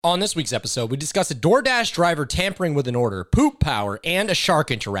On this week's episode, we discuss a DoorDash driver tampering with an order, poop power, and a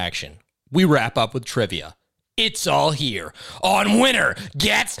shark interaction. We wrap up with trivia. It's all here on Winner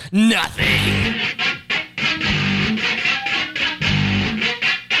Gets Nothing.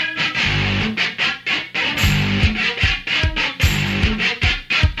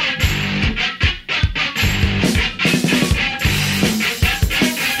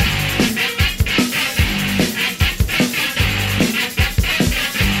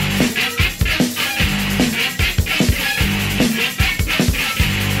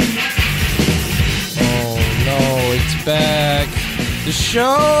 Back. The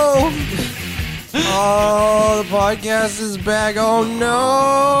show. Oh, the podcast is back. Oh,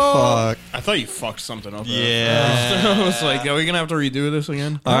 no. Fuck. I thought you fucked something up. Yeah. I was like, are we going to have to redo this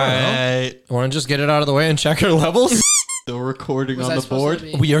again? All right. Want to just get it out of the way and check our levels? Still recording on the board.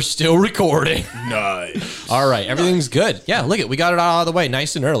 We are still recording. Nice. All right. Everything's good. Yeah, look it. We got it out of the way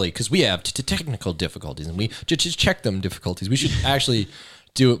nice and early because we have technical difficulties and we just check them difficulties. We should actually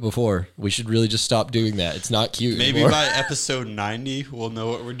do it before. We should really just stop doing that. It's not cute Maybe anymore. by episode 90, we'll know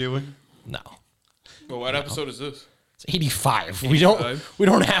what we're doing. No. Well, what episode is this? It's 85. We don't have We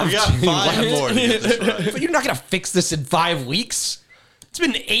got to. 5 more to get this right. But you're not going to fix this in 5 weeks. It's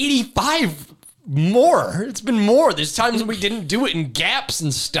been 85 more. It's been more. There's times when we didn't do it in gaps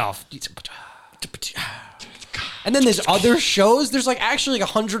and stuff. And then there's other shows. There's actually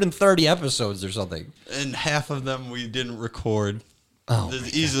 130 episodes or something. And half of them we didn't record. Oh,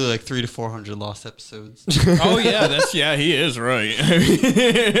 There's easily 300 to 400 lost episodes. Oh, yeah, he is right.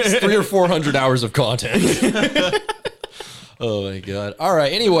 It's 300 or 400 hours of content. Oh my god. All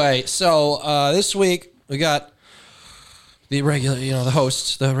right. Anyway, so this week we got the regular,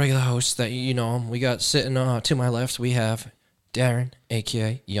 the regular hosts that you know. We got sitting to my left. We have Darren,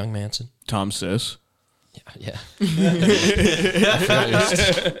 aka Young Manson. Tom Sis. Yeah.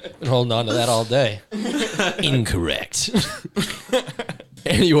 Been holding on to that all day. Incorrect.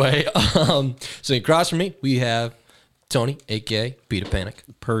 Anyway, so across from me, we have Tony, aka Peter Panic.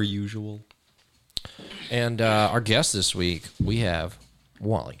 Per usual. And our guest this week, we have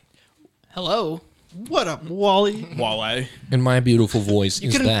Wally. Hello. What up, Wally? Wale. And my beautiful voice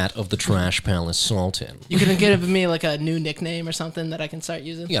is couldn't- that of the Trash Palace Sultan. You couldn't give me like a new nickname or something that I can start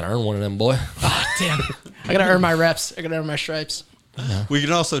using? You gotta earn one of them, boy. Ah, damn. I gotta earn my reps. I gotta earn my stripes. We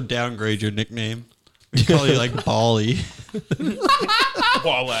can also downgrade your nickname. We call you Bally.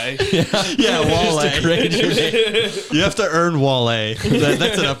 Wale. Yeah, Wale. Upgrade your name. You have to earn Wale.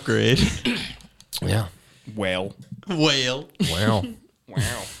 That's an upgrade. Yeah. Whale. Whale. Wow.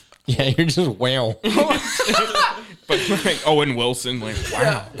 Wow. Yeah, you're just wow. But like Owen Wilson,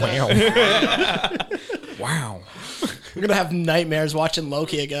 wow. Wow. Wow. I'm gonna have nightmares watching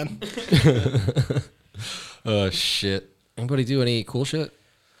Loki again. Oh, shit. Anybody do any cool shit?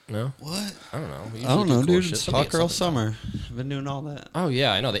 No? What? I don't know. We I don't usually do know, cool dude. shit. It's Somebody Hot Girl gets something. Summer. I've been doing all that. Oh,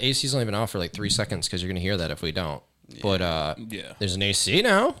 yeah, I know. The AC's only been off for 3 seconds because you're going to hear that if we don't. But Yeah. there's an AC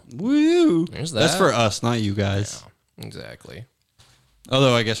now. Woo! There's That's that. for us, not you guys. Exactly.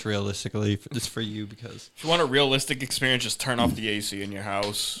 Although I guess realistically, it's for you because If you want a realistic experience, just turn off the AC in your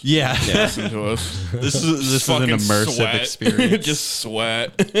house. yeah, Listen to us. this is an Fucking immersive sweat. experience. Just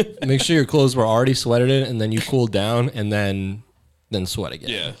sweat. Make sure your clothes were already sweated in, and then you cooled down, and then sweat again.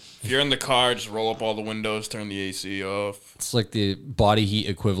 Yeah. If you're in the car, just roll up all the windows, turn the AC off. It's like the body heat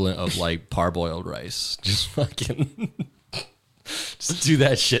equivalent of parboiled rice. Just fucking just do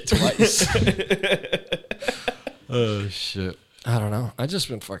that shit twice. Oh shit. I don't know. I just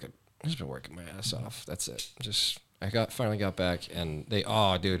been working my ass off. That's it. Finally got back and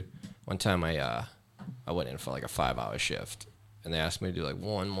dude, one time I went in for a 5-hour shift and they asked me to do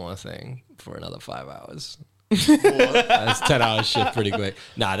one more thing for another 5 hours. That's 10-hour shift pretty quick.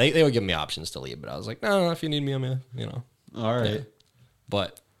 Nah, they would give me options to leave, but I was like, no, if you need me, I'm here, all right. Yeah.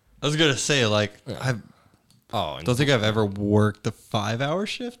 But I was gonna say I don't think I've ever worked a 5-hour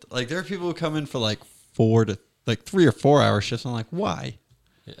shift. There are people who come in for 3 or 4 hour shifts. I'm like, why?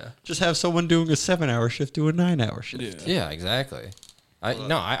 yeah. Just have someone doing a 7-hour shift do a 9-hour shift. Yeah, exactly.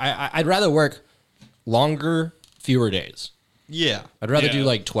 I'd rather work longer, fewer days. Yeah. I'd rather Yeah. do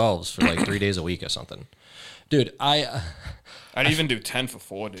 12s for 3 days a week or something. Dude, I'd even do 10 for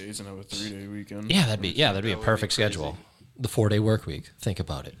 4 days and have a 3-day weekend. that'd be a perfect schedule. The 4-day work week. Think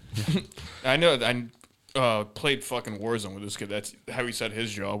about it. I know. I played fucking Warzone with this kid. That's how he said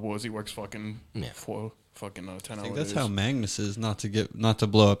his job was. He works fucking 10 I think hours. that's how Magnus is, not to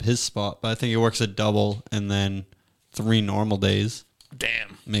blow up his spot, but I think he works a double and then 3 normal days.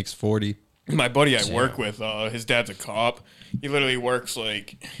 Damn. Makes 40. My buddy I work with, his dad's a cop. He literally works I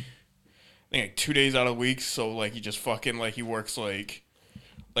think 2 days out of the week. So he just fucking he works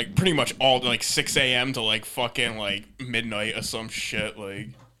like pretty much all like 6 a.m. to like fucking like midnight or some shit. Like,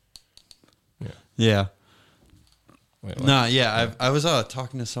 Yeah. Wait, what? Nah, yeah. I was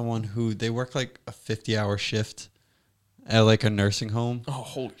talking to someone who they work like a 50-hour shift at like a nursing home, oh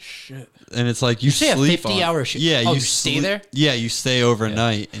holy shit! and it's like you say a sleep 50-hour shift? Yeah, Oh, you you stay there? Yeah, you stay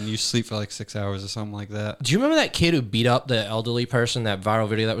overnight and you sleep for like 6 hours or something like that. Do you remember that kid who beat up the elderly person? That viral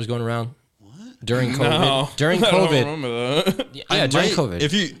video that was going around. What? During COVID. No, During I don't COVID. remember that. Yeah, during COVID.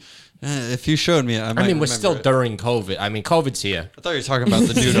 If you showed me, I we're still it. during COVID. I mean, COVID's here. I thought you were talking about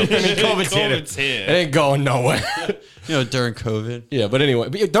the dude. COVID's here. It ain't going nowhere. During COVID. Yeah, but anyway,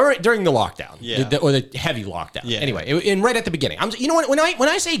 during the lockdown, Yeah. or the heavy lockdown. Yeah. Anyway, and right at the beginning, you know what? When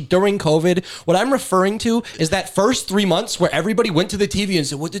I say during COVID, what I'm referring to is that first 3 months where everybody went to the TV and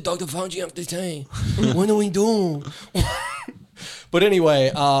said, "What did Dr. Fauci have to say? What are we doing?" But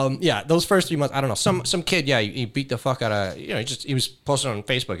anyway, yeah, those first 3 months, I don't know. Some kid, yeah, he beat the fuck out of, he was posting on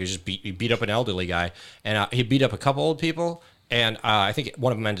Facebook. He beat up an elderly guy, and he beat up a couple old people, and I think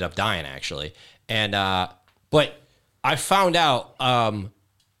one of them ended up dying actually. And but I found out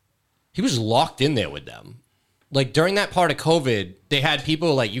he was locked in there with them. Like during that part of COVID, they had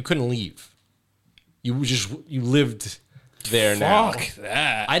people like you couldn't leave. You lived there now. Fuck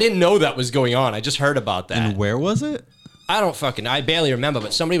that. I didn't know that was going on. I just heard about that. And where was it? I barely remember,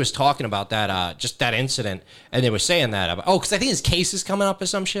 but somebody was talking about that, just that incident, and they were saying that about, because I think his case is coming up or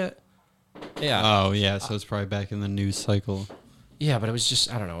some shit. Yeah. Oh yeah, so it's probably back in the news cycle. Yeah, but it was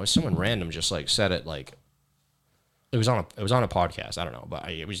just, I don't know, it was someone random just like said it like, it was on a podcast, I don't know, but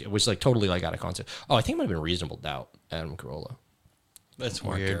it was like totally like out of context. Oh, I think it might have been Reasonable Doubt, Adam Carolla. That's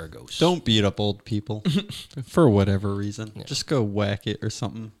Mark weird. Garagos. Don't beat up old people for whatever reason. Just go whack it or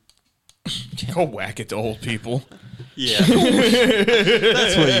something. Go whack it to old people. Yeah,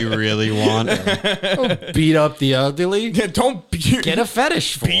 that's what you really want. Beat up the elderly. Yeah, don't Get a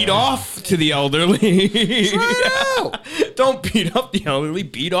fetish for beat it. off to the elderly. Try it out. Don't beat up the elderly.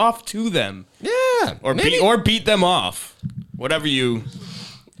 Beat off to them, Yeah. or maybe beat them off. Whatever you.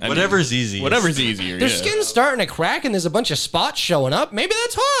 Whatever's easy. Whatever's easier. their yeah. skin's starting to crack and there's a bunch of spots showing up. Maybe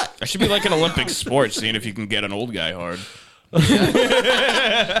that's hot. That should be like an Olympic sport, seeing if you can get an old guy hard.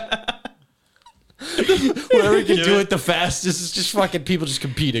 Whoever can do it the fastest is just fucking people just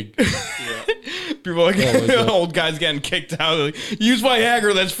competing. People like old guys getting kicked out. Like, use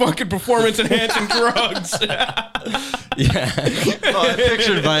Viagra. That's fucking performance enhancing drugs. Yeah. Oh, I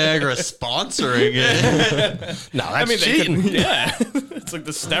pictured Viagra sponsoring it. No, that's I mean, cheating. yeah, it's like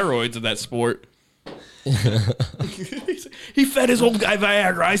the steroids of that sport. He fed his old guy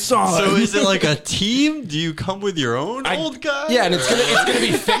Viagra. I saw So it. is it like a team? Do you come with your own old guy? Yeah, and it's gonna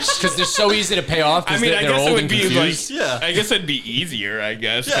be fixed because they're so easy to pay off. I Because mean, I they're guess it old would and be confused. like, Yeah. I guess it'd be easier. I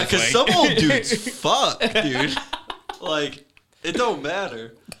guess. Yeah, because like, some old dudes fuck, dude. Like, it don't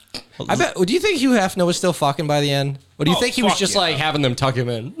matter. I bet. Do you think Hugh Hefner was still fucking by the end, or do you Oh, think he was fuck just yeah. like having them tuck him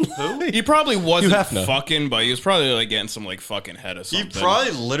in? He probably wasn't Hefner. fucking, but he was probably like getting some like fucking head or He something. probably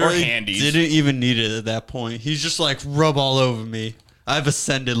or literally handies. didn't even need it at that point. He's just like, rub all over me. I've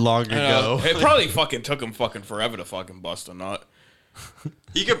ascended long ago. It probably fucking took him fucking forever to fucking bust a nut.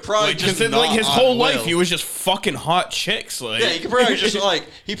 He could probably Like, just because not like his on whole will. life he was just fucking hot chicks. Like, Yeah, he could probably just like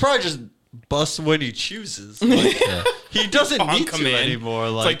he probably just busts when he chooses. Like, he doesn't on need to command anymore.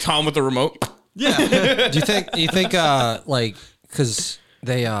 It's Like, like Tom with the remote. yeah, Do you think? Like because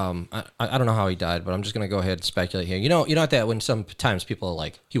they I don't know how he died, but I'm just gonna go ahead and speculate here. You know that when sometimes people are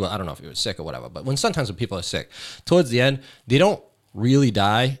like I don't know if he was sick or whatever, but when people are sick, towards the end they don't really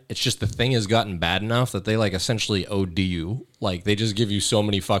die. It's just the thing has gotten bad enough that they like essentially OD you. Like they just give you so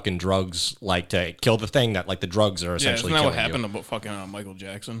many fucking drugs like to kill the thing that like the drugs are Yeah, isn't essentially that killing what happened you. about fucking Michael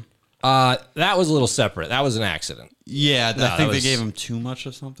Jackson? That was a little separate. That was an accident. yeah. I that think they was- gave him too much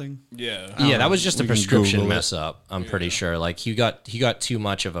of something. Yeah. Yeah, that was just a We can prescription Google it. mess up. I'm pretty sure. Like he got too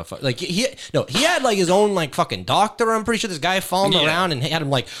much of a like he had like his own like fucking doctor. I'm pretty sure this guy followed him Yeah. around and had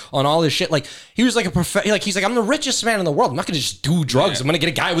him like on all this shit. Like he was like a like he's like, I'm the richest man in the world. I'm not gonna just do drugs. Yeah. I'm gonna get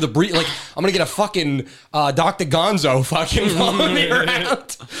a guy with a like I'm gonna get a fucking Dr. Gonzo fucking following me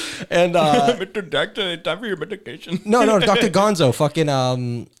around. And Mr. Doctor, time for your medication. no, Dr. Gonzo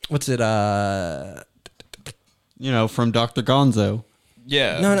fucking what's it You know, from Dr. Gonzo.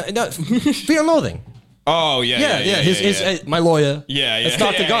 Yeah. no Fear and Loathing. Oh yeah. His my lawyer. yeah. It's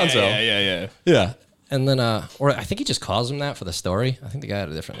Dr. Gonzo. Yeah. Yeah. And then, or I think he just calls him that for the story. I think the guy had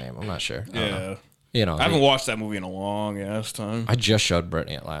a different name. I'm not sure. I don't know. Yeah. You know, I haven't watched that movie in a long ass time. I just showed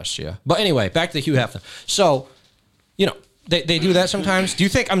Brittany it last year. But anyway, back to Hugh Hefner. So, you know, they do that sometimes. Do you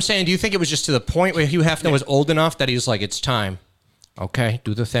think it was just to the point where Hugh Hefner was old enough that he was like, it's time. Okay,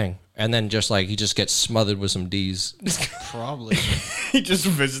 do the thing. and then just like he just gets smothered with some D's. Probably. He just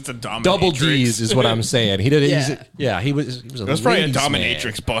visits a dominatrix. Double D's is what I'm saying. He did it. Yeah. He was a That's probably a ladies'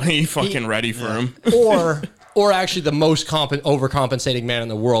 dominatrix bunny fucking ready for him. man. Or actually the most overcompensating man in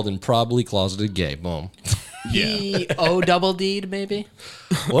the world and probably closeted gay. Boom. He O-double-D'd, maybe?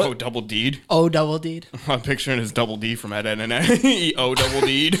 What? Oh, double D'd? O-double-D'd. I'm picturing his double D from Ed, Ed, and Ed. He double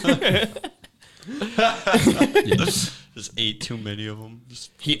D'd. Just ate too many of them.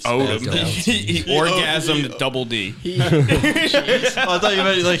 He owed him. He orgasmed double D. I thought you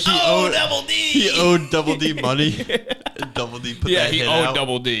meant like he owed double D. He owed Double D money. And Double D put Yeah, that he hit owed out.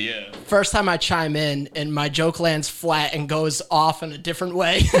 double D, yeah. First time I chime in and my joke lands flat and goes off in a different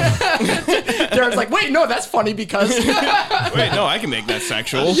way. Darren's like, wait, no, that's funny because... Wait, no, I can make that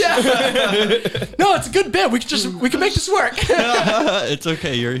sexual. Yeah. No, it's a good bit. We can make this work. It's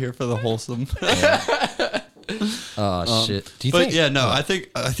okay. You're here for the wholesome. Oh shit. Do you But think? yeah, no, I think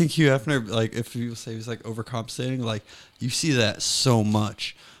Hugh Hefner, like, if you say he's like overcompensating, like, you see that so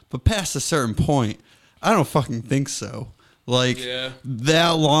much. But past a certain point, I don't fucking think so. Like, that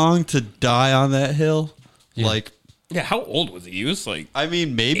long to die on that hill, like. Yeah, how old was he? He was like, I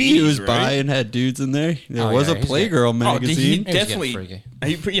mean, maybe 80s, he was right? by and had dudes in there. There Oh, was yeah, a he's Playgirl he magazine. definitely, freaky.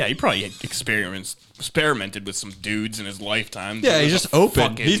 he probably had experimented with some dudes in his lifetime. Yeah, He he's was just a open.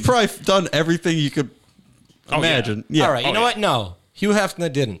 fucking- He's probably done everything you could yeah. imagine. Yeah. All right. You know what? No. Hugh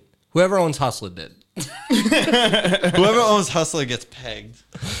Hefner didn't. Whoever owns Hustler did. Whoever owns Hustler gets pegged.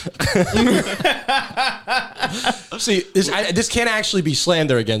 See, this can't actually be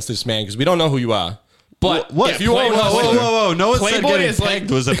slander against this man because we don't know who you are. But What? if you own whoa, Hustler, whoa. No one said Playboy getting is like-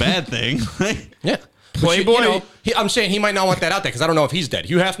 pegged was a bad thing. yeah. Playboy. You know, I'm saying he might not want that out there because I don't know if he's dead.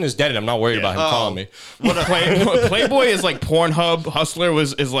 Hugh Hefner's dead, and I'm not worried about him calling me. Playboy is like Pornhub. Hustler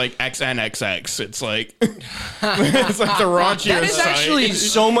is like XNXX. It's like it's like the raunchier That is site. actually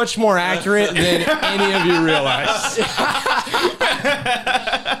so much more accurate than any of you realize.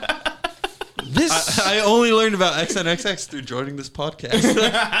 I only learned about XNXX through joining this podcast.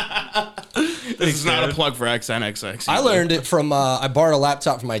 This is not a plug for XNXX. I learned it from I borrowed a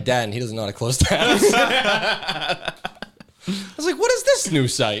laptop from my dad, and he doesn't know how to close tabs. I was like, "What is this new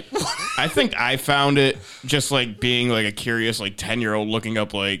site?" I think I found it just like being like a curious like 10-year-old looking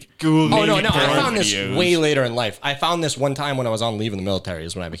up like Google. Oh no, naked I porn found this videos. way later in life. I found this one time when I was on leave in the military.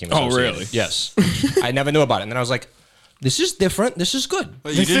 Is when I became. Oh, associated. really? Yes. I never knew about it, and then I was like, "This is different. This is good."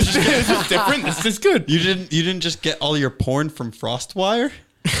 But you didn't just This is different. This is good. you didn't just get all your porn from FrostWire?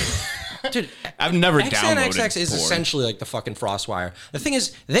 Dude, I've never downloaded XNXX is porn. essentially like the fucking FrostWire. The thing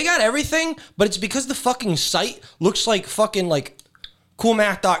is, they got everything, but it's because the fucking site looks like fucking like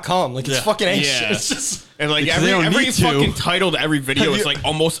coolmath.com. Like it's Yeah. fucking ancient. Yeah. It's just And like Because they don't every need to. fucking title to every video Have is you- like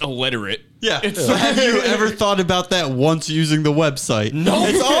almost illiterate. Yeah. So have you ever thought about that once using the website? No.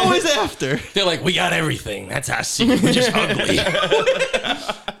 It's always after. they're like, we got everything. That's our secret. We're just ugly.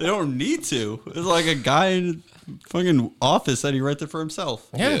 They don't need to. It's like a guy in a fucking office that he rented for himself.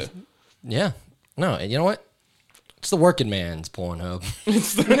 Yeah. No, and you know what? It's the working man's Pornhub.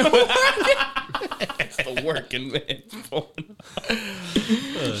 It's the working man's porn.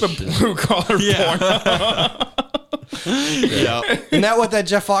 The blue collar porn. Yeah. Isn't that what that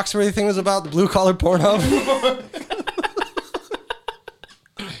Jeff Foxworthy thing was about? The blue collar Pornhub?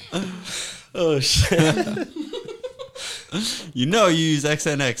 Oh shit. You know you use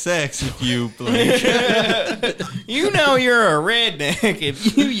XNXX if you blink. You know you're a redneck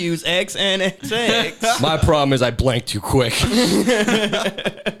if you use XNXX. My problem is I blank too quick.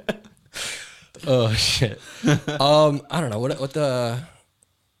 Oh shit. I don't know what the.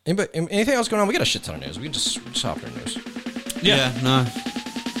 Anything else going on? We got a shit ton of news. We can just hop in news. Yeah, no.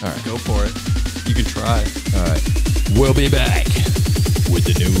 All right. Go for it. You can try. All right. We'll be back with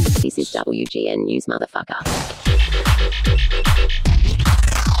the news. This is WGN News, motherfucker.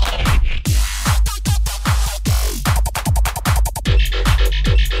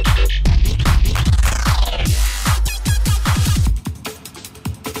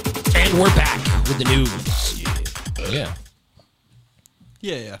 And we're back with the news. Yeah.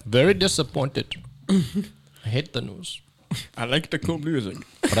 Yeah. Very disappointed. I hate the news, I like the cool music.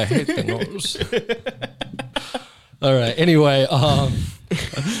 but I hate the news. All right. Anyway,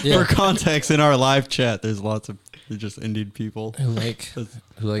 For context, in our live chat, there's lots of just Indian people. who like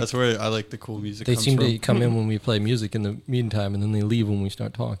That's where I like the cool music. they comes seem from. to come in when we play music in the meantime, and then they leave when we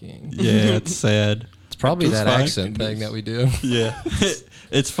start talking. Yeah, it's sad. It's probably It's that fine. accent thing that we do. Yeah,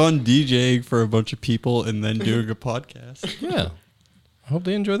 it's fun DJing for a bunch of people and then doing a podcast. Yeah. I hope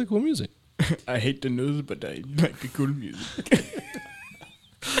they enjoy the cool music. I hate the news, but I like the cool music.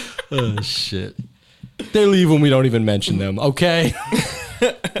 Oh shit. They leave when we don't even mention them. Okay.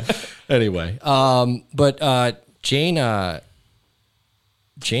 Anyway, but Jane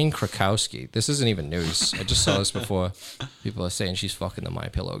Krakowski. This isn't even news. I just saw this before. People are saying she's fucking the My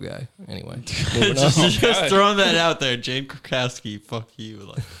Pillow guy. Anyway, moving on. just throwing that out there. Jane Krakowski, fuck you.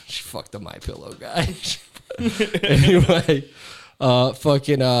 Like, She fucked the My Pillow guy. Anyway,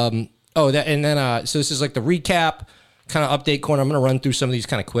 fucking so this is like the recap kind of update corner. I'm gonna run through some of these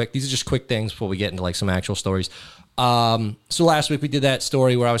kind of quick. These are just quick things before we get into like some actual stories. So last week we did that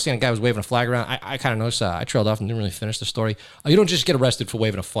story where I was saying a guy was waving a flag around. I kind of noticed I trailed off and didn't really finish the story. You don't just get arrested for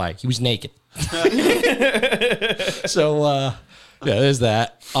waving a flag. He was naked. So yeah, there's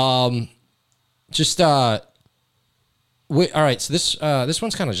that. Wait, all right, so this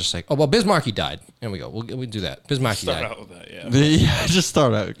one's kind of just like, Biz Markie died. There we go. We'll do that. Biz Markie Start died. out with that, yeah. yeah, just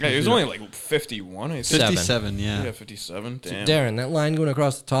start out. Yeah, he was only like 51, I think. 57, yeah. Yeah, 57. Damn. Darren, that line going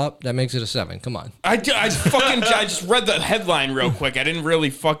across the top, that makes it a 7. Come on. I just read the headline real quick. I didn't really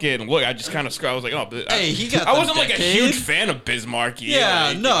fucking look. I just kind of scrolled. I was like, oh, Hey, he got I the wasn't like a decade. huge fan of Biz Markie. Yeah,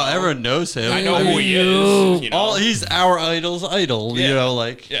 like, no, everyone knows him. I know who he is. You know? He's our idol's idol. Yeah. You know,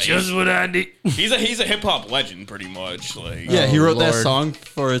 like Yeah, just what I need. He's a hip hop legend, pretty much. Like, yeah, he wrote that Lord. song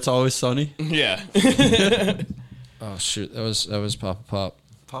for "It's Always Sunny." yeah. Oh shoot, that was Papa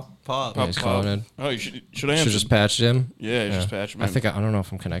Pop. Pop. Yeah, he's calling in. Oh, you should I Should answer? just patched him. Yeah, just patch him I in. think I don't know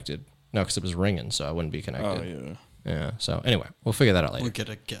if I'm connected. No, because it was ringing, so I wouldn't be connected. Oh yeah. Yeah. So anyway, we'll figure that out later. We'll get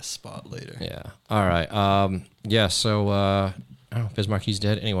a guest spot later. Yeah. All right. Yeah. So I don't know. Biz Markie's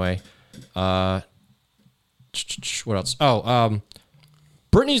dead. Anyway. What else?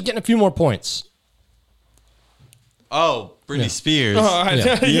 Britney's getting a few more points. Oh, Britney Spears. Oh, I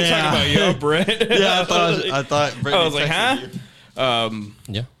Yeah. you're Yeah. talking about Brett. Yeah, I thought Britney. I was like, texted huh? you.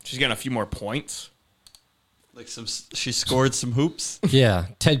 Yeah. She's getting a few more points. Like she scored some hoops. Yeah.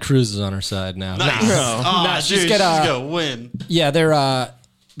 Ted Cruz is on her side now. Oh, Nah, dude, she's she's got gonna win. Yeah, they're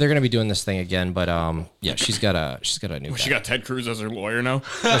gonna be doing this thing again, but yeah, she's got a new. She guy. got Ted Cruz as her lawyer now.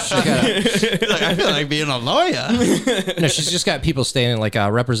 Like, I feel like being a lawyer. No, she's just got people staying in, like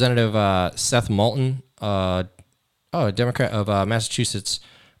Representative Seth Moulton, a Democrat of Massachusetts.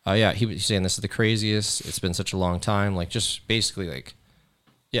 Yeah, he's saying this is the craziest. It's been such a long time. Like, just basically, like,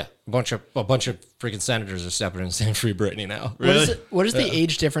 yeah, a bunch of freaking senators are stepping in and saying free Britney now. Really? What is the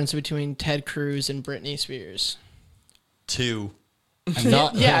age difference between Ted Cruz and Britney Spears? 2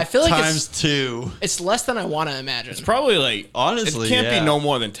 Yeah, I feel like times 2. it's less than I want to imagine. It's probably like Honestly, it can't yeah. be no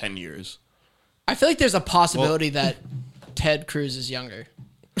more than 10 years. I feel like there's a possibility that Ted Cruz is younger.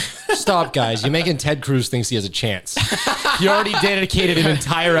 Stop, guys. You're making Ted Cruz thinks he has a chance. He already dedicated an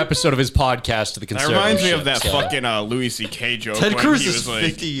entire episode of his podcast to the That conservative. reminds me shit, of that so. fucking Louis C.K. joke. Ted when Cruz he is was like,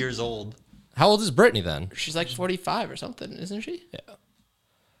 50 years old. How old is Britney then? She's like 45 or something, isn't she? Yeah.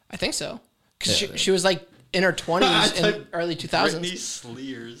 I think so. Because she was like in her 20s in typed early 2000s. Britney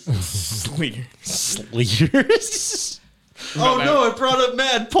Slears. Sleer. Sleers? Oh no, it brought up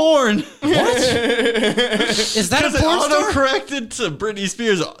mad porn. Is that a Because it porn star? auto-corrected to Britney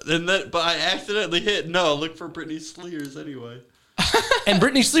Spears, but I accidentally hit no. Look for Britney Slears anyway. And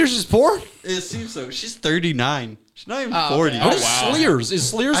Britney Sleers is porn? It seems so. She's 39. She's not even Oh, 40. okay. What is wow. Sleers?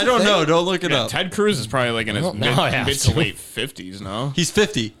 Is Sleers I a don't thing? know. Don't look it Yeah, up. Ted Cruz is probably like in his Well, now I have mid to. to late 50s, no? He's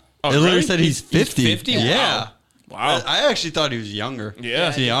 50. Oh, it literally really? said he's 50. 50? Yeah. Wow. I actually thought he was younger.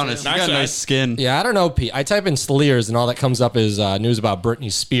 Yeah. To be honest, he got Actually, nice skin. Yeah, I don't know, Pete. I type in Sleers and all that comes up is news about Britney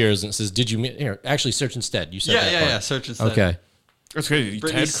Spears and it says, "Did you meet?" Here, actually, search instead. You said that part. Yeah. Search instead. Okay, That's crazy.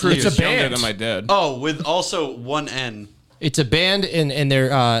 Britney Ted Spears. Cruz It's is a younger band. than my dad. Oh, with also one N. it's a band and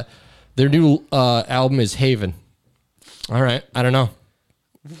their new album is Haven. All right, I don't know.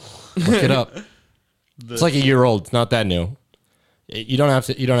 Look it up. It's like a year old. It's not that new. You don't have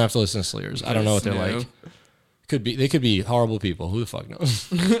to listen to Sleers. I don't know what they're That's new. like. They could be horrible people. Who the fuck knows?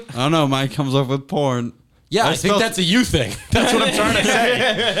 I don't know. Mine comes up with porn. Yeah, I I think spelled- that's a you thing. That's what I'm trying to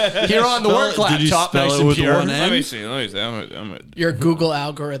say. Here on the work Did you laptop, spell nice it and with pure. one N? Let me see. I'm a Your Google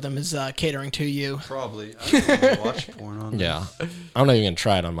algorithm is catering to you. Probably. I don't really watch porn on there. Yeah, I'm not even gonna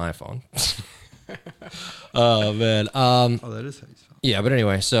try it on my phone. Oh man. Oh, that is how you spell. Yeah, but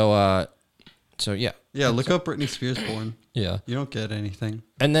anyway, so yeah, Yeah, look up Britney Spears porn. yeah, You don't get anything.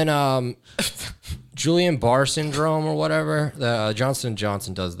 and then Julian Barr syndrome or whatever. Johnson &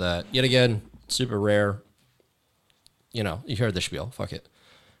 Johnson does that yet again. Super rare. You know, you heard the spiel. Fuck it.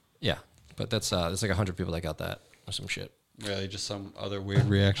 Yeah, but that's there's like 100 people that got that or some shit. Really, just some other weird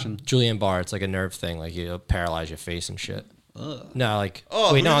reaction. Julian Barr, it's like a nerve thing, like you paralyze your face and shit. No, like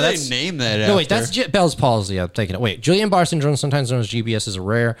Oh, wait, who no, did that's they name that no, after? wait, that's Bell's palsy. I'm thinking. Wait, Guillain-Barré syndrome, sometimes known as GBS, is a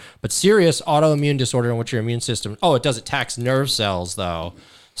rare but serious autoimmune disorder in which your immune system. Oh, it does attack nerve cells though.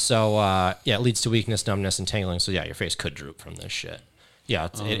 So yeah, it leads to weakness, numbness, and tingling. So yeah, your face could droop from this shit. Yeah,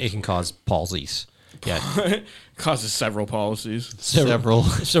 it can cause palsies. Yeah, Causes several policies. Several.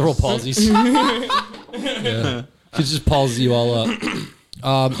 several palsies. Yeah, could just palsy you all up.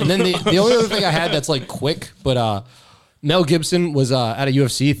 And then the only other thing I had that's like quick, but Mel Gibson was at a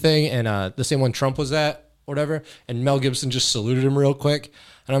UFC thing, and the same one Trump was at, whatever. And Mel Gibson just saluted him real quick,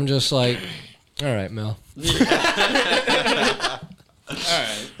 and I'm just like, all right, Mel. All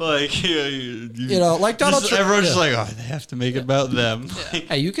right. Like You know, like Donald Trump. Everyone's just yeah. like, oh, they have to make it about them.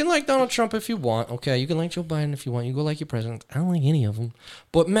 Hey, you can like Donald Trump if you want. Okay, you can like Joe Biden if you want. You go like your president. I don't like any of them.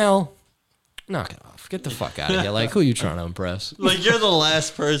 But Mel, knock it off. Get the fuck out of here. Like, who are you trying to impress? Like you're the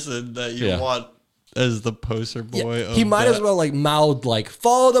last person that you Yeah. want as the poster boy. Yeah, of he might that. as well like mouthed like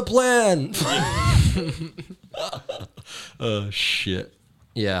follow the plan. Oh shit.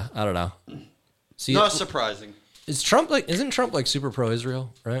 Yeah, I don't know. See, Not surprising. is Trump like? Isn't Trump like super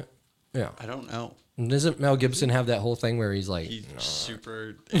pro-Israel? Right? Yeah. I don't know. And doesn't Mel Gibson have that whole thing where he's like, He's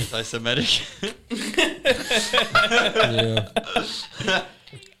super anti-Semitic. yeah,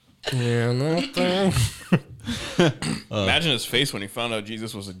 yeah, nothing. Imagine his face when he found out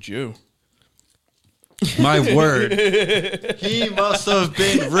Jesus was a Jew. My word. He must have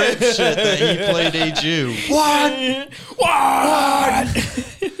been rip shit that he played a Jew. What?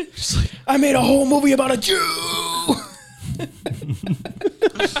 I made a whole movie about a Jew.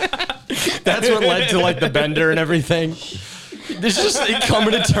 That's what led to like the bender and everything. There's just like,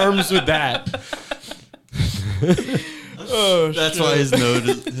 coming to terms with that. That's why his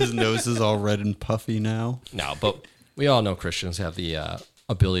nose is all red and puffy now. No, but we all know Christians have the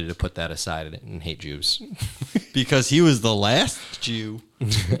ability to put that aside and hate Jews. Because he was the last Jew.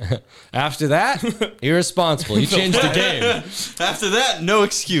 After that, irresponsible. You changed the game. After that, no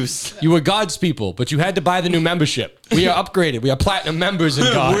excuse. You were God's people, but you had to buy the new membership. We are upgraded. We are platinum members in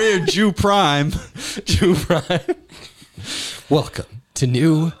God. We're Jew Prime. Jew Prime. Welcome to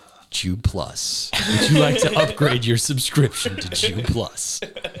new Jew Plus. Would you like to upgrade your subscription to Jew Plus?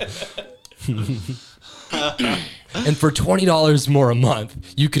 And for $20 more a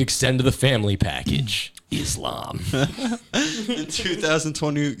month, you could extend to the family package. Islam. And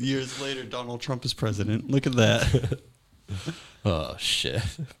 2020 years later, Donald Trump is president. Look at that. Oh, shit.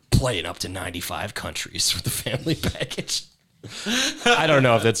 Playing up to 95 countries with the family package. I don't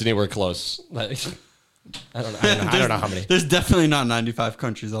know if that's anywhere close. Like, I don't know how many. There's definitely not 95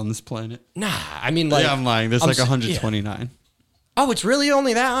 countries on this planet. Nah, I mean, like. Yeah, I'm lying. There's like 129. Yeah. Oh, it's really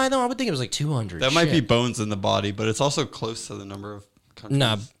only that high, though? I would think it was like 200. That might be Shit. bones in the body, but it's also close to the number of countries.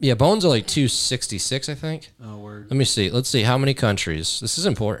 Nah, yeah, bones are like 266, I think. Oh, word. Let me see. Let's see. How many countries? This is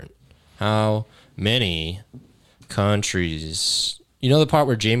important. How many countries? You know the part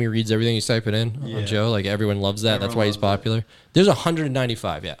where Jamie reads everything he's typing in on Joe? Like, everyone loves that. That's why he's popular. There's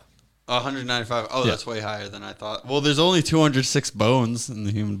 195, yeah. 195. Oh, that's way higher than I thought. Well, there's only 206 bones in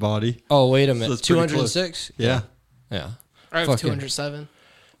the human body. Oh, wait a So minute. it's pretty 206? Yeah. Yeah. I have Fucking- 207.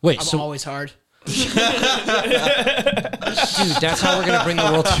 Wait, I'm so always hard. dude, that's how we're gonna bring the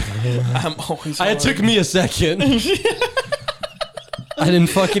world to. I'm always. It took me a second. I didn't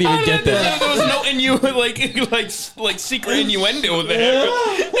fucking even get that. There was no like secret innuendo there.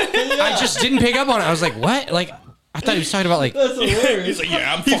 I just didn't pick up on it. I was like, what? Like, I thought he was talking about like. That's hilarious. He's like,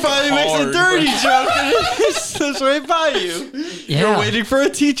 yeah, I'm He fucking finally makes a hard, dirty bro. joke and it slips right by you. Yeah. You're waiting for a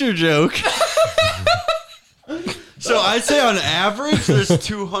teacher joke. So I'd say on average, there's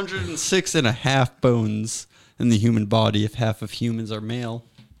 206 and a half bones in the human body if half of humans are male.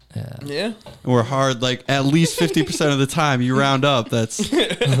 Yeah. And we're hard, like at least 50% of the time. You round up, that's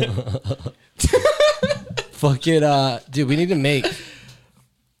Fuck it, dude. We need to make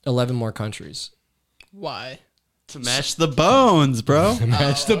 11 more countries. Why? to match the bones, bro.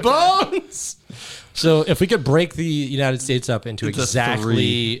 Match the bones. So if we could break the United States up into Into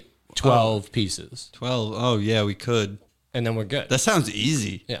exactly 12 pieces, 12. Oh, yeah, we could. and then we're good. That sounds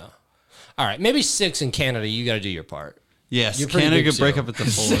easy. Yeah. All right, maybe 6 in Canada. You got to do your part. Yes, You're pretty Canada big could break too. up at the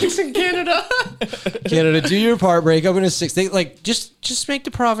 4. in Canada. Canada, do your part. Break up into 6. They like just make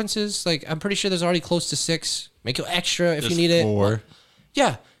the provinces. Like I'm pretty sure there's already close to 6. Make it extra if you need it. 4.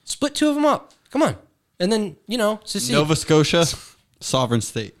 Yeah, split 2 of them up. Come on, and then secede. Nova Scotia, sovereign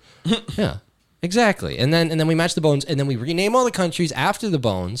state. Yeah, exactly. And then we match the bones, and then we rename all the countries after the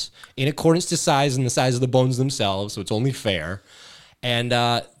bones in accordance to size and the size of the bones themselves. So it's only fair. And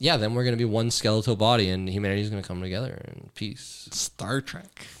then we're gonna be one skeletal body, and humanity's gonna come together in peace. Star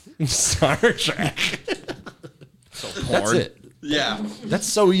Trek. Star Trek. That's it. Yeah. That's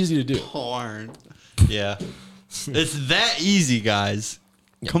so easy to do. Porn. Yeah. It's that easy, guys.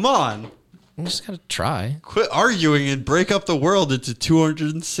 Come on. You just gotta try. Quit arguing and break up the world into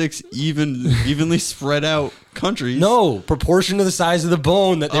 206 evenly spread out countries. No, proportion to the size of the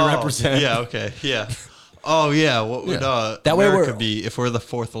bone that they represent. Yeah, okay, yeah. Oh, yeah, what would That way America we're- be if we're the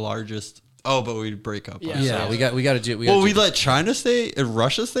fourth largest? Oh, but we'd break up. Yeah. Yeah, we got to do. We let China stay and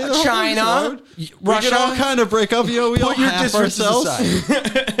Russia stay. the whole China, thing? We Russia. could all kind of break up. You know, we all Put your half differences ourselves.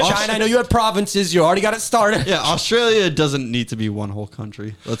 aside. China, I know you have provinces. You already got it started. Yeah, Australia doesn't need to be one whole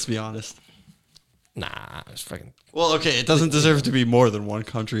country. Let's be honest. Nah, it's fucking. Well, okay, it doesn't deserve to be more than one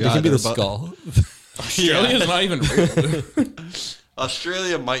country. It can be either, the but skull. Australia's not even real.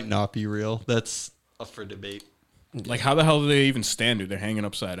 Australia might not be real. That's up for debate. Like, how the hell do they even stand, dude? They're hanging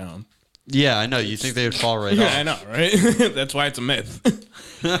upside down. Yeah, I know. You think they would fall right Yeah, off? I know, right? That's why it's a myth.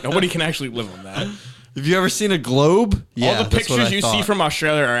 Nobody can actually live on that. Have you ever seen a globe? Yeah, All the that's what I pictures you see thought. from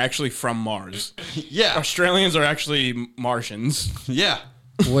Australia are actually from Mars. Yeah, Australians are actually Martians. yeah.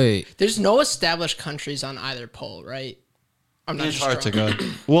 Wait, There's no established countries on either pole, right? I'm not just Antarctica.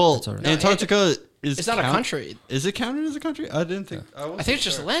 Well, all right. Antarctica is. It's not a country. Is it counted as a country? I didn't think. I think it's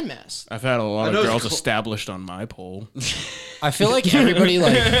just a landmass. I've had a lot I of know it's girls cool. established on my pole. I feel like everybody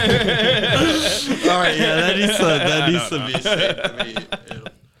like. All right, yeah, that needs to be said to me.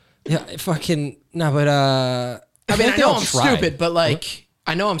 Yeah, fucking no, but I mean, I they know all I'm tried. stupid, but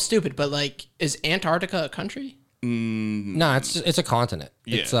like, is Antarctica a country? no, it's a continent.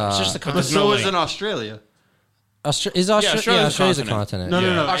 Yeah. It's It's just a But continent. so no is way. in Australia. Is Australia? Australia's Yeah, a Australia's a continent. continent. No, Yeah.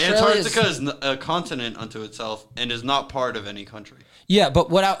 no, no. Australia's- Antarctica is a continent unto itself and is not part of any country. Yeah, but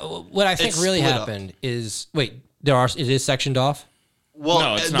what I think It's really split up. happened is it is sectioned off. Well,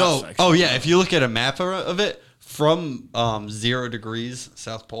 No, it's not no. sectioned. Oh, yeah. If you look at a map of it, from 0 degrees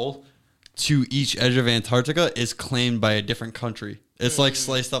South Pole to each edge of Antarctica is claimed by a different country. It's like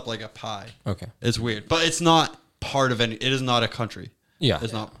sliced up like a pie. Okay. It's weird, but it's not part of any. It is not a country. Yeah.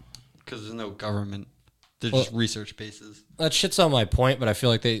 It's not because there's no government. They're just research bases. That shit's on my point, but I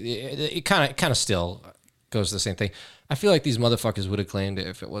feel like it kind of still goes to the same thing. I feel like these motherfuckers would have claimed it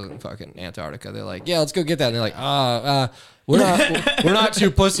if it wasn't fucking Antarctica. They're like, yeah, let's go get that. And they're like, we're not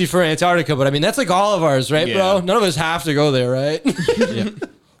too pussy for Antarctica, but I mean that's like all of ours, right, Yeah. bro? None of us have to go there, right?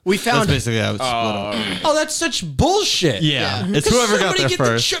 We That's found basically how it's split up. Oh, that's such bullshit. Yeah, it's whoever got there get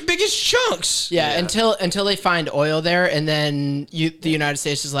first. the biggest chunks. Yeah, until they find oil there, and then the United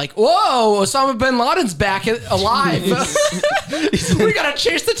States is like, "Whoa, Osama bin Laden's back alive. We gotta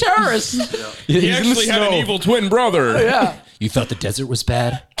chase the terrorists." He actually had an evil twin brother. Yeah, You thought the desert was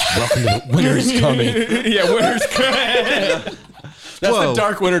bad? Welcome to winter is coming. Yeah, winter's good. That's Whoa. the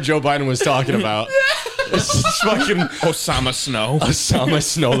dark winter Joe Biden was talking about. It's just fucking Osama Snow. Osama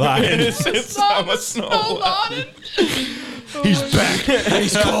Snow Lion. Osama Snow. He's back. And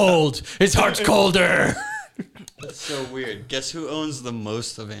he's cold. His heart's colder. That's so weird. Guess who owns the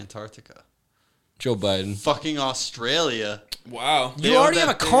most of Antarctica? Joe Biden. Fucking Australia. Wow. They You own already that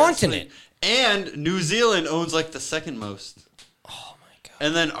have a big ass continent. thing. And New Zealand owns like the second most. Oh my god.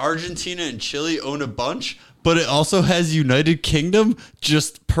 And then Argentina and Chile own a bunch, but it also has United Kingdom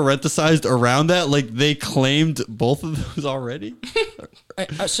just parenthesized around that. Like they claimed both of those already.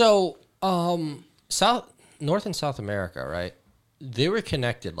 So, North and South America, right? They were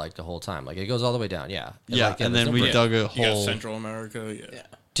connected like the whole time. Like it goes all the way down. Yeah. Yeah, Like, and there's then no we break. dug a You got hole. Central America. Yeah.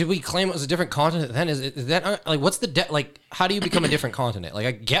 Did we claim it was a different continent then? Is that like what's the like? How do you become a different continent? Like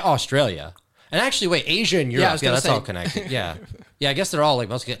I get Australia, and actually wait, Asia and Europe. I was Yeah, gonna that's say. all connected. Yeah, yeah. I guess they're all like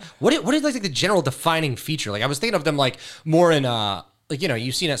mostly. What is like the general defining feature? Like I was thinking of them like more in like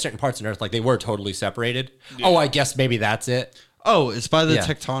you've seen at certain parts of Earth like they were totally separated. Oh, I guess maybe that's it. Oh, it's by the Yeah.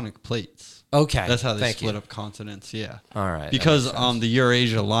 tectonic plates. Okay, That's how they thank split you. up continents. Yeah. All right, that Because makes sense. the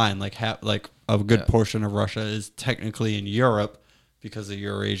Eurasia line, like a good portion of Russia is technically in Europe because the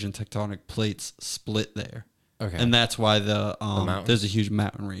Eurasian tectonic plates split there. Okay. And that's why mountains? there's a huge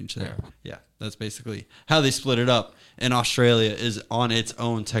mountain range there. Yeah. That's basically how they split it up. And Australia is on its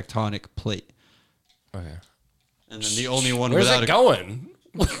own tectonic plate. Okay. And then the only one Where's without it going?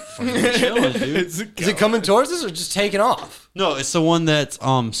 chilling, dude. Is it coming towards us or just taking off? No, it's the one that's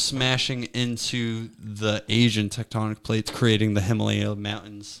smashing into the Asian tectonic plates, creating the Himalaya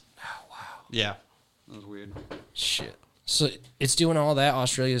mountains. Oh wow! Yeah, that was weird. Shit. So it's doing all that.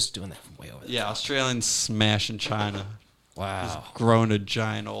 Australia's doing that from way over there. Yeah, Australians smashing China, Wow. growing a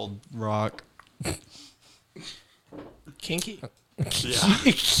giant old rock. kinky.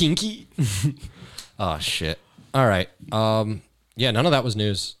 Kinky. Oh shit. All right. Yeah, none of that was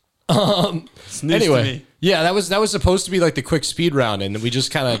news. It's news Anyway, to me. yeah, that was supposed to be like the quick speed round, and we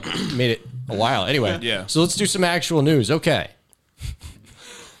just kind of made it a while. Anyway, Yeah. So let's do some actual news. Okay.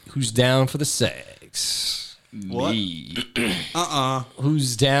 Who's down for the sex? What? Me.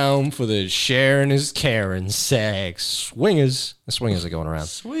 Who's down for the sharing is Karen sex? Swingers. The swingers are going around.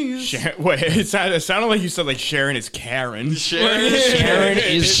 Swingers. Wait, it sounded like you said like Sharon is Karen. Sharon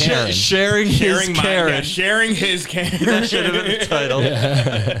is Karen. Sharing his Karen. Sharing his Karen. That should have been the title.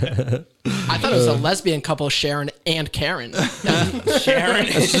 I thought it was a lesbian couple, Sharon and Karen. Sharon.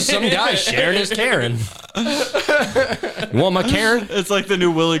 It's just some guy sharing his Karen. You want my Karen? It's like the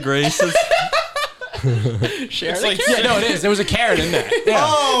new Willie Grace. Sharon It's like, Yeah, no, it is. There was a Karen in there. Yeah.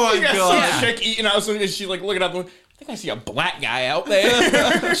 Oh my you got god. some chick eating out, so she's like looking up. I think I see a black guy out there.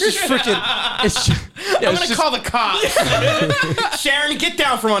 It's just freaking. It's just, yeah, I'm it's gonna just- call the cops. Sharon, get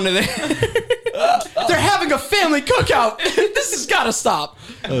down from under there. They're having a family cookout. This has got to stop.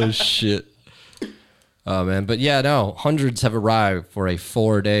 Oh shit. Oh man, but yeah, no. Hundreds have arrived for a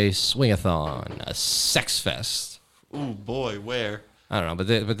 4-day swing-a-thon, a sex fest. Oh boy, where? I don't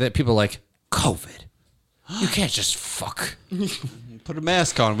know, but people are like COVID. You can't just fuck. Put a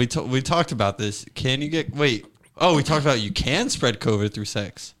mask on. We talked about this. Can you get? Wait. Oh, we talked about you can spread COVID through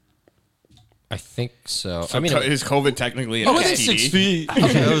sex. I think so. So I mean, is COVID technically an okay. STD? 6 feet.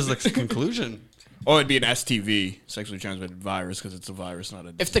 Okay, that was like the conclusion. Or it'd be an STV, sexually transmitted virus, because it's a virus, not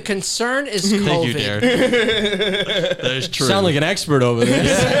a. If the concern is Thank you, COVID, Derek. That is true. Sound like an expert over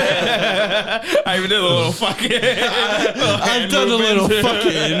there. I even did a little fucking. I've done a little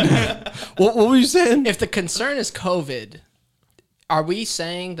fucking. What were you saying? if the concern is COVID, are we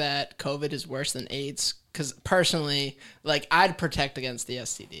saying that COVID is worse than AIDS? Because personally, like, I'd protect against the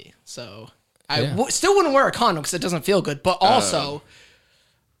STD. So I Yeah. still wouldn't wear a condom because it doesn't feel good. But also,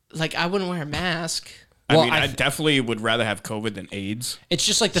 like, I wouldn't wear a mask. I Well, mean, I I definitely would rather have COVID than AIDS. It's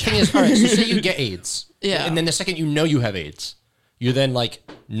just like the thing is, all right, so say you get AIDS. Yeah. And then the second you know you have AIDS, you're then like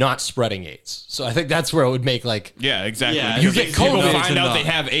not spreading AIDS. So I think that's where it would make like, Yeah, exactly. Yeah, Because you they- get people COVID find and out not. they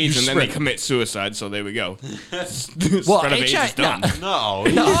have AIDS, You and then they spread it. commit suicide. So there we go. well, Spread of AIDS is done. No. Oh,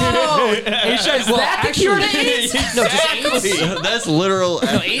 is Well, that the cure to AIDS? no, just AIDS. That's literal.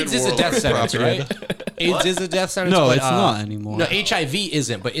 No, AIDS is a death sentence, right? AIDS is a death sentence. No, but, it's not anymore. No, HIV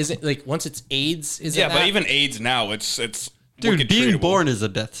isn't, but isn't like once it's AIDS, is Yeah, it? but that? even AIDS now, it's Dude, wicked being treatable. born is a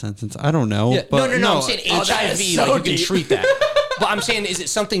death sentence. I don't know. Yeah, But no. I'm saying Oh, that HIV, is so like you can deep. treat that. But I'm saying, is it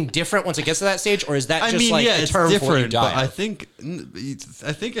something different once it gets to that stage, or is that I just mean, like yeah, a it's term for what you different, die? but of?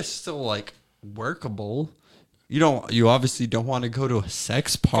 I think it's still like workable. You obviously don't want to go to a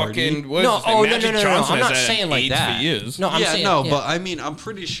sex party. Fucking what No, is his name? oh, no, Magic no, no, Johnson I'm has not had saying like AIDS that. For years. No, I'm yeah, saying no, yeah. but I mean, I'm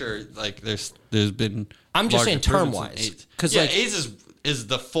pretty sure like there's been. I'm just large saying improvements in term-wise, AIDS. 'cause, yeah, like- AIDS is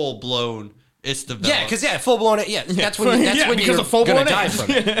the full blown. It's developed. Yeah, because full blown. Yeah, that's when Yeah, when because you're of full-blown gonna die AIDS. from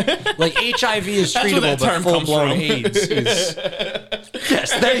it. Like HIV is That's where treatable, that but term full comes blown from. AIDS is.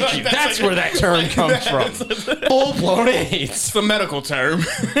 Yes, thank you. That's where that term comes from. Full blown AIDS. It's the medical term.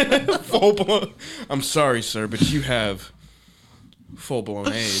 Full blown. I'm sorry, sir, but you have full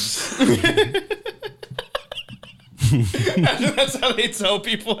blown AIDS. That's how they tell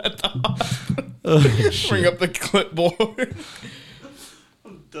people at the hospital. Bring up the clipboard.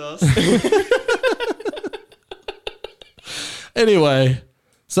 Dust. Anyway,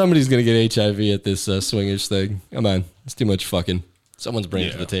 somebody's gonna get HIV at this swingers thing. Come on, it's too much fucking. Someone's bringing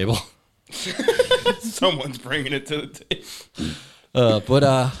it to the table. Someone's bringing it to the table.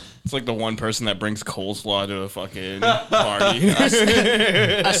 But It's like the one person that brings coleslaw to a fucking party.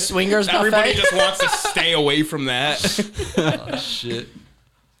 A swingers Everybody buffet? just wants to stay away from that. shit.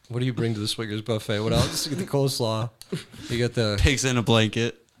 What do you bring to the swingers buffet? What else? You get the coleslaw. You get the. Pigs in a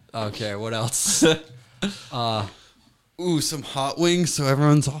blanket. Okay, what else? Ooh, some hot wings, so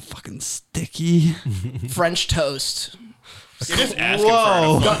everyone's all fucking sticky. French toast. You're just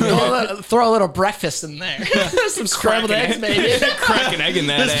asking Throw a little breakfast in there. Some scrambled eggs, maybe. for crack an egg in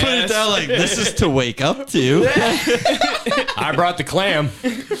that Just put it ass. down like this is to wake up to. I brought the clam.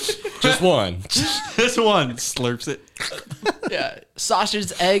 Just one. This one slurps it. Yeah.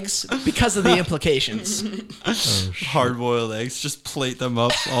 Sausage, eggs, because of the implications. Hard boiled eggs. Just plate them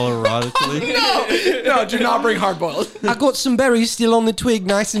up all erotically. No, do not bring hard boiled. I got some berries still on the twig,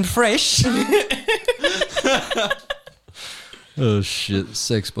 nice and fresh. Oh shit,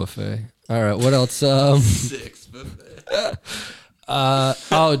 sex buffet. All right, what else? Six.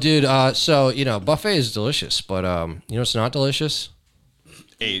 Oh, dude. So you know, buffet is delicious, but you know, it's not delicious.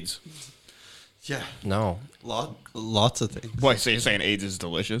 AIDS. Yeah. No. Lots of things. Boy, so you're saying AIDS is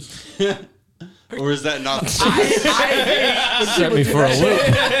delicious? Or is that not? Set me for a loop.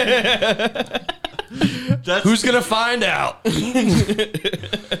 That's Who's gonna find out?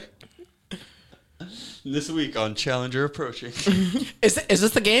 this week on Challenger Approaching. Is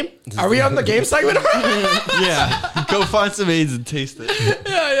this the game? Are we on the game segment? Yeah. Go find some AIDS and taste it.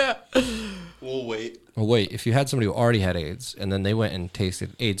 Yeah. We'll wait. Oh, wait, if you had somebody who already had AIDS and then they went and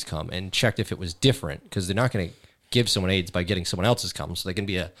tasted AIDS cum and checked if it was different, because they're not going to give someone AIDS by getting someone else's cum, so they can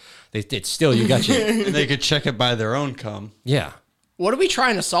be it's still, you got you. And they could check it by their own cum. Yeah. What are we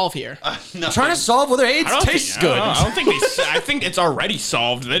trying to solve here? Trying to solve whether AIDS tastes good. I don't think I think it's already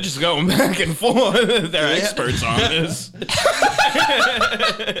solved. They're just going back and forth. They're experts on this.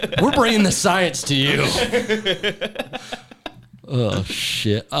 We're bringing the science to you. Oh,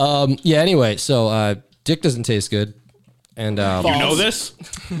 shit. Yeah, anyway, so dick doesn't taste good. And You know this?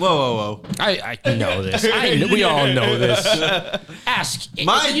 Whoa. I know this. We all know this. Ask. You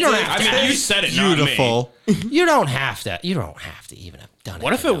don't have to. I mean, you said it, not me. Beautiful. You don't have to. You don't have to even have done it.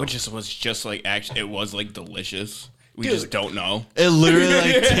 What if it was just like actually it was like delicious? We just don't know. It literally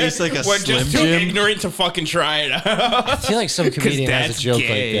like tastes like a We're Slim just too Jim. ignorant to fucking try it out. I feel like some comedian has a that's joke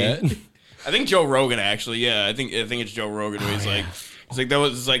gay. like that. I think Joe Rogan actually. Yeah, I think it's Joe Rogan where he's like. It's like there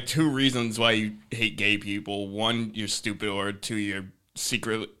was like 2 reasons why you hate gay people. 1, you're stupid, or 2, you're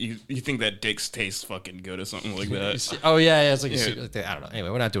secret. You think that dicks taste fucking good or something like that. Oh yeah, it's like a secret thing. I don't know. Anyway,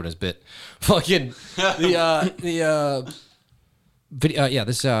 we're not doing his bit. Fucking the video. Yeah,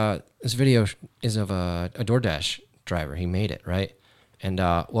 this video is of a DoorDash driver. He made it right, and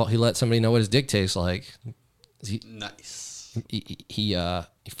well, he let somebody know what his dick tastes like. Nice. He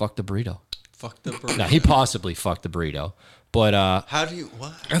fucked the burrito. Fuck the burrito. No, he possibly fucked the burrito, but How do you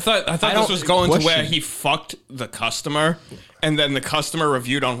what? I thought this was going to where he fucked the customer, and then the customer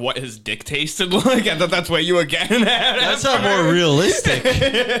reviewed on what his dick tasted like. I thought that's where you were getting at. That's not more realistic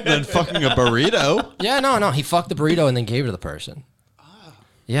than fucking a burrito. yeah, no, he fucked the burrito and then gave it to the person.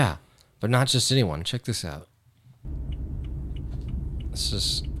 Yeah, but not just anyone. Check this out. This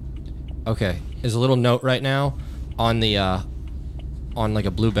is okay. There's a little note right now on the on like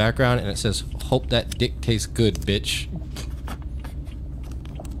a blue background, and it says, "Hope that dick tastes good, bitch."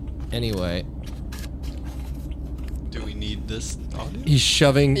 Anyway, Do we need this audio? he's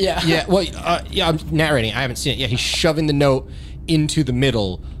shoving. Yeah. Well, yeah. I'm narrating. I haven't seen it. Yeah, he's shoving the note into the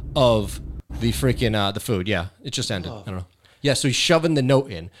middle of the freaking the food. Yeah, it just ended. I don't know. Yeah, so he's shoving the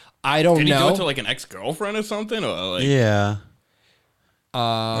note in. I don't Did he know. do it to like an ex-girlfriend or something, or like? Yeah.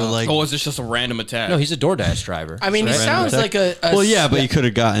 Or like, Or was this just a random attack? No, he's a DoorDash driver. I mean, he sounds like a well, yeah, but you could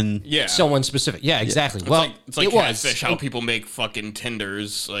have gotten. yeah. Someone specific. Yeah, exactly. It's Well, like, it's like it was. catfish, how people make fucking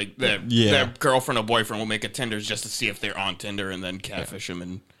Tinders. Like their girlfriend or boyfriend will make a Tinders just to see if they're on Tinder and then catfish them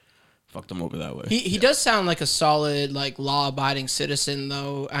and fuck them over that way. He does sound like a solid, like, law-abiding citizen,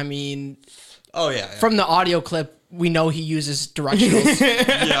 though. I mean, Oh yeah. from the audio clip, we know he uses directionals.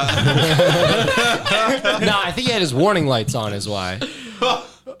 No, I think he had his warning lights on, is why.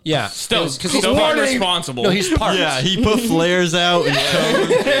 Yeah, Still, because still not responsible. No, he's parked. Yeah, he put flares out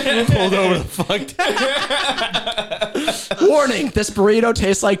and pulled over the fuck. Warning, this burrito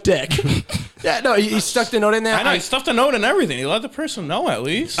tastes like dick. Yeah, no, he stuck the note in there. I know, he stuffed a note and everything. He let the person know at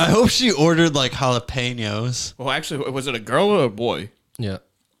least. I hope she ordered like jalapenos. Well, actually, was it a girl or a boy Yeah.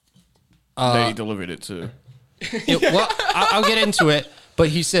 that he delivered it to? Well, I'll get into it, but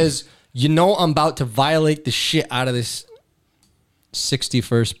he says, "You know, I'm about to violate the shit out of this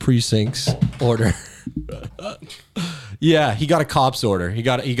 61st precinct's order." Yeah, he got a cop's order. He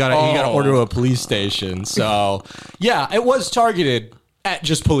got to order to a police station. So, yeah, it was targeted at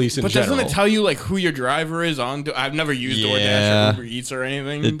just police in But general. doesn't it tell you like who your driver is on? I've never used Yeah. DoorDash or Uber Eats or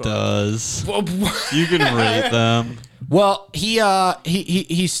anything. It but- does. Well, You can rate them. Well, he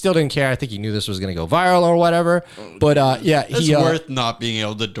still didn't care. I think he knew this was going to go viral or whatever. But yeah, It's he worth not being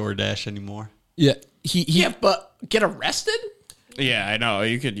able to DoorDash anymore. yeah he Yeah, but get arrested? yeah, I know.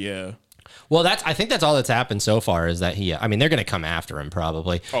 You could, yeah. Well, I think that's all that's happened so far is that he. I mean, they're going to come after him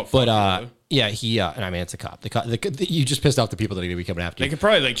probably. Oh, fuck but yeah. he. And I mean, it's a cop. You just pissed off the people that are going to be coming after They you. could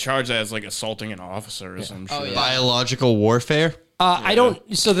probably like charge that as like assaulting an officer or some shit. Oh, yeah. Biological warfare. I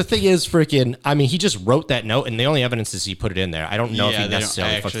don't. So the thing is, freaking. I mean, he just wrote that note, and the only evidence is he put it in there. I don't know Yeah, if he they don't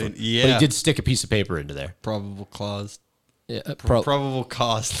necessarily. actually- But yeah. he did stick a piece of paper into there. Probable cause. Yeah. Probable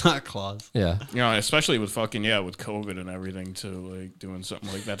cause, not clause. Yeah. You know, especially with fucking, with COVID and everything too, like doing something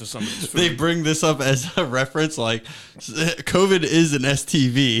like that to somebody's food. They bring this up as a reference, like COVID is an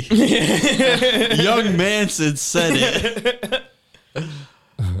STV. Young Manson said it.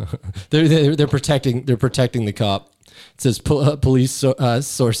 They're protecting the cop. It says police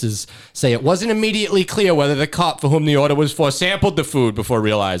sources say it wasn't immediately clear whether the cop for whom the order was for sampled the food before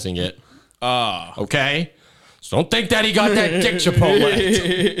realizing it. Okay? So don't think that he got that dick Chipotle.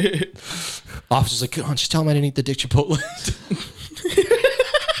 Officer's like, come on, just tell him I didn't eat the dick Chipotle.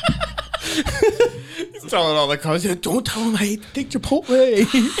 telling all the cars, don't tell him I ate Dick Chipotle.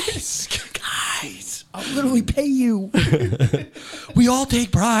 Guys, I'll literally pay you. We all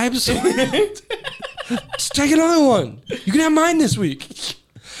take bribes. Just take another one. You can have mine this week.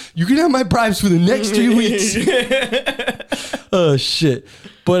 You can have my bribes for the next 3 weeks. Oh shit.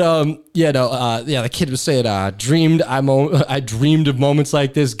 But the kid was saying, I dreamed of moments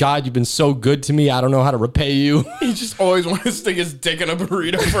like this. God, you've been so good to me. I don't know how to repay you. He just always wanted to stick his dick in a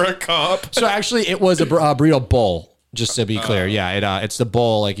burrito for a cop. So actually, it was a burrito bowl. Just to be clear, it's the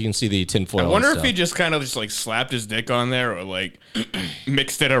bowl. Like you can see the tinfoil. I wonder if he just kind of just like slapped his dick on there or like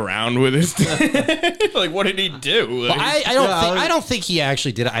mixed it around with his dick. Like, what did he do? Like, I don't think he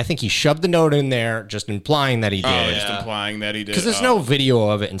actually did it. I think he shoved the note in there, just implying that he did. Just implying that he did. Because there's no video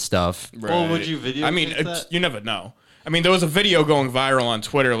of it and stuff. Right. Well, would you video? I mean, that? you never know. I mean, there was a video going viral on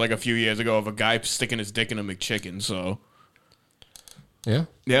Twitter like a few years ago of a guy sticking his dick in a McChicken. So, Yeah,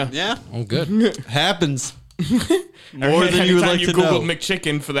 Yeah, I'm good. happens. More than you would like to Googled know.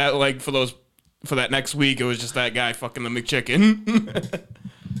 McChicken for that, like for that next week, it was just that guy fucking the McChicken.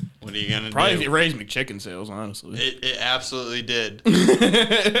 What are you gonna Probably do? raised McChicken sales, honestly. It absolutely did.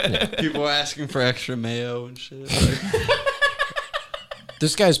 People were asking for extra mayo and shit.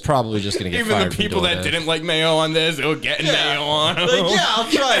 This guy's probably just gonna get Even fired the people from that DoorDash. didn't like mayo on this, they were getting mayo on them. Like, yeah, I'll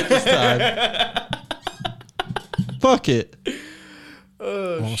try it this time. Fuck it.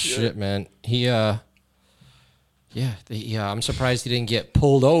 Oh shit, man. I'm surprised he didn't get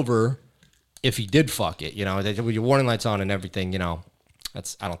pulled over. If he did fuck it, with your warning lights on and everything, I don't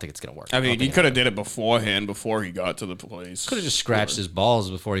think it's gonna work. I mean, he could have did it beforehand, before he got to the place. Could have just scratched his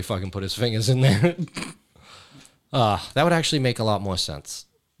balls before he fucking put his fingers in there. That would actually make a lot more sense.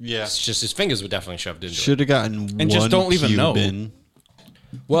 Yeah. It's just his fingers were definitely shoved into it. Should have gotten one just don't leave a note. Cuban.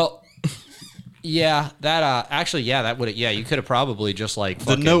 Well, that would you could have probably just like The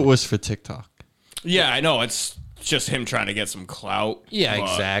fucking, note was for TikTok. Yeah, I know. It's just him trying to get some clout. Yeah, but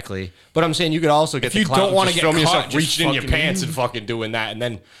exactly. But I'm saying you could also get If the you clout don't of wanna just get throwing caught, yourself just reaching in your fucking- pants and fucking doing that, and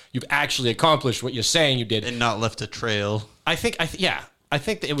then you've actually accomplished what you're saying you did. And not left a trail. I think that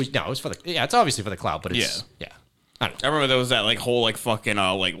it was for the it's obviously for the clout, but it's I don't know. I remember there was that like whole like fucking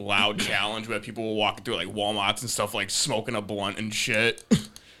like loud challenge where people were walking through like Walmarts and stuff like smoking a blunt and shit.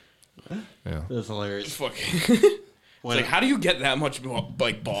 That's hilarious. Fucking. It's like, how do you get that much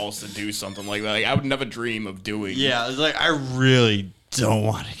like balls to do something like that? Like, I would never dream of doing. Yeah, it's like I really don't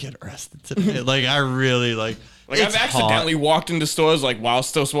want to get arrested today. Like I really like. Like, it's I've accidentally hot. walked into stores like while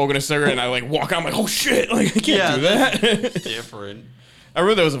still smoking a cigarette, and I like walk out, I'm like, oh shit, like I can't do that. Different. I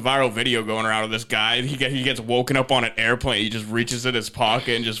remember there was a viral video going around of this guy. He gets woken up on an airplane. He just reaches in his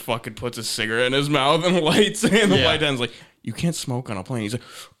pocket and just fucking puts a cigarette in his mouth and lights. And the flight attendant's like, "You can't smoke on a plane." He's like,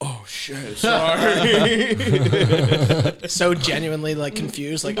 "Oh shit, sorry." So genuinely like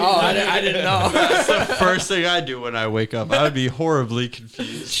confused, like, oh, I didn't know. That's the first thing I do when I wake up. I would be horribly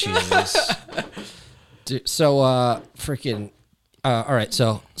confused. Jesus. Dude, so freaking all right,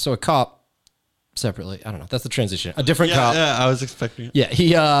 so a cop separately, I don't know, that's the transition. A different cop. Yeah, I was expecting it. Yeah,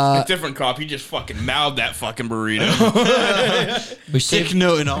 he A different cop. He just fucking mouthed that fucking burrito. we Sick saved,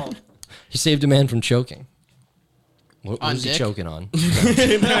 note and all. he saved a man from choking. What On was he dick? choking on? I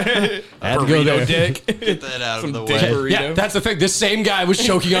had to go there. Burrito dick. Get that out of the dick way. burrito. Yeah, that's the thing. This same guy was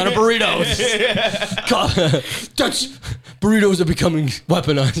choking on a burrito. Burritos are becoming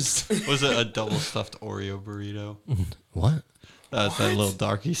weaponized. Was it a double stuffed Oreo burrito? What? That's that little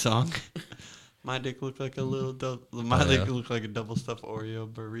darky song. My dick looked like a little dick looked like a double stuffed Oreo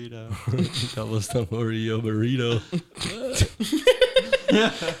burrito. Double stuffed Oreo burrito.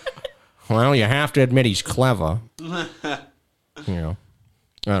 Well, you have to admit he's clever. I don't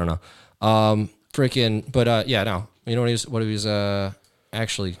know. Freaking, but yeah, no. You know what he was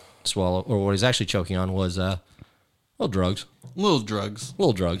actually or what he's actually choking on was little drugs. Little drugs.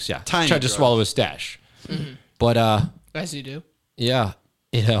 Little drugs, yeah. Tiny Tried to drugs. swallow his stash. But As you do. yeah,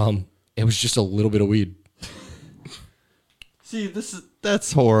 it was just a little bit of weed. See,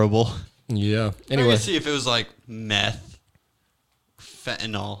 that's horrible. Yeah. I Anyway. can see if it was like meth,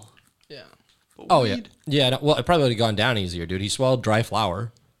 fentanyl. Yeah. But Oh yeah. weed? Yeah, no, well, it probably would have gone down easier, dude. He swallowed dry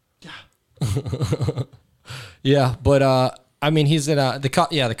flour. Yeah. Yeah, but I mean, he's in the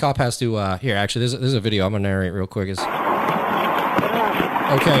cop. Yeah, the cop has to. Here, actually, there's a video. I'm gonna narrate real quick. Okay.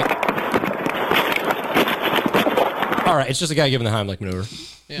 All right, it's just a guy giving the Heimlich maneuver.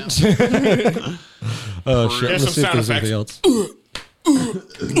 Yeah. Oh shit! There's Let's see some if sound there's anything else.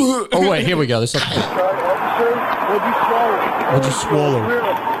 Oh wait, here we go. There's something. What'd you swallow?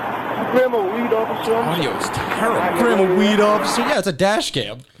 Grandma weed officer. Audio is terrible. Grandma weed officer. Yeah, it's a dash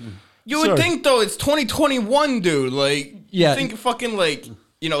cam. You would Sorry. think though, it's 2021, dude. Like, Yeah. you think fucking like,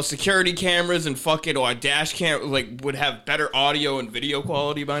 security cameras and fucking or a dash cam like would have better audio and video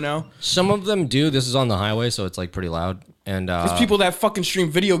quality by now. Some of them do. This is on the highway, so it's like pretty loud. And There's people that fucking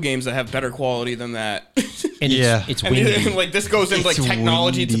stream video games that have better quality than that. and Yeah. it's I mean, windy. like this goes into like It's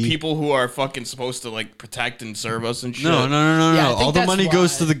technology to windy. people who are fucking supposed to like protect and serve us and shit. No. Yeah, I think All the that's money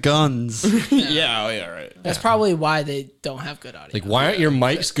goes why. to the guns. Yeah, oh, yeah, right. That's probably why they don't have good audio. Like, why aren't your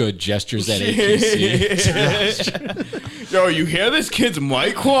mics good? Gestures at APC. Yo, you hear this kid's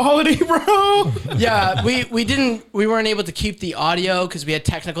mic quality, bro? Yeah, we weren't able to keep the audio because we had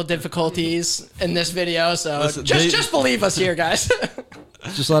technical difficulties in this video. So Listen, just believe us here, guys.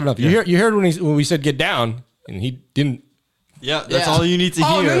 Just let it up. You heard when we said get down, and he didn't. Yeah, that's Yeah. all you need to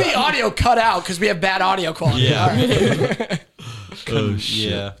Oh, and hear. then the audio cut out because we have bad audio quality. Yeah. All right. Oh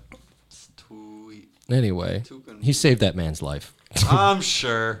shit. Yeah. Sweet. Anyway, he saved that man's life. I'm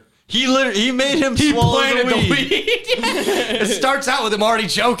sure. He made him swallow the weed. It starts out with him already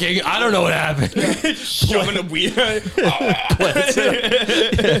choking. I don't know what happened. Shoving a weed.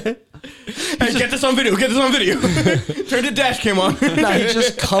 Hey, get this on video. Get this on video. Turn the dash cam on. No, he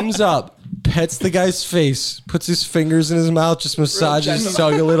just comes up, pets the guy's face, puts his fingers in his mouth, just massages his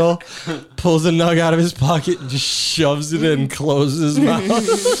tongue a little, pulls a nug out of his pocket, and just shoves it in and closes his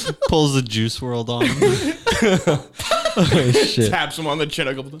mouth. Pulls the Juice World on him. Oh, shit. Taps him on the chin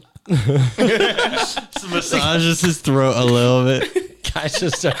a couple times. Massages his throat a little bit. Guy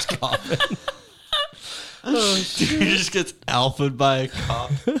just starts coughing. He just gets alphaed by a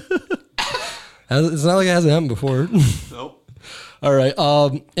cop. It's not like it hasn't happened before. Nope. All right.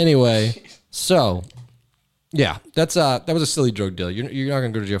 Anyway, so yeah, that was a silly drug deal. You're not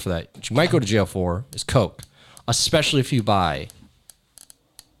gonna go to jail for that. What you might go to jail for is coke, especially if you buy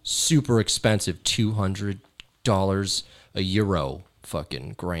super expensive $200 a euro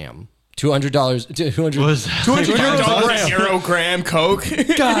fucking gram. $200. $200. What is that? $200 Euro gram Coke.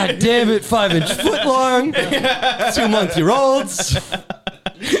 God damn it! 5-inch foot long, 2-month-year-olds.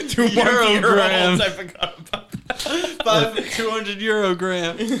 2 gram. I forgot about that. 200 euro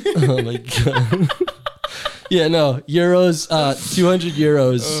gram. Oh my god. Yeah, no, euros. 200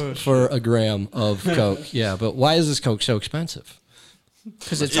 euros for a gram of coke. Yeah, but why is this coke so expensive?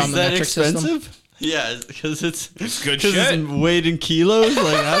 Because it's Is on the that metric system. expensive? Yeah, because it's good because shit. it's weighed in kilos.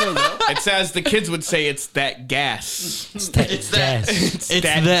 Like I don't know. It's as the kids would say, it's that gas. It's that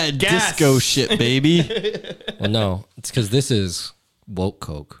that gas. disco shit, baby. Well, no, it's because this is woke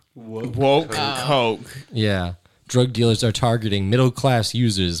coke. Woke Coke. Yeah, drug dealers are targeting middle-class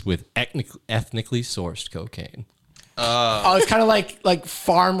users with ethnically sourced cocaine. Oh, it's kind of like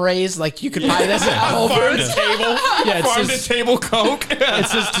farm raised. Like you could buy this at Whole Farm to Foods. table. Yeah, it Farm to says, table Coke. it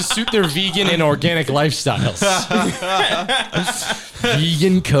says to suit their vegan and organic lifestyles.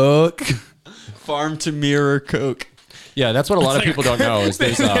 Vegan coke. Farm to mirror Coke. Yeah, that's what a lot of people don't know. Is They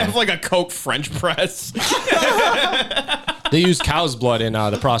there's, have like a Coke French press. they use cow's blood in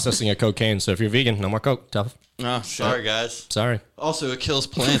the processing of cocaine. So if you're vegan, no more coke. Tough. Oh, Sorry, guys. Sorry. Also, it kills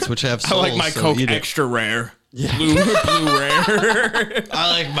plants, which have I souls. like my so Coke eat it. extra rare. Yeah. Blue rare.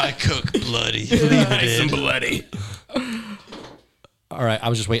 I like my Coke bloody. Nice and bloody. All right, I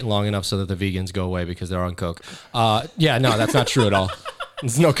was just waiting long enough so that the vegans go away because they're on coke. Yeah, no, that's not true at all.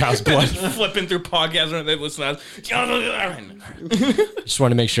 There's no cow's blood. Flipping through podcasts when they listen to us. Just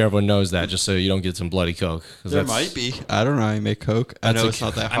want to make sure everyone knows that, just so you don't get some bloody coke. 'Cause There that's- might be. I don't know how you make Coke. I know it's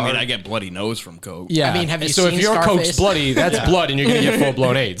not that hard. I mean, I get bloody nose from Coke. Yeah. I mean, have you so seen if your Scarface? coke's bloody, that's blood, and you're gonna get full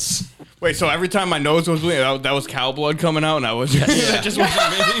blown AIDS. Wait, so every time my nose was bleeding, that was cow blood coming out, and I was that just wasn't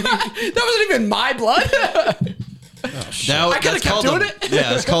me. That wasn't even my blood. I could've kept doing it.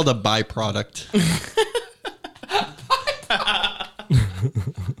 Yeah, it's called a byproduct.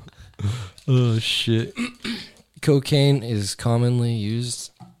 Oh shit. Cocaine is a commonly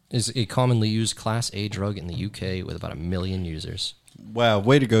used Class A drug in the UK with about 1 million users. Wow,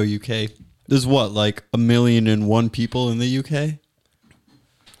 way to go, UK. There's what, like 1,000,001 people in the UK?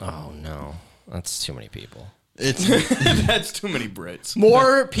 Oh no, that's too many people. It's That's too many Brits.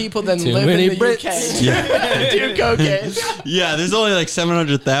 More people than Too live many in the Brits. UK do cocaine. yeah. There's only like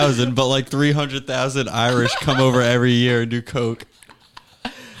 700,000, but like 300,000 Irish come over every year and do coke.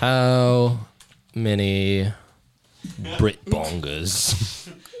 How many Brit bongers?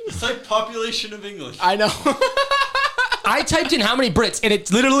 It's like population of English. I know. I typed in how many Brits, and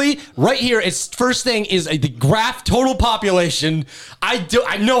it's literally right here. Its first thing is the graph total population. I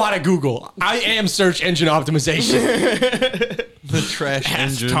know how to Google. I am search engine optimization. The trash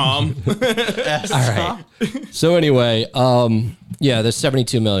Ask engine. Tom. All right. So anyway, yeah, there's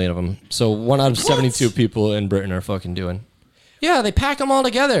 72 million of them. So 1 out of 72 people in Britain are fucking doing. Yeah, they pack them all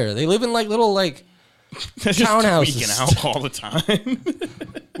together. They live in like little like They're just Townhouses. tweaking out all the time.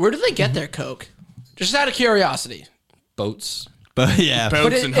 Where do they get their coke? Just out of curiosity. boats. But yeah,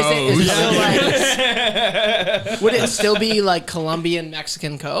 Boats and hoes. is it still like, would it still be like Colombian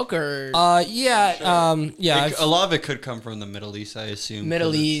Mexican Coke or Yeah. a lot of it could come from the Middle East, I assume.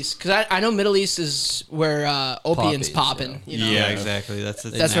 Middle East? Because I know Middle East is where opium's Poppies, popping. You know? Yeah, exactly. That's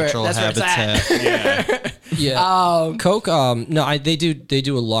its That's where- natural that's where it's at. habitat. Yeah. Coke. No, they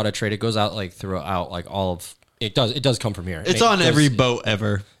do a lot of trade. It goes out like throughout like all of. It does come from here. It's It on goes- every boat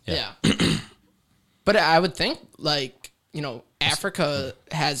ever. Yeah. But I would think like, you know, Africa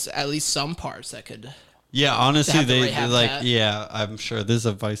has at least some parts that could. Yeah, honestly, have the they right habitat. like. Yeah, I'm sure there's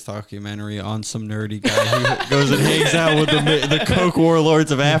a Vice documentary on some nerdy guy who goes and hangs out with the Coke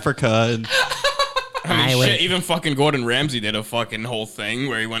warlords of Africa, and I mean, shit, even fucking Gordon Ramsay did a fucking whole thing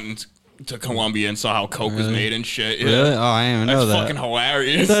where he went to Colombia and saw how Coke was made and shit. Yeah. really, oh, I didn't even know That's that. fucking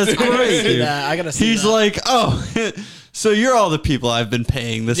hilarious. That's great, dude. I gotta see He's that. like, oh, so you're all the people I've been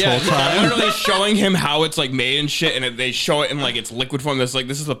paying this Yeah, whole time. literally showing him how it's like made and shit, and they show it in like its liquid form. That's like,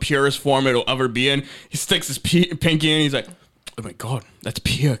 this is the purest form it'll ever be in. He sticks his pinky in. He's like, oh my god, that's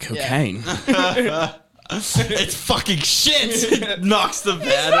pure cocaine. It's fucking shit. Knocks the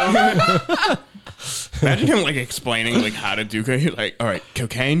vat over. Imagine him like explaining like how to do cocaine. Like, all right,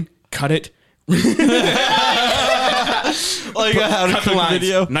 cocaine, cut it. Like how to Cut the cook lines.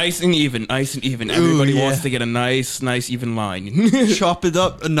 video. Nice and even, nice and even. Everybody yeah. wants to get a nice even line. Chop it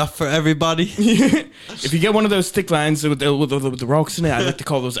up enough for everybody. If you get one of those thick lines with the rocks in it, I like to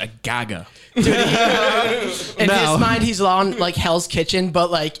call those a gaga. In Now- his mind, he's on like Hell's Kitchen, but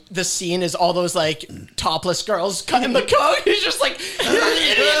like the scene is all those like topless girls cutting the coke. He's just like, you're an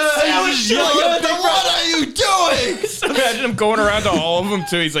idiot sandwich. What are you doing? Imagine him going around to all of them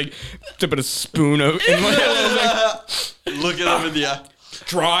too. He's like dipping a spoon out in like, Look at him in the eye.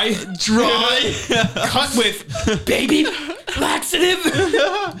 dry, cut with baby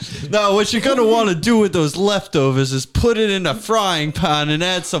laxative. Now, what you're gonna want to do with those leftovers is put it in a frying pan and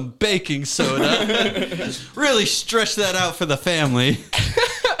add some baking soda. Really stretch that out for the family.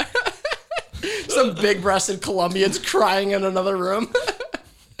 Some big-breasted Colombians crying in another room.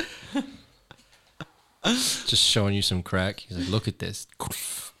 Just showing you some crack. He's like, look at this.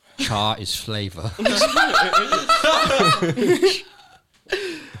 Char is flavor.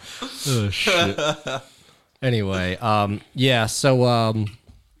 Oh shit. Anyway, yeah. So,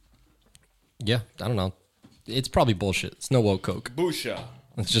 yeah. I don't know. It's probably bullshit. It's no woke Coke. Busha.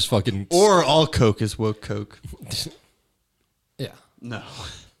 It's just fucking. Or all Coke is woke Coke. Yeah. No.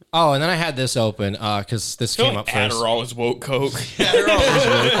 Oh, and then I had this open because this came up first. Adderall is woke coke.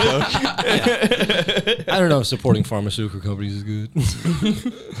 I don't know if supporting pharmaceutical companies is good.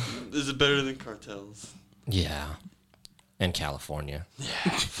 Is it better than cartels? Yeah. And California.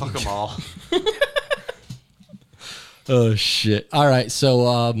 Fuck them all. Oh shit! All right,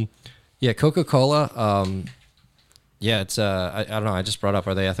 so yeah, Coca-Cola. Yeah, it's I don't know. I just brought up.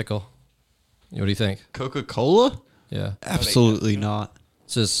 Are they ethical? What do you think? Coca-Cola? Yeah, Absolutely not.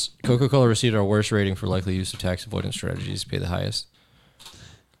 it says Coca-Cola received our worst rating for likely use of tax avoidance strategies. Pay the highest.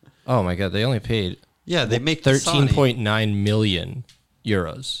 Oh my god, they only paid Yeah, they make 13.9 million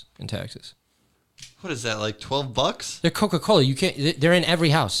euros in taxes. What is that, like $12? They're Coca-Cola. You can't. They're in every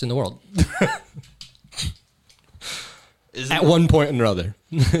house in the world. Isn't At one point or another,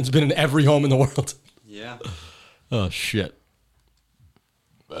 it's been in every home in the world. Yeah. Oh shit.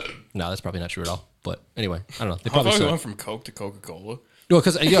 No, that's probably not true at all. But anyway, I don't know. They How probably far suck. went from Coke to Coca-Cola? Well,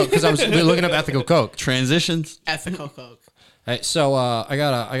 because I was looking up ethical Coke. Transitions? Ethical Coke. Hey, so I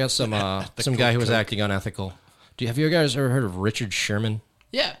got some guy who was acting unethical. Have you guys ever heard of Richard Sherman?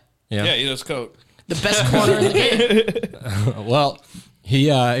 Yeah. Yeah, he does Coke. The best corner in the game. Well,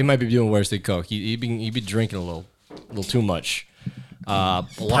 he might be doing worse than Coke. He'd be drinking a little too much. A lot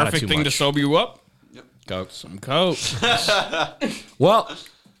of Perfect too thing much. to sober you up. Coke. Some Coke. Well,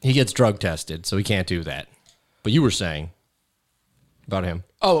 he gets drug tested, so he can't do that. But you were saying about him.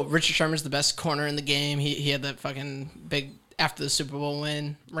 Oh, Richard Sherman's the best corner in the game. He had that fucking big after the Super Bowl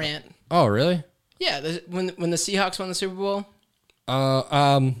win rant. Oh, really? Yeah, when the Seahawks won the Super Bowl.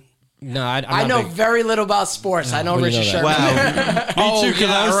 No, I'm I not know big- very little about sports. I know What do you Richard know Sherman. Wow. Oh, Me too, 'cause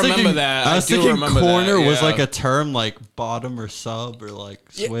yeah, I remember thinking, that. I was I do thinking remember corner that, was yeah. like a term like bottom or sub or like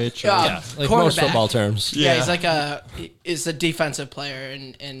switch. Or, yeah. Yeah, like most Cornerback. football terms. Yeah, Yeah. he's a defensive player,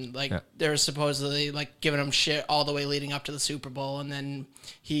 and like Yeah. they were supposedly like giving him shit all the way leading up to the Super Bowl, and then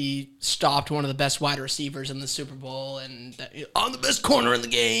he stopped one of the best wide receivers in the Super Bowl, and I'm the best corner in the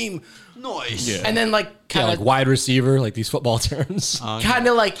game. Nice. Yeah. And then like Yeah, kind like of wide receiver, like these football terms.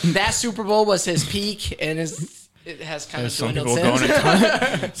 like that Super Bowl was his peak, and it has kind of Some dwindled people since. going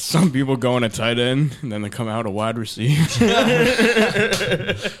to some people going to tight end, and then they come out a wide receiver.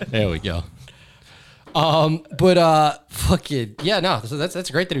 There we go. Fucking yeah, no. So that's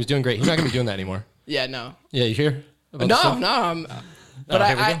great that he was doing great. He's not gonna be doing that anymore. Yeah, no. Yeah, you hear? about No, the stuff? no. But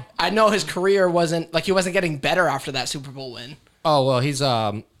here we go. I know his career wasn't like he wasn't getting better after that Super Bowl win. Oh well, he's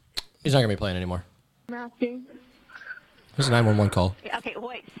not gonna be playing anymore. I'm asking. There's a 911 call. Okay,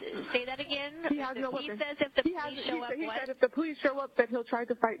 wait. Say that again. He has no He weapon. says if the He has- police show up, he what? said if the police show up, that he'll try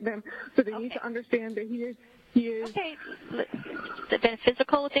to fight them. So they need Okay. to understand that he is. Okay. Has it been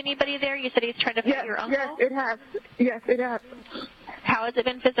physical with anybody there? You said he's trying to fight Yes, your uncle. yes, it has. Yes, it has. How has it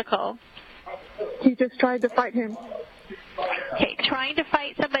been physical? He just tried to fight him. Okay, trying to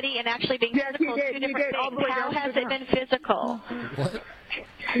fight somebody and actually being Yes, physical he is did. two He different did, all things. the way How down to has the it been physical? What?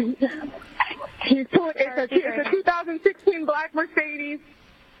 He's pulling. It's a 2016 black Mercedes.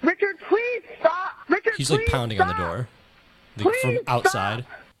 Richard, please stop. Richard, He's like please pounding on the stop. door from Please outside.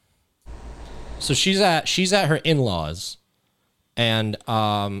 So she's at her in-laws, and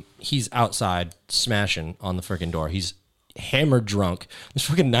he's outside smashing on the freaking door. He's hammered drunk. This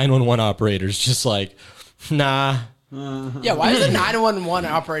fucking 911 operator's just like, nah. Yeah, why is the 911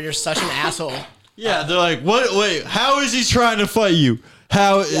 operator such an asshole? Yeah, they're like, what? Wait, how is he trying to fight you?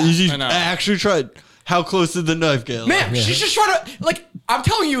 How is he I know. actually trying? How close did the knife get? Man, she's just trying to like. I'm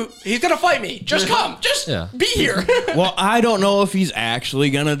telling you, he's gonna fight me. Just come. Just Yeah. be here. Well, I don't know if he's actually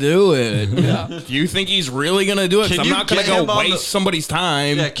gonna do it. Do you think he's really gonna do it? 'Cause Can I'm you not gonna get go him on waste the- somebody's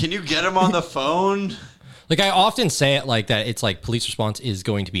time. Yeah, can you get him on the phone? Like I often say it like that. It's like police response is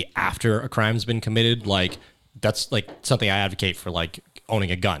going to be after a crime's been committed. Like that's like something I advocate for. Like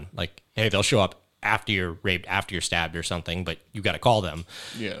owning a gun. Like hey, they'll show up after you're raped, after you're stabbed or something, but you got to call them.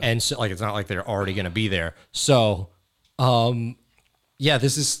 Yeah. And so like it's not like they're already going to be there. So, yeah,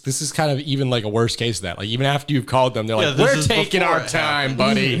 this is kind of even like a worst case of that. Like even after you've called them, they're Yeah, like, this "We're is taking before our it time,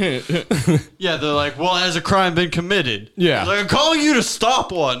 buddy." Yeah, they're like, well, has a crime been committed? Yeah. Like, I'm calling you to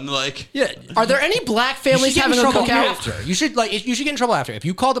stop one. Like, Yeah. Are there any black You families should get in having a trouble cookout? after. You should get in trouble after. If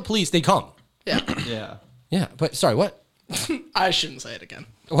you call the police, they come. Yeah, yeah. Yeah, but sorry, what? I shouldn't say it again.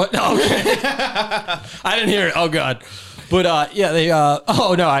 What? Oh, okay. I didn't hear it. Oh god. But yeah, they.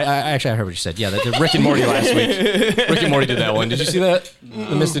 Oh no, I actually I heard what you said. Yeah, the Rick and Morty last week. Rick and Morty did that one. Did you see that?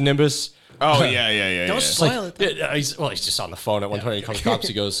 The Mr. Nimbus. Oh yeah. Don't spoil it. Though. Yeah, he's just on the phone at one point. He comes to cops.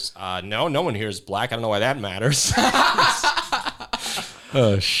 He goes, "No, no one here is black. I don't know why that matters."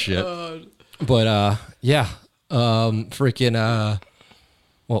 Oh shit. But yeah, freaking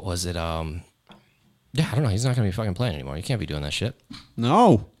what was it? Yeah, I don't know. He's not gonna be fucking playing anymore. You can't be doing that shit.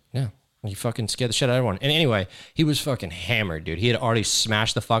 No. Yeah. He fucking scared the shit out of everyone. And anyway, he was fucking hammered, dude. He had already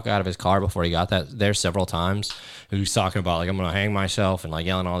smashed the fuck out of his car before he got there several times. He was talking about, like, I'm going to hang myself and, like,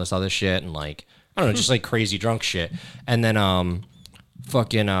 yelling all this other shit and, like, I don't know, just, like, crazy drunk shit. And then,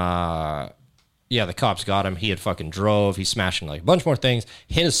 yeah, the cops got him. He had fucking drove. He smashed, like, a bunch more things,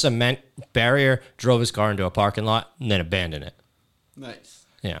 hit a cement barrier, drove his car into a parking lot, and then abandoned it. Nice.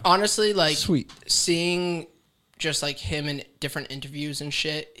 Yeah. Honestly, like Sweet. seeing just like him in different interviews and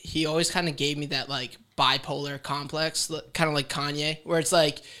shit, he always kind of gave me that like bipolar complex, kind of like Kanye, where it's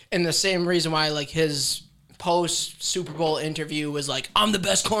like, and the same reason why like his post Super Bowl interview was like, I'm the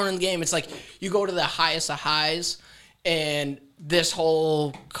best corner in the game. It's like you go to the highest of highs, and this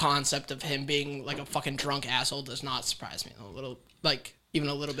whole concept of him being like a fucking drunk asshole does not surprise me a little, like even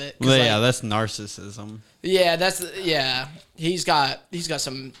a little bit. 'Cause, Well, like, yeah, that's narcissism. yeah. He's got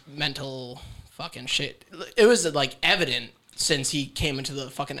some mental fucking shit. It was like evident since he came into the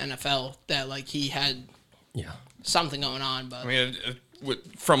fucking NFL that like he had Yeah. something going on. But I mean,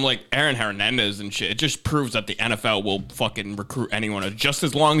 from like Aaron Hernandez and shit, it just proves that the NFL will fucking recruit anyone just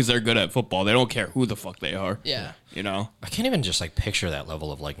as long as they're good at football. They don't care who the fuck they are. yeah, You know? I can't even just, like, picture that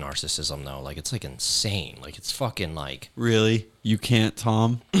level of, like, narcissism, though. Like, it's, like, insane. Like, it's fucking, like... Really? You can't,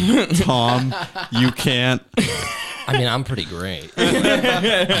 Tom? Tom, you can't? I mean, I'm pretty great.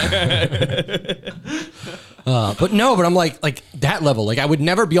 But I'm like that level. Like, I would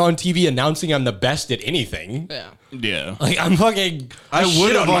never be on TV announcing I'm the best at anything. yeah. Yeah. Like, I'm fucking. I shit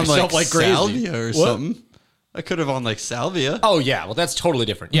would have on myself like crazy. salvia or What? something. I could have on like salvia. Oh yeah, well that's totally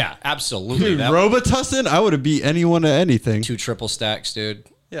different. Yeah, absolutely. Dude, That, Robitussin, I would have beat anyone at anything. 2 triple stacks, dude.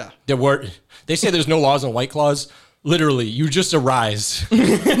 Yeah. They say there's no laws on White Claws. Literally, you just arise.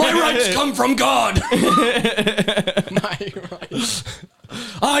 My rights come from God. My rights.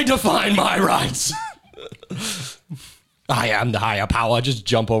 I define my rights. I am the higher power. Just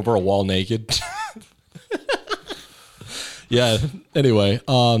jump over a wall naked. Yeah. Anyway,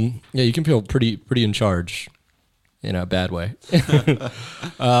 yeah, you can feel pretty in charge in a bad way.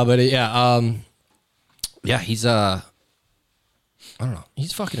 But yeah, yeah, he's I don't know.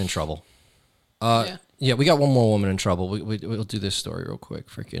 He's fucking in trouble. Yeah. Yeah, we got one more woman in trouble. We'll do this story real quick.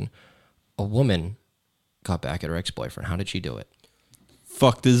 Freaking a woman got back at her ex-boyfriend? How did she do it?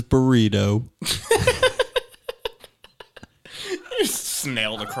 Fucked his burrito.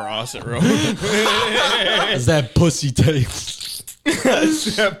 Snailed across it, Roman. Is that pussy taste?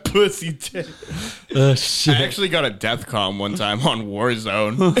 That pussy taste. Shit. I actually got a death com one time on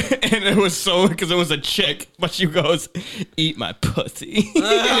Warzone, and it was so because it was a chick, but she goes, "Eat my pussy."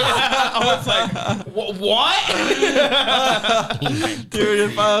 I was like, "What?"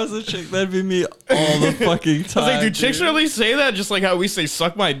 Dude, if I was a chick, that'd be me all the fucking time. I was like, "Do chicks really say that? Just like how we say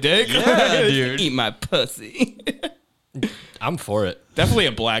suck my dick?" Yeah, dude. Eat my pussy. I'm for it. Definitely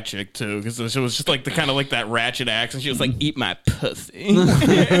a black chick too, because it was just like the kind of like that ratchet accent. She was like, "Eat my pussy."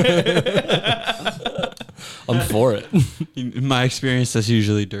 I'm for it. In my experience, that's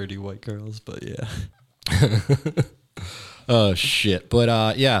usually dirty white girls, but yeah. Oh shit.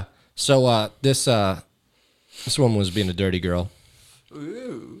 But yeah. So this woman was being a dirty girl.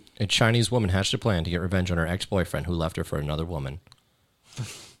 Ooh. A Chinese woman hatched a plan to get revenge on her ex-boyfriend who left her for another woman.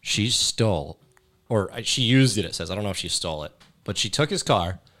 She stole, or she used it, it says. I don't know if she stole it, but she took his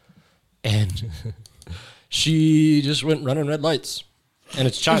car and she just went running red lights. And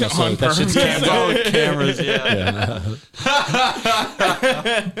it's China, so that shit's Cameras, yeah.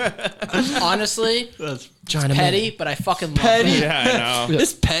 Honestly, That's China petty, but I fucking love petty. it. Yeah, I know.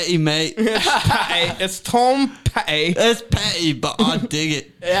 It's petty, mate. It's Tom Petty. It's petty, but I dig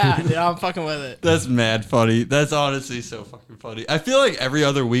it. Yeah, dude, I'm fucking with it. That's mad funny. That's honestly so fucking funny. I feel like every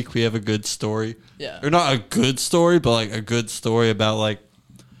other week we have a good story. Yeah. Or not a good story, but like a good story about like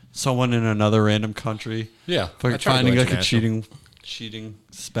someone in another random country. Yeah. I try to go Finding like a international. cheating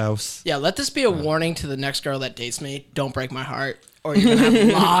spouse. Yeah, let this be a warning to the next girl that dates me. Don't break my heart, or you're gonna have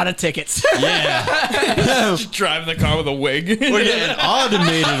a lot of tickets. Yeah. Drive the car with a wig. We're getting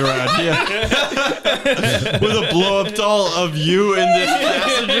automated around here. With a blow up doll of you in this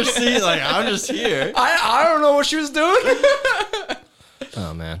passenger seat. Like, I'm just here. I don't know what she was doing.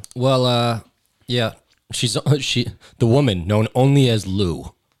 Oh man. Well, yeah. The woman known only as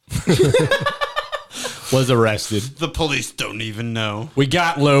Lou was arrested. The police don't even know. We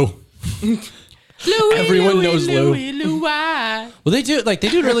got Lou. Everyone knows Lou. Well, Well, they do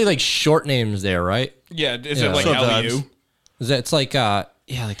really like short names there, right? Yeah, is Yeah. it like Sometimes. LU? Is that it's like yeah,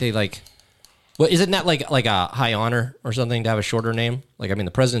 like they like. Well, isn't that like a high honor or something to have a shorter name? Like I mean,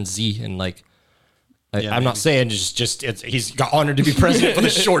 the president's Z, and like Yeah, I'm not saying just he's got honored to be president for the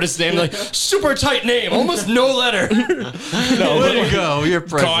shortest name, like super tight name, almost no letter. No, way to go. You're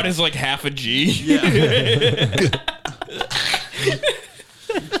president. God is like half a G.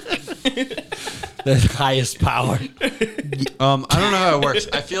 The highest power. I don't know how it works.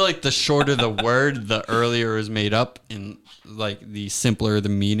 I feel like the shorter the word, the earlier is made up, and like the simpler the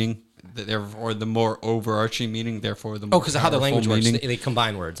meaning, therefore the more overarching meaning, therefore the more. Oh, because of how the powerful language works, meaning. they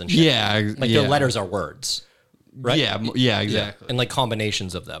combine words and shit. Yeah, like yeah. their letters are words, right? Yeah, exactly. and like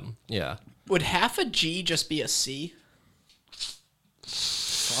combinations of them. Yeah. would half a G just be a C?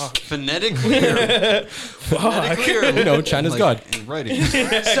 Phonetically, You know, China's God. in writing.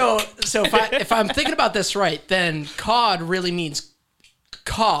 So if I'm thinking about this right, then COD really means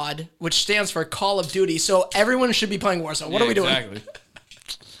COD, which stands for Call of Duty. So everyone should be playing Warzone. What are we doing?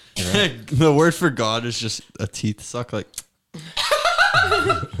 Exactly. The word for God is just a teeth suck. Like,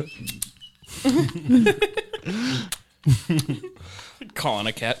 Calling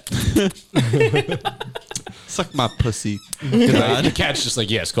a cat. suck my pussy. The cat's just like,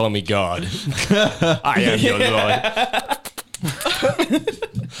 yes, call me God. I am your Lord.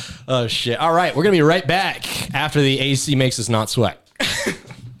 Oh, shit. All right. We're going to be right back after the AC makes us not sweat.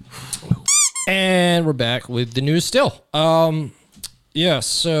 And we're back with the news still. Yeah,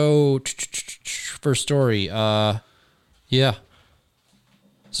 so first story. Yeah.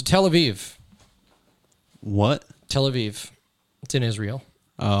 So Tel Aviv. What? Tel Aviv. It's in Israel.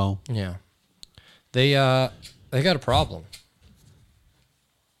 Oh, Yeah. They got a problem.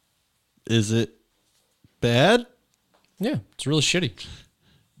 is it bad? Yeah, it's really shitty.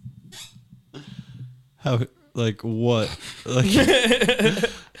 How? Like what? Like, is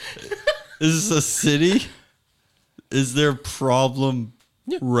this a city? Is there problem?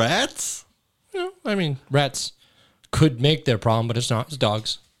 Yeah. Rats? No, I mean, rats could make their problem, but it's not. It's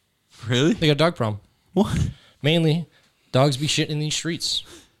dogs. Really? They got a dog problem. What? Mainly, dogs be shitting in these streets.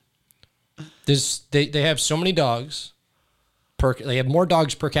 They have so many dogs. They have more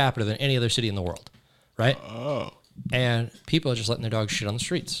dogs per capita than any other city in the world, right? Oh. And people are just letting their dogs shit on the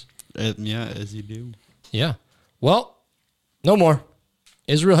streets. Yeah, as you do. Yeah. Well, no more.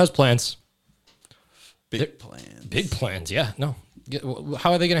 Israel has plans. Big plans. Big plans. Yeah. No.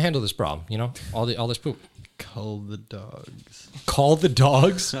 How are they going to handle this problem? You know, all this poop. Call the dogs. Call the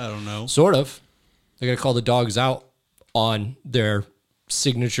dogs. I don't know. Sort of. They're gonna call the dogs out on their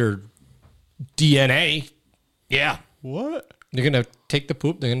signature DNA. Yeah. What? They're gonna take the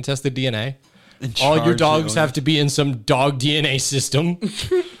poop. They're gonna test the DNA. And All your charge dogs it on have to be in some dog DNA system.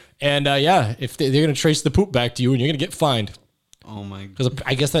 And yeah, if they're gonna trace the poop back to you, and you're gonna get fined. Oh my god. Because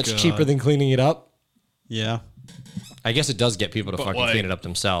I guess that's God. cheaper than cleaning it up. Yeah. I guess it does get people to fucking like- clean it up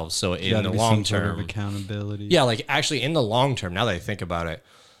themselves. So in Gotta the be long some sort of term, accountability. yeah, like actually in the long term, now that I think about it,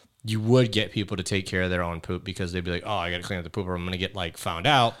 you would get people to take care of their own poop because they'd be like, oh, I gotta clean up the poop or I'm gonna get like found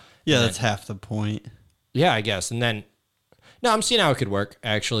out. Yeah, And that's half the point. yeah, I guess. And then, no, I'm seeing how it could work,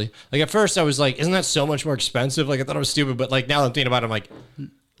 actually. Like, at first, I was like, isn't that so much more expensive? Like, I thought it was stupid, but, like, now that I'm thinking about it, I'm like,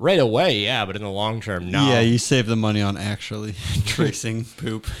 right away, yeah, but in the long term, no. Yeah, you save the money on actually tracing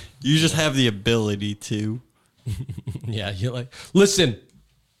poop. You just have the ability to. Yeah, you're like, listen,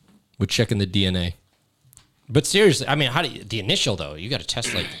 we're checking the DNA. But seriously, I mean, how do you, the initial, though, you got to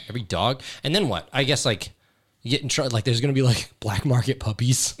test, like, every dog. And then what? I guess, like, you get in trouble, like, there's going to be, like, black market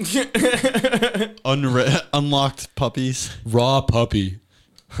puppies. Unlocked puppies. Raw puppy.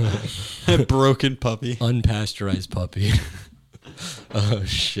 Broken puppy. Unpasteurized puppy. Oh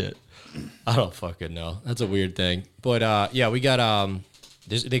shit. I don't fucking know. That's a weird thing. But yeah, we got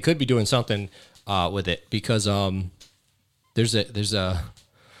they could be doing something with it because there's a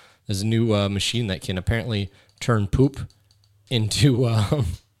new machine that can apparently turn poop into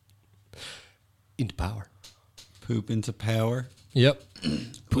power. Poop into power. Yep.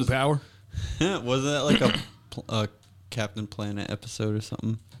 Poop power. Wasn't that like a Captain Planet episode or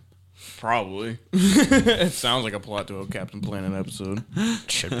something? Probably. It sounds like a plot to a Captain Planet episode.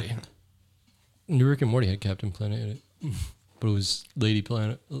 Should be. New Rick and Morty had Captain Planet in it, but it was Lady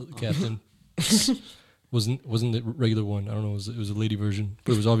Planet Captain. wasn't the regular one. I don't know. It was a lady version,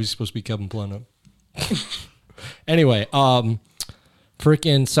 but it was obviously supposed to be Captain Planet. Anyway,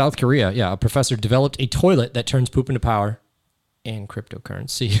 freaking South Korea. Yeah, a professor developed a toilet that turns poop into power and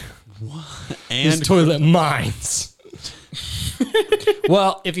cryptocurrency. What? And This toilet mines.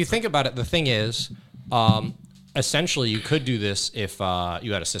 Well, if you think about it, the thing is, essentially, you could do this if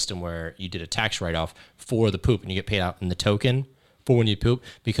you had a system where you did a tax write-off for the poop and you get paid out in the token for when you poop.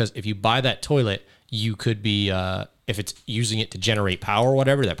 Because if you buy that toilet, you could be, if it's using it to generate power or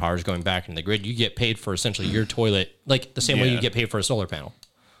whatever, that power is going back into the grid. You get paid for essentially your toilet, like the same way you get paid for a solar panel.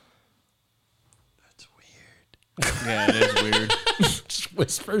 That's weird. Yeah, it is weird. Just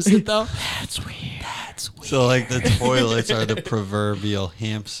whispers it though. That's weird. That's weird. So like the toilets are the proverbial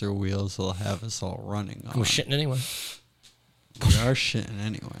hamster wheels that'll have us all running on. We're shitting anyway. We are shitting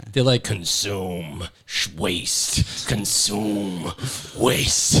anyway. They're like, consume, waste, consume,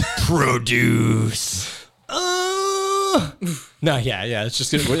 waste, produce. No, yeah. It's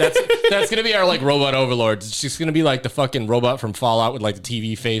just gonna, that's gonna be our like robot overlords. It's just gonna be like the fucking robot from Fallout with like the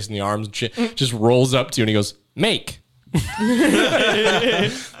TV face and the arms and shit. Just rolls up to you and he goes, make.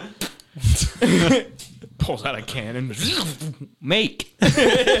 Pulls out a cannon. Make.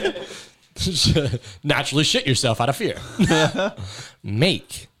 Naturally shit yourself out of fear.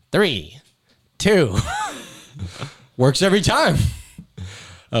 Make. 3, 2. Works every time.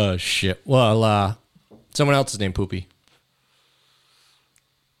 Oh shit. Well, someone else is named Poopy.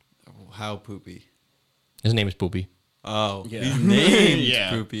 How poopy? His name is Poopy. Oh, Yeah. he's named Yeah.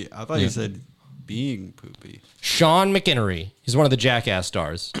 Poopy. I thought you said being poopy. Sean McInnery. He's one of the Jackass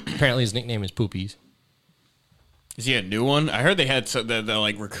stars. Apparently his nickname is Poopies. Is he a new one? I heard they had they're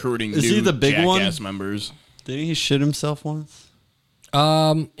like recruiting Is new he the big Jackass one? members. Didn't he shit himself once?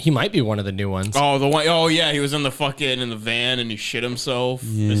 He might be one of the new ones. Oh, the one oh yeah, he was in the van and he shit himself.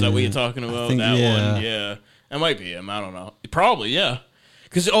 Is that what you're talking about? think- That yeah. one? Yeah. That might be him. I don't know. Probably, yeah.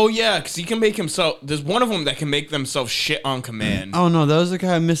 Because he can make himself. There's one of them that can make themselves shit on command. Oh no, that was the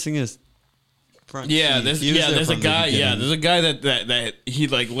guy missing his front Yeah, teeth. He was there there's a from the guy. Yeah, beginning. there's a guy that he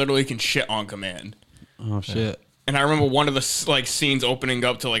like literally can shit on command. Oh shit. And I remember one of the like scenes opening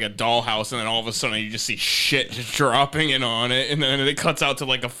up to like a dollhouse, and then all of a sudden you just see shit just dropping in on it, and then it cuts out to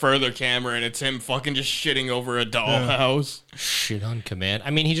like a further camera, and it's him fucking just shitting over a dollhouse. Shit on command. I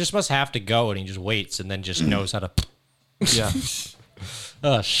mean, he just must have to go and he just waits and then just knows how to. Yeah.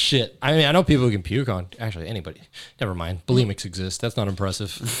 Oh, shit. I mean, I know people who can puke on. Actually, anybody. Never mind. Bulimics exist. That's not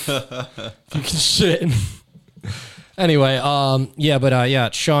impressive. You can shit. Anyway, yeah, but yeah,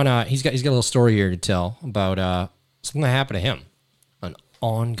 Sean, he's got a little story here to tell about something that happened to him. An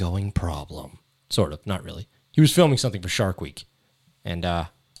ongoing problem. Sort of, not really. He was filming something for Shark Week. And,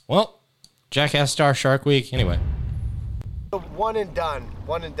 well, Jackass star Shark Week. Anyway. One and done.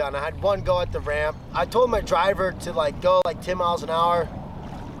 I had one go at the ramp. I told my driver to go 10 miles an hour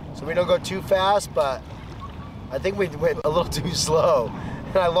so we don't go too fast, but I think we went a little too slow.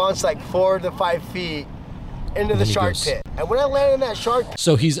 and I launched like 4 to 5 feet into the shark pit. And when I landed in that shark pit,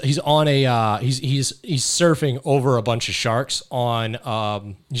 So he's on a he's surfing over a bunch of sharks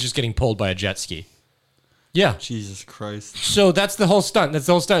on he's just getting pulled by a jet ski. Yeah. Jesus Christ. So that's the whole stunt. It's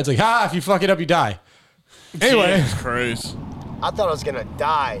like, if you fuck it up, you die. Anyway. Jesus Christ. I thought I was gonna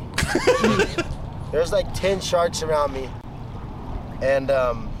die. There's like 10 sharks around me. And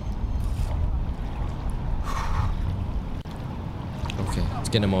Okay, it's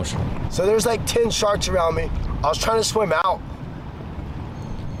getting emotional. so there's like 10 sharks around me. I was trying to swim out.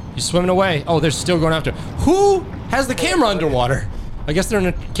 He's swimming away. Oh, they're still going after. Who has the camera underwater? I guess they're in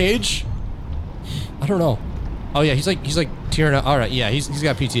a cage. I don't know. Oh yeah, he's like tearing up. All right, yeah, he's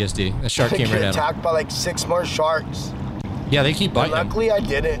got PTSD. That shark I came get right at him. attacked by like 6 more sharks. Yeah, they keep biting him. Luckily, I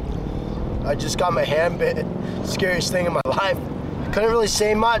didn't. I just got my hand bit. Scariest thing in my life. I couldn't really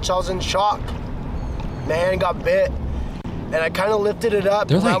say much. I was in shock. My hand got bit, and I kind of lifted it up.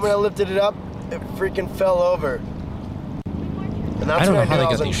 They're And like- when I lifted it up, it freaking fell over. And that's I don't know when how knew they I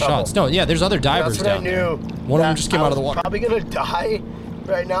got was in these trouble. shots. No, yeah, there's other divers That's when down I there. knew. One of them that just came I out of the was water. Probably gonna die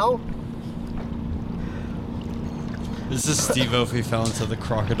right now. This is Steve Aoki fell into the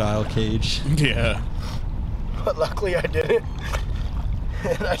crocodile cage. Yeah. But luckily I didn't.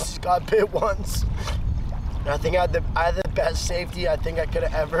 And I just got bit once. And I think I had the best safety I think I could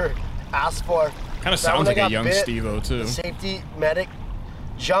have ever asked for. Kind That of sounds when I like a got young bit, Steve-O, too. The safety medic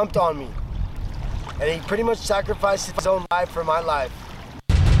jumped on me. And he pretty much sacrificed his own life for my life.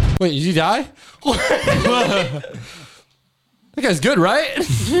 Wait, did he die? That guy's good, right?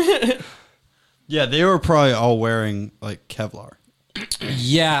 Yeah, they were probably all wearing like Kevlar.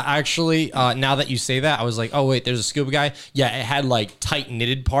 Yeah, actually, now that you say that, I was like, oh wait, there's a scuba guy. Yeah, it had like tight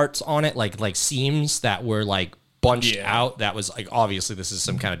knitted parts on it, like seams that were like bunched out. That was like, obviously this is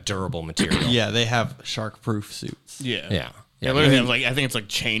some kind of durable material. Yeah, they have shark-proof suits. Yeah. Yeah. Yeah, literally have, like, I think it's like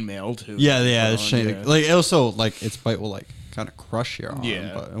chainmail too. Yeah, yeah. Put on, yeah. Like also, like its bite will like kind of crush your arm,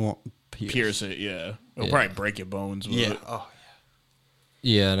 Yeah. but it won't pierce it. Yeah, it'll Yeah. probably break your bones. With Yeah. it. Oh,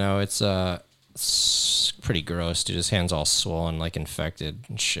 Yeah, no, it's pretty gross, dude. His hand's all swollen, like infected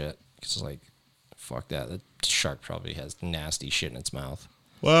and shit. Cause like, fuck that. The shark probably has nasty shit in its mouth.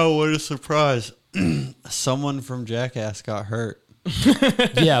 wow! What a surprise! Someone from Jackass got hurt.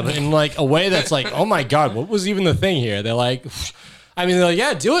 Yeah, but in like a way that's like, oh my god, what was even the thing here? They're like, they're like,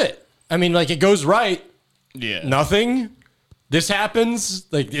 yeah, do it. I mean, like it goes right. Yeah. Nothing. This happens.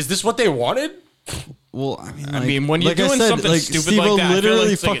 Like, is this what they wanted? Well, I mean, when you're doing something stupid Steve-O like that, I feel literally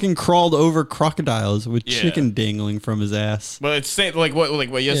like it's like fucking crawled over crocodiles with Yeah. chicken dangling from his ass. But it's like what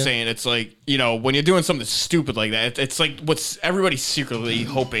you're Yeah. saying. It's like, you know, when you're doing something stupid like that, it's like what's everybody's secretly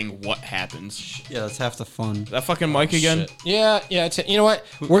hoping what happens. Yeah, that's half the fun. That fucking mic again. Shit. Yeah. You know what?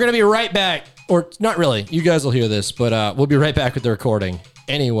 We're gonna be right back, or not really. You guys will hear this, but we'll be right back with the recording.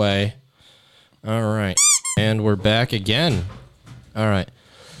 Anyway, all right, and we're back again. All right.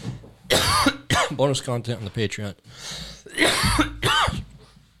 Bonus content on the Patreon.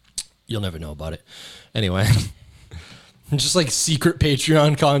 You'll never know about it. Anyway, just like secret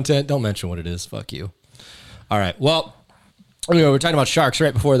Patreon content. Don't mention what it is. Fuck you. All right. Well, anyway, we're talking about sharks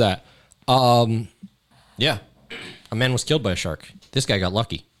right before that. Yeah, a man was killed by a shark. This guy got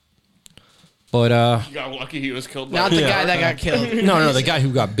lucky. But You got lucky he was killed. Not by the guy that got killed. no, the guy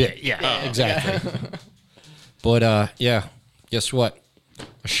who got bit. Yeah, exactly. But yeah, guess what?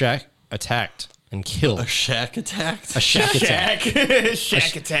 A shack attacked and killed. A shack attacked. A shack attack.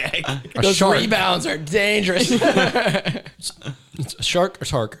 Shack attack. A Those shark. rebounds are dangerous. A shark or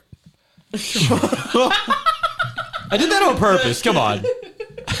shark? I did that on purpose. Come on.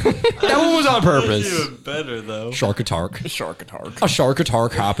 That one was on purpose. Even better though. Shark attack. Shark attack. A shark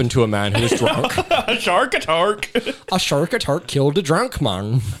attack happened to a man who was drunk. Shark attack. A shark attack killed a drunk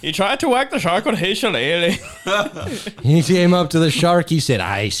man. He tried to whack the shark with his shillelagh. He came up to the shark. He said,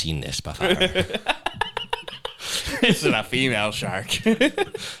 "I seen this before." This is a female shark.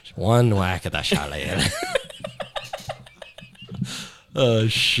 One whack of the shillelagh. Oh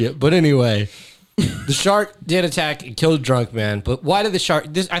shit! But anyway, the shark did attack and killed a drunk man. But why did the shark?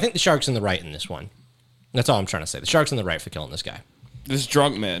 I think the shark's in the right in this one. That's all I'm trying to say. The shark's in the right for killing this guy. This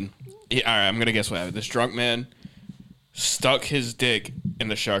drunk man. All right, I'm gonna guess what happened. This drunk man stuck his dick in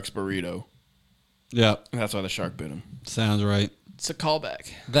the shark's burrito. Yep. And that's why the shark bit him. Sounds right. It's a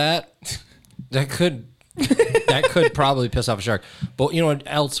callback. That could probably piss off a shark. But you know what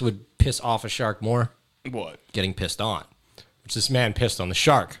else would piss off a shark more? What? Getting pissed on. Which this man pissed on the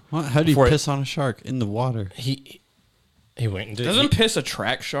shark. What? How do you Before piss on a shark in the water? He went and did. Doesn't piss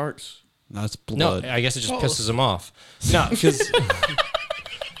attract sharks? That's No, blood. I guess it just pisses him off. No, because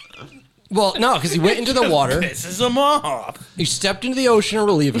Well, no, because he went into the water. Pisses him off. He stepped into the ocean to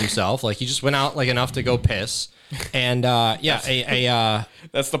relieve himself. Like he just went out like enough to go piss. And yeah,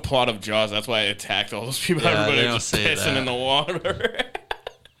 That's the plot of Jaws. That's why I attacked all those people. Yeah, Everybody they don't was just say pissing that. in the water.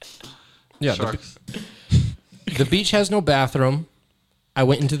 yeah. Sharks. The beach has no bathroom. I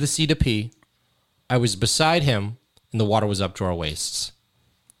went into the sea to pee. I was beside him, and the water was up to our waists.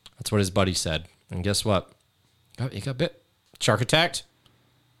 That's what his buddy said. And guess what? He got bit. Shark attacked,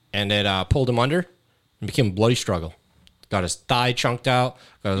 and it pulled him under and became a bloody struggle. Got his thigh chunked out,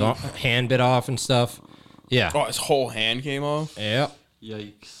 got his hand bit off and stuff. Yeah. Oh, his whole hand came off. Yeah.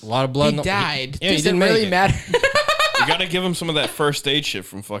 Yikes. A lot of blood. He died. Yeah, he Does it didn't make really it. matter? You gotta give him some of that first aid shit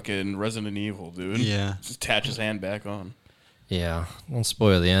from fucking Resident Evil, dude. Yeah. Just attach his hand back on. Yeah. Don't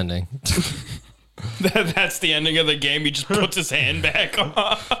spoil the ending. That's the ending of the game. He just puts his hand back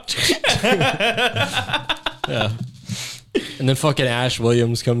on. Yeah. And then fucking Ash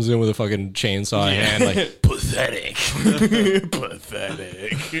Williams comes in with a fucking chainsaw hand, like pathetic.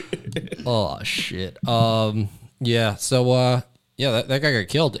 Pathetic. Oh shit. Yeah. So yeah, that guy got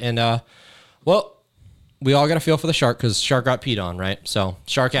killed, and well, we all got to feel for the shark because shark got peed on, right? So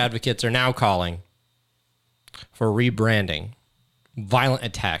shark advocates are now calling for rebranding violent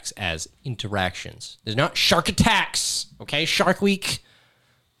attacks as interactions. They're not shark attacks, okay? Shark Week.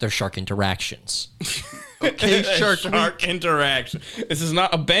 They're shark interactions. Okay, Shark interaction. This is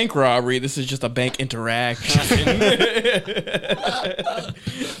not a bank robbery. This is just a bank interaction.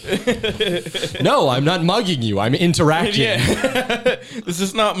 No, I'm not mugging you. I'm interacting. Yeah. This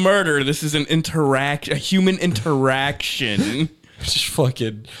is not murder. This is an interaction, a human interaction. Just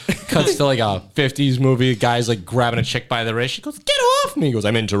fucking cuts to like a 50s movie. Guy's like grabbing a chick by the wrist. She goes, "Get off me." He goes,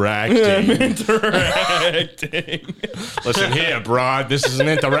 "I'm interacting." Interacting. Listen here, broad. This is an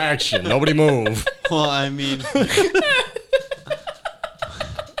interaction. Nobody move. Well, I mean,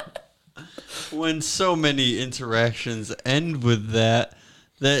 when so many interactions end with that,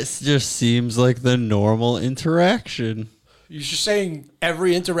 that just seems like the normal interaction. You're just saying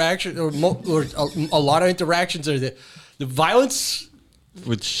every interaction or a lot of interactions are the violence.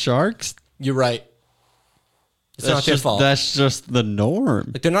 With sharks, You're right. It's not their fault. That's just the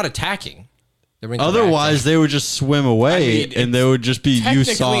norm. Like they're not attacking. They're interacting. Otherwise, they would just swim away, I mean, and they would just be. You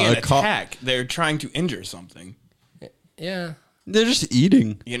Technically saw an a car. attack. They're trying to injure something. Yeah. They're just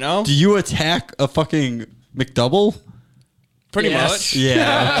eating. You know? Do you attack a fucking McDouble? Pretty Yes. much.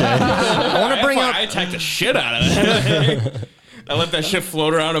 Yeah. Okay. I want to bring up. I attacked the shit out of that. I let that shit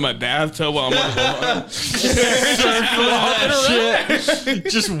float around in my bathtub while I'm on Shit.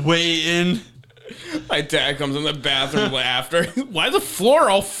 Just waiting. my dad comes in the bathroom after. Why is the floor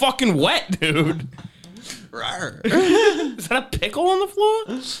all fucking wet, dude? Is that a pickle on the floor?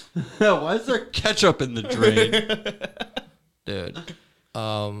 Why is there ketchup in the drain? Dude.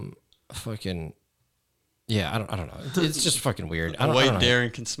 Fucking. Yeah, I don't know. It's just fucking weird. I don't White know.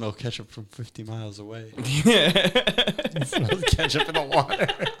 Darren can smell ketchup from 50 miles away. Ketchup in the water.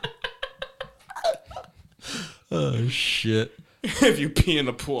 Oh shit. If you pee in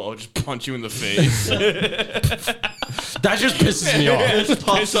the pool, I'll just punch you in the face. That just pisses me off.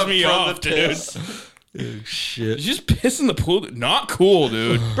 Pisses me off, dude. Oh shit. Did you just piss in the pool? Not cool,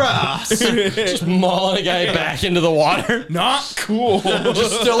 dude. Just mauling a guy back into the water. Not cool.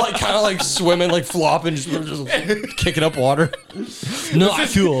 Just still like kind of like swimming, like flopping, just kicking up water. Not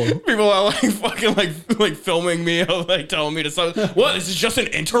cool. People are like fucking like filming me, like telling me to stop. What? This is just an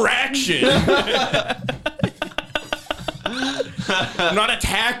interaction. I'm not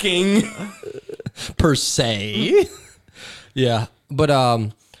attacking. Per se. Yeah.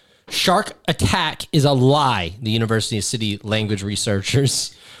 But shark attack is a lie, the University of City language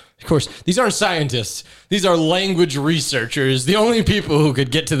researchers. Of course, these aren't scientists. These are language researchers. The only people who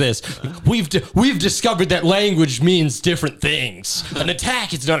could get to this. We've discovered that language means different things. An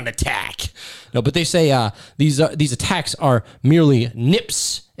attack is not an attack. No, but they say these attacks are merely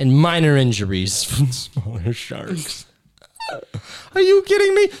nips and minor injuries from smaller sharks. Are you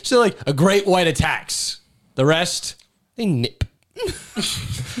kidding me? So like a great white attacks. The rest, they nip.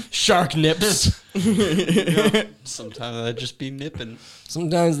 Shark nips. Sometimes I'd just be nipping.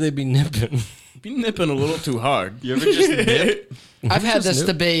 Sometimes they be nipping. Be nipping a little too hard. You ever just nip? I've had this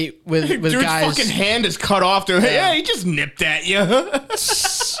debate with Dude's guys. fucking hand is cut off. Dude. Yeah, he just nipped at you.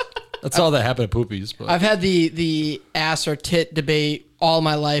 That's all that happened at Poopies. But. I've had the ass or tit debate all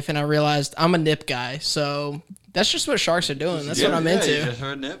my life, and I realized I'm a nip guy. So that's just what sharks are doing. That's what I'm You into. just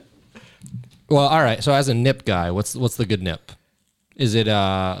heard nip? Well, all right. So as a nip guy, what's the good nip? Is it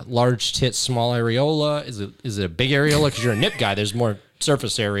large tit, small areola? Is it a big areola? Because you're a nip guy. There's more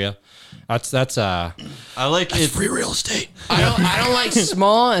surface area. That's I like it. free real estate. I don't like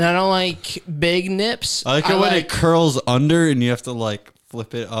small and I don't like big nips. I like it when it curls under and you have to like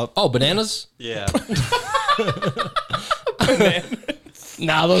flip it up. Oh, bananas? Yeah.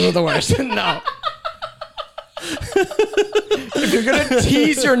 Nah, those are the worst. No. If you're gonna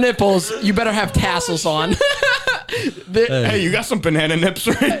tease your nipples, you better have tassels on. Hey, you got some banana nips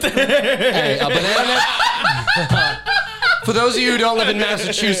right there. Hey, a banana nip. For those of you who don't live in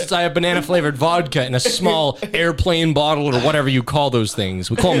Massachusetts, I have banana flavored vodka in a small airplane bottle or whatever you call those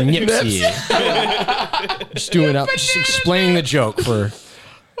things. We call them nips here. Just explaining the joke for.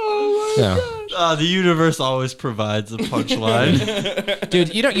 The universe always provides a punchline.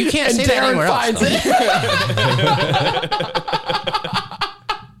 Dude, you can't say that anywhere else.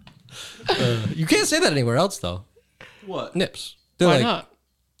 You can't say that anywhere else though. What? Nips. They're Why like, not?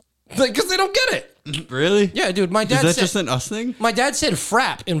 Because they don't get it. Really? Yeah, dude. My Is dad that said just an us thing? my dad said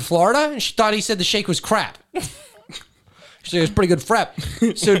frap in Florida, and she thought he said the shake was crap. She said it was pretty good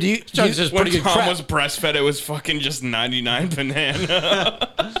frap. So do you? So it's just When pretty good Tom crap. was breastfed, it was fucking just 99 banana.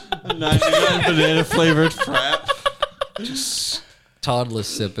 99 banana flavored frap. Toddler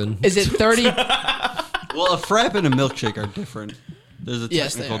sipping. Is it 30? Well, a frap and a milkshake are different. There's a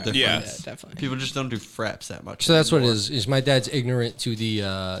Yes, they technical are. difference. Yeah. Definitely. People just don't do fraps that much. So that's what it anymore. is. Is my dad's ignorant to the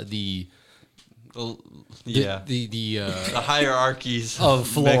Well, yeah. the The hierarchies of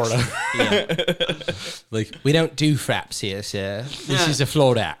Florida. Mixed. Yeah. Like, we don't do fraps here, sir. This is a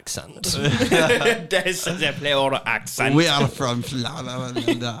Florida accent. This is a Florida accent. We are from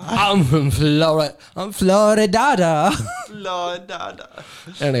Florida. I'm from Florida. I'm Florida. Florida.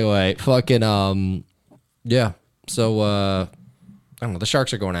 Anyway, fucking yeah. So I don't know. The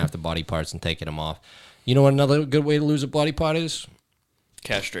Sharks are going after body parts and taking them off. You know what another good way to lose a body part is?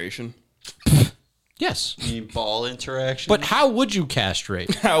 Castration. Yes. You mean ball interaction? But how would you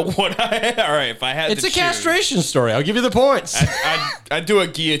castrate? How would I? All right, if I had It's to a choose, castration story. I'll give you the points. I'd do a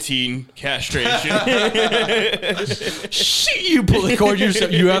guillotine castration. Shit, you pull the cord.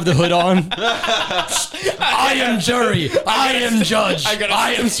 You have the hood on. I am jury. I am judge.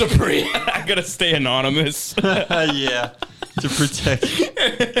 I am supreme. I gotta stay anonymous. Yeah. To protect I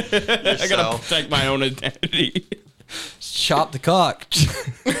gotta yourself. protect my own identity. Chop the cock.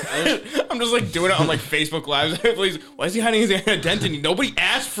 I'm just like doing it on like Facebook Lives. Please, why is he hiding his identity? Nobody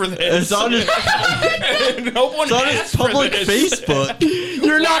asked for this. It's on his, No one it's on asked his public for this. Facebook.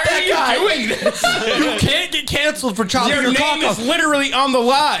 You're not that guy. Doing this? You can't get canceled for chopping Your your cock name off. is literally on the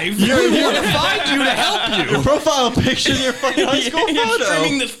live. We want to find you to help you. Your profile picture, your fucking high school You're photo.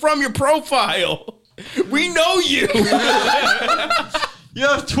 streaming this from your profile. We know you. You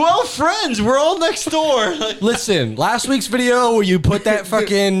have 12 friends. We're all next door. Like, Listen, last week's video where you put that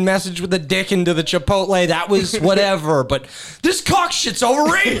fucking message with the dick into the Chipotle, that was whatever, but this cock shit's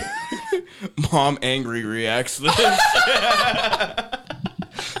overrated. Mom angry reacts to this.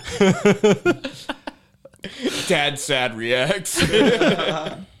 Dad sad reacts.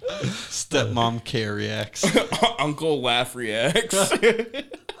 stepmom care reacts. Uncle laugh reacts.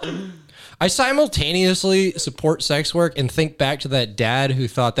 I simultaneously support sex work and think back to that dad who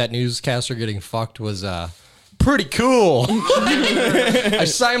thought that newscaster getting fucked was pretty cool. I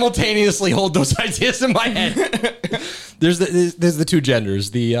simultaneously hold those ideas in my head. There's the two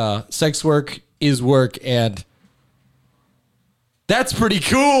genders. The sex work is work and that's pretty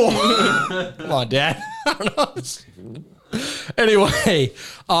cool. Come on, Dad. I don't know. Anyway,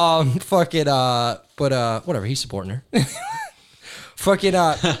 but whatever. He's supporting her. Fucking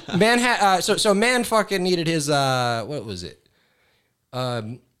man had so man fucking needed his what was it?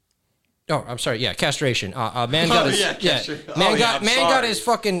 Oh, I'm sorry. Yeah, castration. Man got his man got his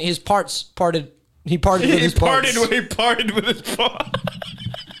fucking his parts parted. He parted with his parts. He parted with his parts.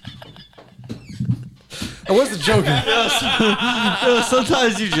 I wasn't joking.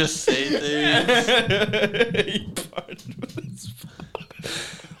 Sometimes you just say things. He parted with his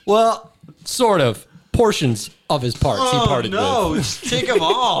parts. Well, sort of portions of his parts he parted no, with. just take them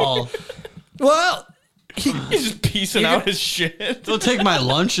all. Well, He's just piecing out his shit. Don't take my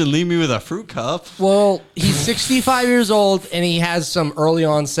lunch and leave me with a fruit cup. well, he's 65 years old and he has some early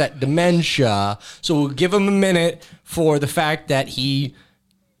onset dementia. So we'll give him a minute for the fact that he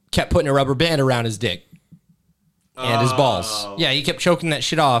kept putting a rubber band around his dick and his balls. Yeah, he kept choking that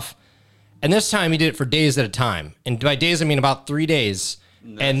shit off. And this time he did it for days at a time. And by days, I mean about 3 days.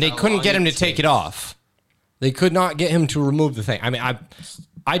 And they how couldn't long get him to it take it off. They could not get him to remove the thing. I mean,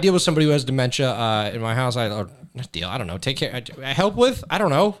 I deal with somebody who has dementia in my house. I don't know. Take care. I help with. I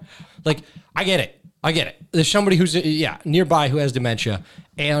don't know. Like, I get it. There's somebody who's nearby who has dementia,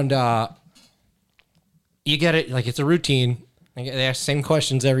 and you get it. Like, it's a routine. They ask the same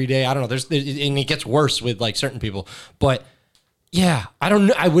questions every day. I don't know. And it gets worse with like certain people. But yeah, I don't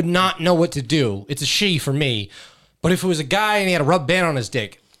know. I would not know what to do. It's a she for me. But if it was a guy and he had a rubber band on his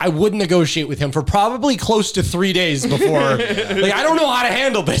dick, I would negotiate with him for probably close to 3 days before. Like, I don't know how to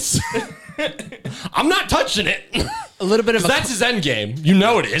handle this. I'm not touching it. A little bit of that's his end game. You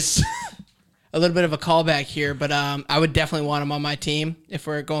know it is. A little bit of a callback here, but I would definitely want him on my team if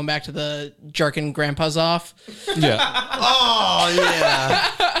we're going back to the jerking grandpas off. Yeah. Oh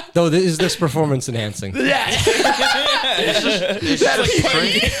yeah. Though is this performance enhancing? Yeah.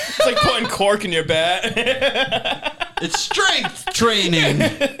 It's like putting cork in your bat. It's strength training.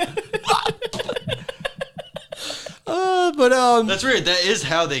 But That's weird. That is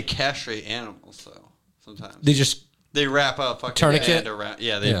how they castrate animals, though. Sometimes they wrap a fucking tourniquet band around.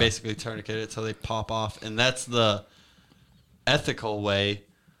 Yeah, they basically tourniquet it so they pop off, and that's the ethical way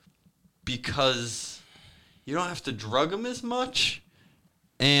because you don't have to drug them as much,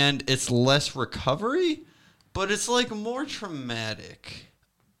 and it's less recovery, but it's like more traumatic.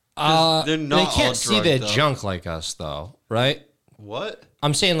 They're not they can't all see drugged their up. junk like us, though, right? What?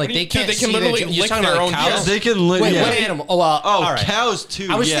 I'm saying like they can't they can see literally their junk. You're lick talking their about own cows? junk. They can live. Wait, yeah. what animal? Oh, all right. Cows too.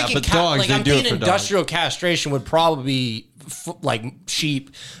 I was yeah, thinking but dogs. like, They I'm do it thinking for industrial castration would probably be like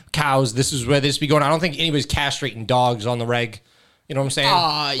sheep, cows. This is where this be going. I don't think anybody's castrating dogs on the reg. You know what I'm saying?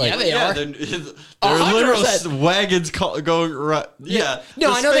 Yeah, they are. They're literal 100%. wagons going right. Yeah.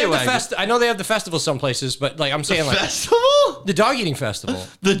 No, the I know they have spay the wagon. I know they have the festival some places, but like I'm saying, like Festival? the dog eating festival.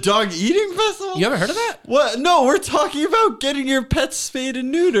 The dog eating festival? You haven't heard of that? What? No, we're talking about getting your pet spayed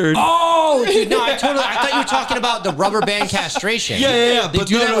and neutered. Oh, dude, no, I thought you were talking about the rubber band castration. Yeah. They but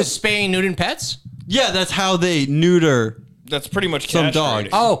do no, that no. with spaying neutered pets? Yeah, that's how they neuter. That's pretty much Some castrating. dog.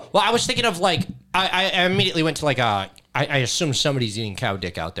 Oh, well, I was thinking of like I immediately went to like I assume somebody's eating cow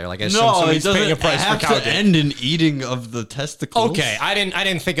dick out there. Like I assume No, it somebody's paying doesn't a price have for cow to dick. end in eating of the testicles. Okay, I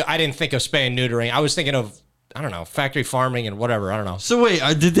didn't think of spaying and neutering. I was thinking of I don't know, factory farming and whatever. I don't know. So wait,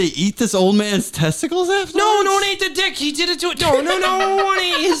 did they eat this old man's testicles after? No one ate the dick. He did it to it. No one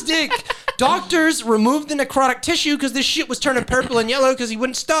ate his dick. Doctors removed the necrotic tissue because this shit was turning purple and yellow because he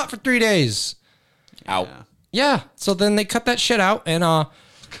wouldn't stop for 3 days. Ow. Yeah. So then they cut that shit out, and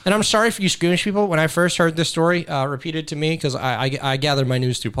I'm sorry for you squeamish people. When I first heard this story repeated to me, because I gather my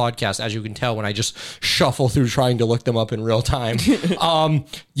news through podcasts, as you can tell when I just shuffle through trying to look them up in real time.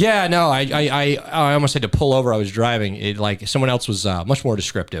 Yeah, no, I almost had to pull over. I was driving. It like someone else was much more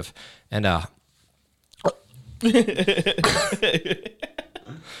descriptive, and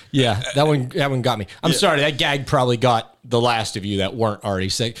yeah, that one got me. I'm sorry, that gag probably got the last of you that weren't already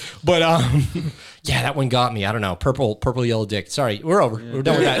sick. But yeah, that one got me. I don't know. Purple yellow dick. Sorry, we're over. We're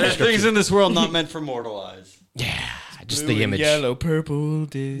done with that. There's things in this world not meant for mortal eyes. Yeah, just Blue the and image. Yellow, purple,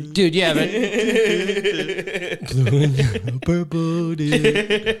 dick. Dude, yeah, but blue and yellow, purple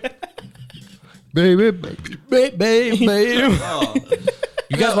dick. Baby. Oh,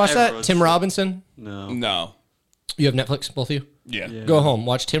 You guys watch that? everyone's- Tim Robinson? no. No. You have Netflix, both of you? Yeah. Go home,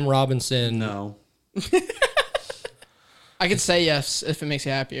 watch Tim Robinson. No. I could say yes if it makes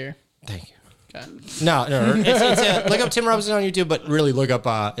you happier. Thank you. Okay. No. It's look up Tim Robinson on YouTube, but really look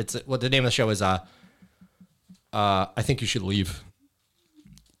up. It's what the name of the show is. I think you should leave.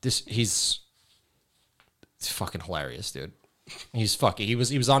 He's fucking hilarious, dude. He's fucking. He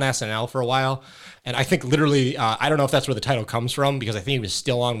was on SNL for a while, and I think literally I don't know if that's where the title comes from because I think he was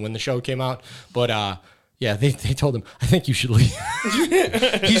still on when the show came out, but. Yeah, they told him, I think you should leave.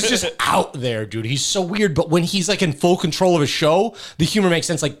 He's just out there, dude. He's so weird. But when he's like in full control of his show, the humor makes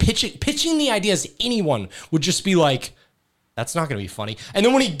sense. Like pitching the ideas to anyone would just be like, that's not going to be funny. And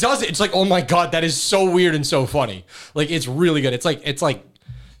then when he does it, it's like, oh my God, that is so weird and so funny. Like, it's really good. It's like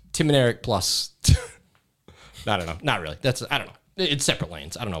Tim and Eric plus. I don't know. Not really. I don't know. It's separate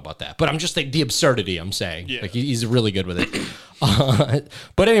lanes. I don't know about that. But I'm just like the absurdity I'm saying. Yeah. Like he's really good with it.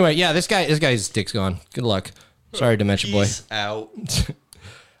 But anyway, yeah, this guy's dick's gone. Good luck. Sorry, Dementia Boy. Peace out.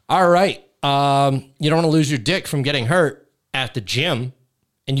 All right. You don't want to lose your dick from getting hurt at the gym.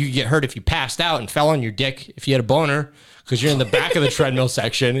 And you could get hurt if you passed out and fell on your dick if you had a boner because you're in the back of the treadmill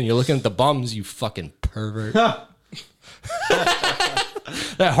section and you're looking at the bums, you fucking pervert. That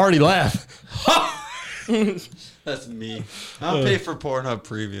hearty laugh. That's me. I don't pay for Pornhub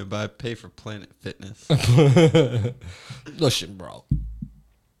Premium, but I pay for Planet Fitness. Listen, bro.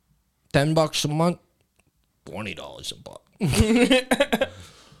 $10 a month, $20 a month.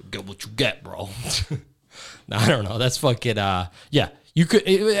 Get what you get, bro. No, I don't know. That's fucking yeah. You could.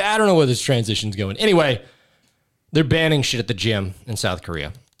 I don't know where this transition's going. Anyway, they're banning shit at the gym in South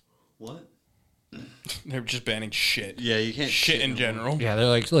Korea. What? They're just banning shit. Yeah, you can't shit in general. Yeah, they're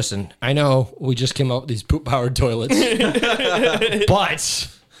like, listen, I know we just came up with these poop-powered toilets, but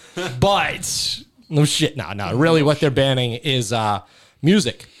no shit, no. Really, what they're banning is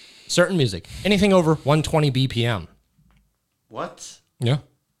music, certain music, anything over 120 BPM. What? Yeah.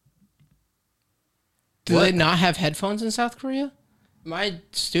 Do they not have headphones in South Korea? Am I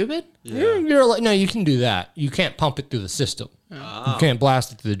stupid? Yeah. You're like, no, you can do that. You can't pump it through the system. You can't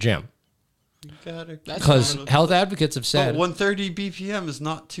blast it through the gym. That's Because fine. health advocates have But said, 130 BPM is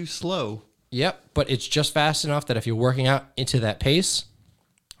not too slow. yep, but it's just fast enough that if you're working out into that pace,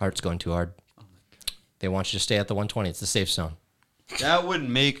 heart's going too hard. They want you to stay at the 120. It's the safe zone. That would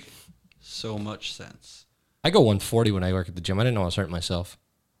make so much sense. I go 140 when I work at the gym. I didn't know I was hurting myself.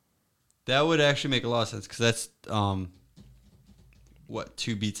 That would actually make a lot of sense because that's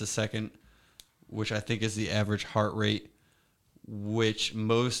 2 beats a second, which I think is the average heart rate, which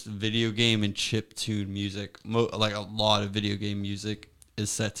most video game and chiptune music, like a lot of video game music, is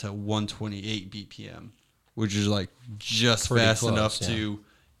set to 128 BPM, which is like just Pretty fast close, enough yeah. to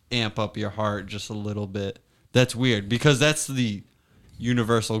amp up your heart just a little bit. That's weird because that's the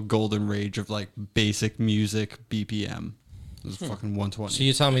universal golden range of like basic music BPM. It's fucking 120. So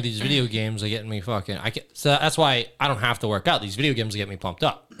you tell me these video games are getting me fucking... So that's why I don't have to work out. These video games get me pumped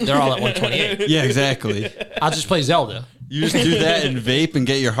up. They're all at 128. Yeah, exactly. I'll just play Zelda. You just do that and vape and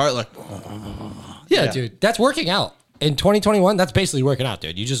get your heart like... Yeah, dude. That's working out. In 2021, that's basically working out,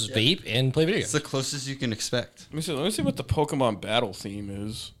 dude. You just vape and play video It's games. the closest you can expect. Let me see what the Pokemon battle theme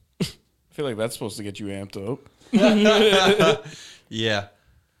is. I feel like that's supposed to get you amped up. Yeah.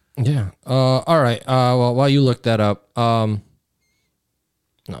 Yeah. All right. Well, while you look that up...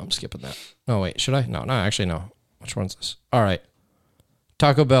 No, I'm skipping that. No, wait. Should I? No, actually, no. Which one's this? All right.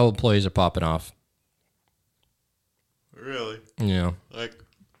 Taco Bell employees are popping off. Really? Yeah.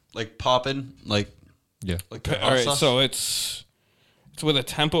 Like popping? Like Yeah. the All right, sauce? so it's with a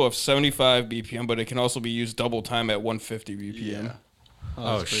tempo of 75 BPM, but it can also be used double time at 150 BPM. Yeah.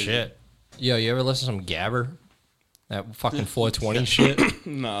 Oh, shit. Yo, you ever listen to some Gabber? That fucking 420 shit?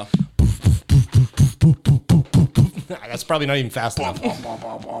 Nah. That's probably not even fast enough.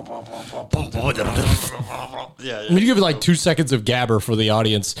 Yeah. Let me give it like 2 seconds of Gabber for the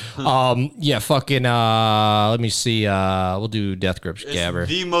audience. Yeah, fucking, let me see. We'll do Death Grips It's Gabber.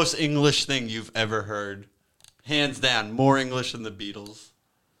 the most English thing you've ever heard. Hands down, more English than the Beatles.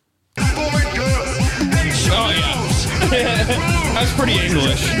 Oh, yeah. That's pretty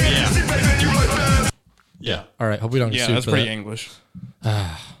English. Yeah. All right, hope we don't get Yeah, sued that's for pretty that. English.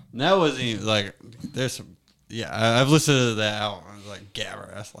 That wasn't even like, there's some, I've listened to that album. I was like,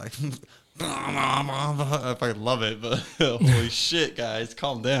 Gabber. That's like, I fucking love it, but holy shit, guys,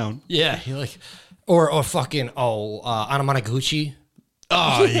 calm down. Yeah, he like, or fucking, Anamanaguchi.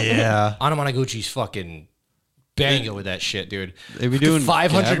 Oh, yeah. Anamanaguchi's fucking banging with that shit, dude. They be doing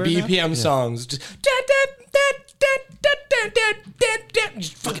 500 Gabber now? BPM songs. Just,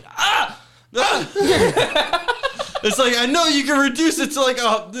 just fucking, It's like, I know you can reduce it to like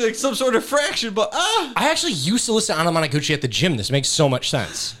some sort of fraction, but I actually used to listen to Anamanaguchi at the gym. This makes so much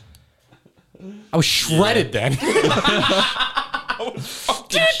sense. I was shredded then. Shredded.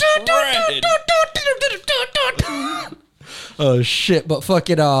 Oh shit! But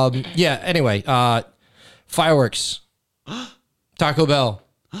fucking yeah. Anyway, fireworks, Taco Bell.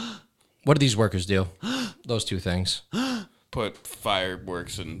 What do these workers do? Those two things. Put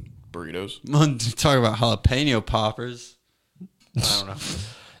fireworks in burritos. talk about jalapeno poppers. I don't know.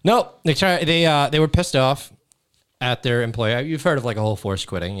 No, they were pissed off at their employer. You've heard of like a whole force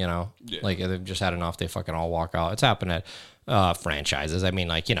quitting, you know, like they've just had enough. They fucking all walk out. It's happened at franchises. I mean,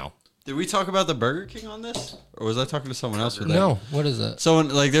 like, you know. Did we talk about the Burger King on this, or was I talking to someone else with that? No, what is that? Someone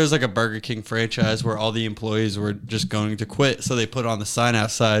like there's like a Burger King franchise where all the employees were just going to quit, so they put on the sign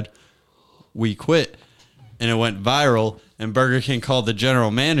outside, "We quit," and it went viral. And Burger King called the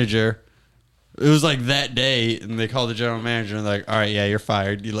general manager. It was like that day, and they called the general manager and they're like, "All right, yeah, you're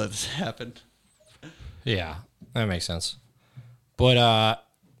fired. You let this happen." Yeah, that makes sense. But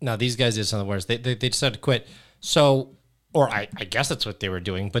no, these guys did something worse. They decided to quit. So, or I guess that's what they were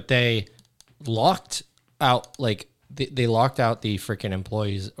doing. But they locked out they locked out the freaking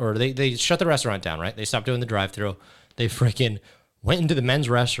employees, or they shut the restaurant down. Right? They stopped doing the drive-through. They freaking went into the men's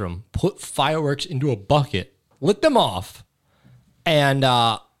restroom, put fireworks into a bucket, lit them off, and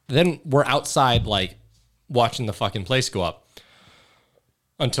then we're outside like watching the fucking place go up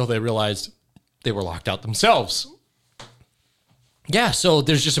until they realized they were locked out themselves. Yeah, so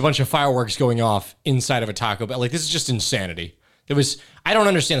there's just a bunch of fireworks going off inside of a Taco Bell. Like, this is just insanity. I don't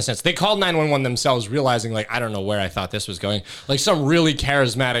understand the sense. They called 911 themselves, realizing, like, I don't know where I thought this was going. Like, some really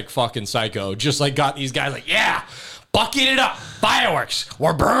charismatic fucking psycho just, like, got these guys like, yeah, bucket it up. Fireworks.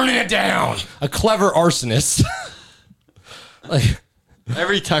 We're burning it down. A clever arsonist. Like,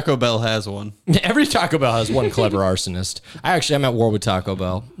 Every Taco Bell has one. every Taco Bell has one clever arsonist. I'm at war with Taco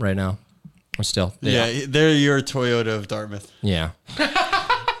Bell right now. Or still. Yeah, they're your Toyota of Dartmouth. Yeah.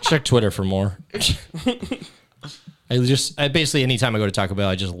 Check Twitter for more. I basically, anytime I go to Taco Bell,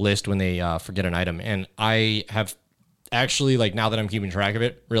 I just list when they forget an item. And I have actually, like, now that I'm keeping track of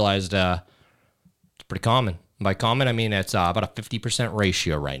it, realized it's pretty common. By common, I mean it's about a 50%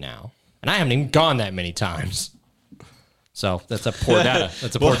 ratio right now. And I haven't even gone that many times. So that's a poor data.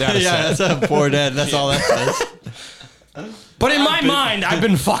 That's a poor data Yeah, set. that's a poor dad. That's all that says. But in my mind, I've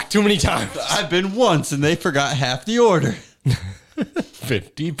been fucked too many times. I've been once and they forgot half the order.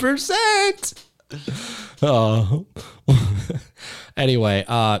 50%. Oh. Anyway,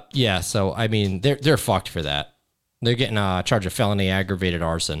 yeah, so I mean they're fucked for that. They're getting charged of felony aggravated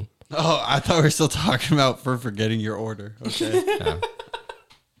arson. Oh, I thought we were still talking about for forgetting your order. Okay.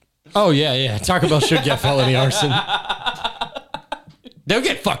 Oh yeah. Taco Bell should get felony arson. They'll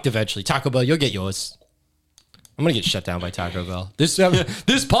get fucked eventually. Taco Bell, you'll get yours. I'm gonna get shut down by Taco Bell. This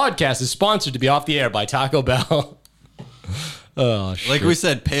podcast is sponsored to be off the air by Taco Bell. Oh, shit. Like we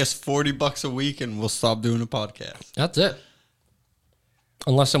said, pay us $40 a week and we'll stop doing a podcast. That's it.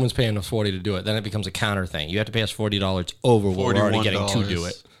 Unless someone's paying us $40 to do it, then it becomes a counter thing. You have to pay us $40 over what we're already getting to do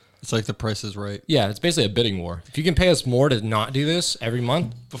it. It's like the Price is Right. Yeah, it's basically a bidding war. If you can pay us more to not do this every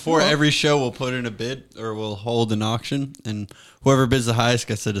month, Before every show, we'll put in a bid or we'll hold an auction, and whoever bids the highest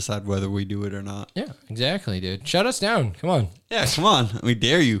gets to decide whether we do it or not. yeah, exactly, dude. Shut us down. Come on. Yeah, come on. We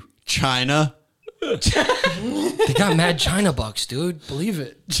dare you, China. They got mad China bucks, dude. Believe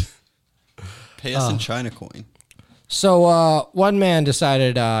it. Pay us in China coin. So one man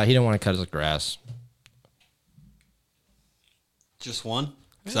decided he didn't want to cut his grass. Just one?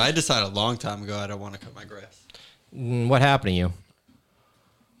 Because I decided a long time ago I don't want to cut my grass. What happened to you?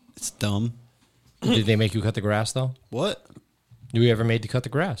 It's dumb. Did they make you cut the grass, though? What? You ever made to cut the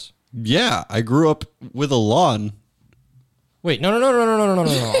grass? Yeah, I grew up with a lawn. Wait, no.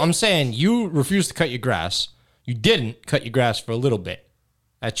 I'm saying you refused to cut your grass. You didn't cut your grass for a little bit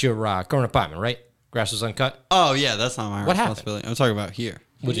at your current apartment, right? Grass was uncut. Oh, yeah, that's not my What happened? responsibility. I'm talking about here.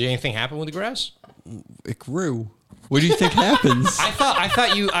 Did anything happen with the grass? It grew. What do you think happens? I thought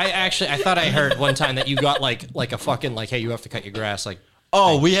I heard one time that you got like a fucking like, hey, you have to cut your grass. Like,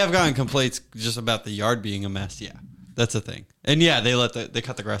 Oh, we have gotten complaints just about the yard being a mess. Yeah, that's a thing. And yeah, they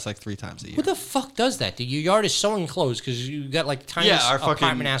cut the grass like 3 times a year. who the fuck does that? Dude? Your yard is so enclosed because you got like tiny our fucking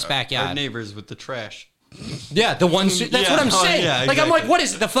apartment ass backyard. Our neighbors with the trash. Yeah, the ones. That's Yeah, what I'm oh, saying. yeah, Like, I'm like, exactly. what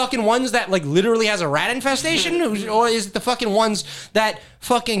is it? The fucking ones that like literally has a rat infestation, or is it the fucking ones that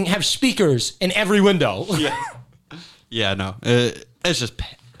fucking have speakers in every window? Yeah, no, it's just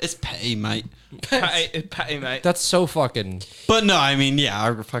it's pay, mate. Patty, mate. That's so fucking. But no, I mean, yeah,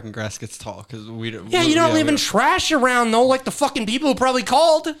 our fucking grass gets tall because we don't. Yeah, you don't leaving trash around though, like the fucking people who probably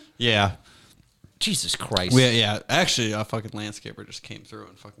called. Yeah, Jesus Christ. yeah. Actually, a fucking landscaper just came through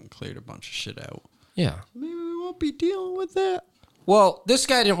and fucking cleared a bunch of shit out. Yeah. Maybe we won't be dealing with that. Well, this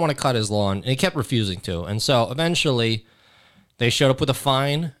guy didn't want to cut his lawn, and he kept refusing to. And so eventually, they showed up with a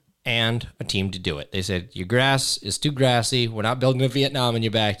fine and a team to do it. They said, your grass is too grassy. We're not building a Vietnam in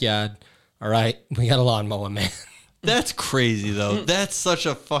your backyard. All right, we got a lawnmower, man. That's crazy though. That's such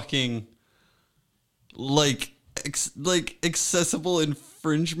a fucking like accessible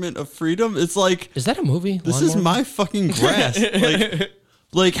infringement of freedom. It's like, Is that a movie? this is Lawnmower? my fucking grass.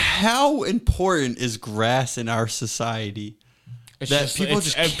 like how important is grass in our society that people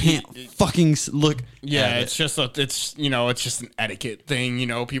just can't fucking look? Yeah, at it's it? just it's just an etiquette thing. You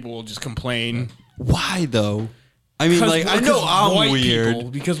know, people will just complain. Why though? I mean, like, I know I'm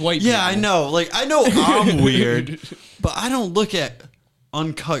weird. Because white Yeah, people. I know. Like, I know I'm weird, but I don't look at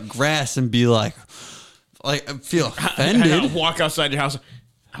uncut grass and be like I feel offended. Walk outside your house.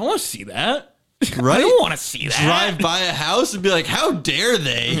 I want to see that. Right? I don't want to see that. Drive by a house and be like, how dare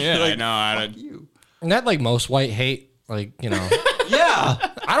they? Yeah, like, I know. I don't. you. Isn't that like most white hate? Like, you know, Yeah,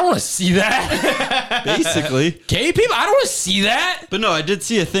 I don't want to see that. basically. Gay people, I don't want to see that. But no, I did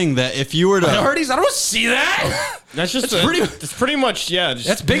see a thing that if you were to Minorities, I don't want to see that. That's just pretty- It's pretty much just,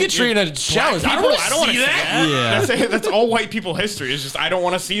 That's bigotry in a shell. I don't want to wanna see that. Yeah. That's all white people history. It's just I don't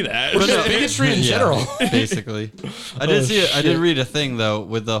want to see that. It's just bigotry in general. basically. I did I did read a thing though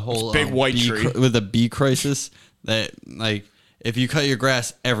with the whole big white tree. with the bee crisis that like if you cut your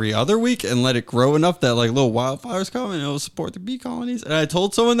grass every other week and let it grow enough that like little wildflowers come and it'll support the bee colonies. And I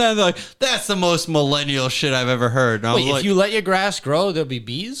told someone that, and they're like, that's the most millennial shit I've ever heard. And I was Wait, like, if you let your grass grow, there'll be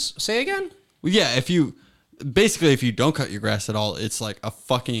bees? Say again? well, yeah, if you don't cut your grass at all, it's like a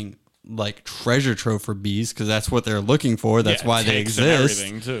fucking like treasure trove for bees because that's what they're looking for. That's why they ticks and exist.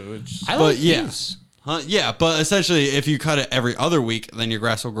 everything too. I But like yeah. bees. Yeah, but essentially, if you cut it every other week, then your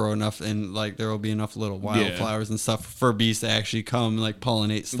grass will grow enough, and like there will be enough little wildflowers and stuff for bees to actually come like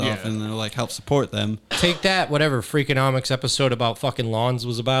pollinate stuff, and they'll like help support them. Take that, whatever Freakonomics episode about fucking lawns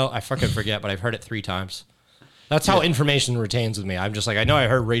was about. I fucking forget, but I've heard it 3 times. That's how information retains with me. I'm just like, I know I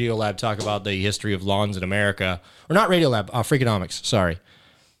heard Radiolab talk about the history of lawns in America. Or not Radiolab, Freakonomics, sorry.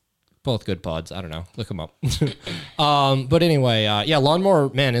 Both good pods. I don't know. Look them up. But anyway, yeah, Lawnmower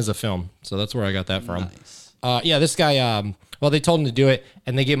Man is a film. So that's where I got that from. Nice. Yeah, this guy, well, they told him to do it,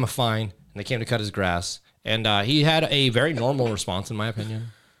 and they gave him a fine, and they came to cut his grass. And he had a very normal response, in my opinion.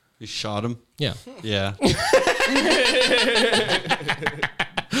 You shot him. Yeah. Yeah.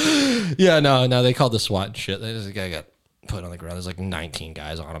 Yeah, no, they called the SWAT and shit. This guy got put on the ground. There's like 19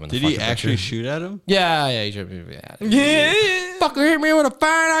 guys on him. In the Did he fucking actually picture. shoot at him? Yeah, he should be. Yeah. Fucker hit me with a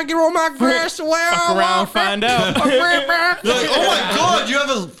fine. I get all my grass away. Fuck around, find out. They're like, oh my god, you have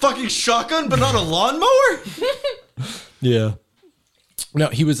a fucking shotgun, but not a lawnmower? Yeah. No,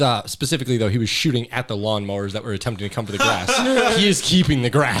 he was specifically though. He was shooting at the lawnmowers that were attempting to come to the grass. He is keeping the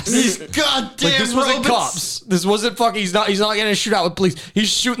grass. These goddamn Like this wasn't robots. cops. This wasn't fucking. He's not getting a shootout with police. He's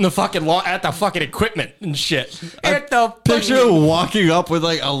shooting the fucking lawn at the fucking equipment and shit. At the Picture him walking up with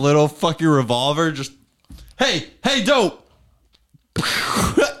like a little fucking revolver, just hey, dope.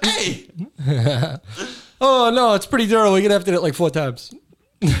 Hey. Oh no, it's pretty durable. You're gonna have to hit it like 4 times.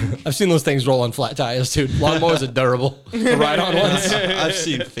 I've seen those things roll on flat tires, dude. Lawnmowers are durable. The ride-on ones. I've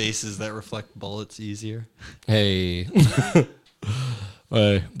seen faces that reflect bullets easier. Hey.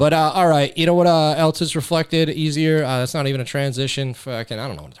 But all right, you know what else is reflected easier? That's not even a transition. Fucking, I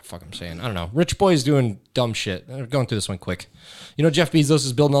don't know what the fuck I'm saying. I don't know. Rich boys doing dumb shit. We're going through this one quick. You know Jeff Bezos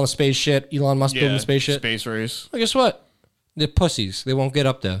is building all the space shit. Elon Musk building the space shit. Space race. Well, guess what? They're pussies. They won't get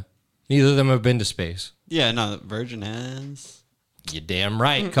up there. Neither of them have been to space. Yeah, no, Virgin has. You're damn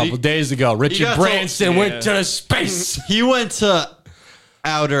right. A couple days ago, Richard got Branson told- went to space. He went to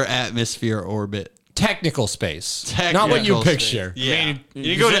outer atmosphere orbit. Technical space. Not what you Technical picture. space. Yeah. I mean, you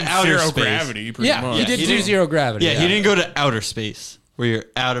didn't go to outer zero space. gravity, pretty Yeah, much. he did he do didn't- zero gravity. Yeah, he didn't go to outer space where you're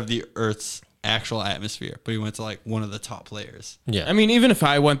out of the Earth's actual atmosphere, but he went to like one of the top layers. Yeah. I mean, even if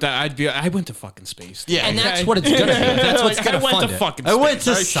I went that, I went to fucking space. Yeah, And that's what it's gonna be. That's what's Like, gonna I went fund to it. fucking I space. went to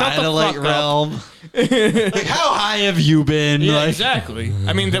All right, shut the satellite fuck up. realm. Like, how high have you been? Yeah, like, exactly.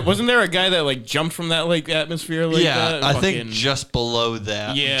 I mean, wasn't there a guy that like jumped from that like atmosphere? Like yeah, that? I Fucking- think just below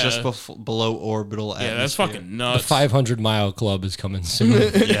that. Yeah. Just below orbital atmosphere. Yeah, that's fucking The nuts. 500-mile club is coming soon.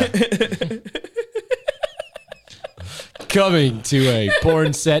 Yeah. Coming to a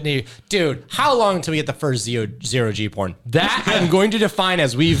porn set near you. Dude, how long until we get the first zero G porn? That I'm going to define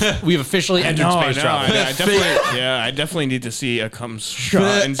as we've officially entered space travel. I definitely need to see a cum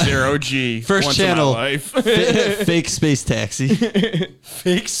shot in zero G. First once channel. in my life. Fake space taxi.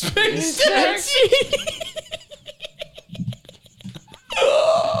 Fake space taxi.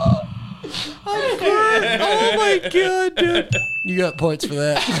 Oh my god, dude. You got points for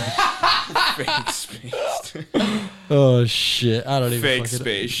that. Fake space. Oh shit. I don't even Fake fucking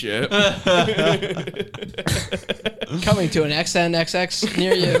spaceship. Coming to an XNXX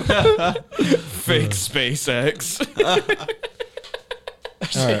near you. Fake SpaceX.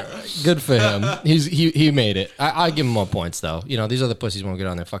 All right. Good for him. He made it. I give him more points though. You know, these other pussies won't get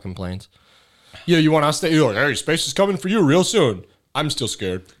on their fucking planes. Yeah, you want us to? You're like, hey, space is coming for you real soon. I'm still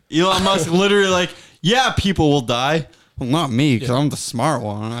scared. Elon Musk literally like, yeah, people will die. Well, not me, because I'm the smart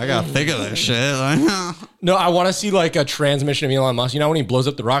one. I gotta think of that shit. Like, No, I want to see like a transmission of Elon Musk. You know when he blows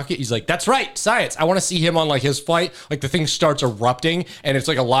up the rocket, he's like, "That's right, science." I want to see him on like his flight. Like the thing starts erupting, and it's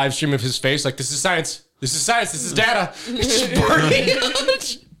like a live stream of his face. Like, this is science. This is science. This is data. It's just burning.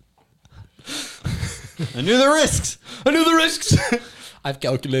 I knew the risks. I knew the risks. I've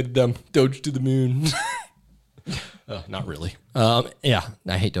calculated them. Doge to the moon. Not really. Yeah,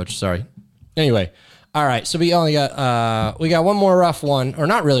 I hate Doge. Sorry. Anyway, all right. So we only got one more rough one, or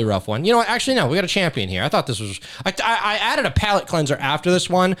not really rough one. You know what? Actually, no. We got a champion here. I thought this was. I added a palate cleanser after this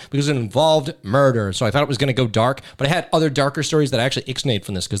one because it involved murder. So I thought it was going to go dark, but I had other darker stories that I actually ixnayed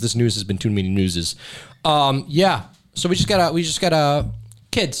from this because this news has been too many newses. Yeah. So we just got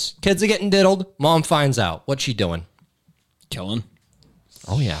kids. Kids are getting diddled. Mom finds out. What's she doing? Killing.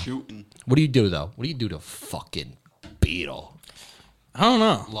 Oh yeah. Shooting. What do you do though? What do you do to fucking Beetle? I don't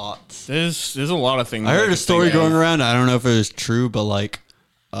know. Lots. There's a lot of things. I heard could a story think of. going around. I don't know if it was true, but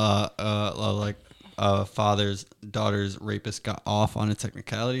father's daughter's rapist got off on a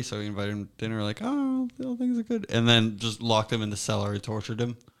technicality, so he invited him to dinner. Like, oh, all things are good, and then just locked him in the cellar and tortured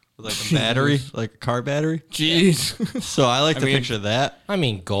him with like a battery, like a car battery. Jeez. So I like to picture that. I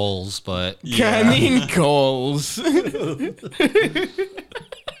mean goals, but I mean goals.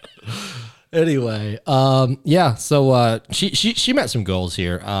 anyway, yeah. So she met some goals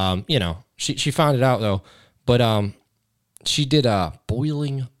here. She found it out though, but she did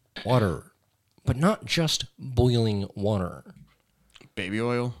boiling water, but not just boiling water. Baby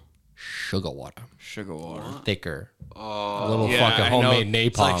oil, sugar water, thicker. Oh, a little fucking homemade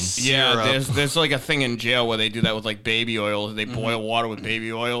napalm. Like there's like a thing in jail where they do that with like baby oil. They boil water with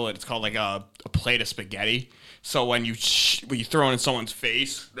baby oil, and it's called like a plate of spaghetti. So when you throw it in someone's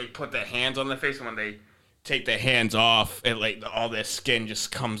face, they put their hands on their face, and when they take their hands off, it like all their skin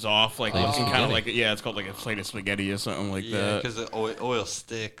just comes off, like looking kind of like it's called like a plate of spaghetti or something like that. Yeah, because the oil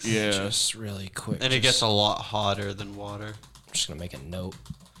sticks. Yeah, just really quick, and it gets a lot hotter than water. I'm just gonna make a note.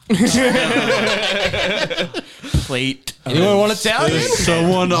 Plate. Anyone want Italian?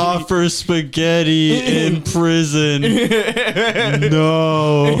 Someone offers spaghetti in prison.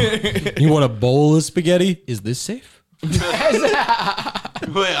 No. You want a bowl of spaghetti? Is this safe? Wait,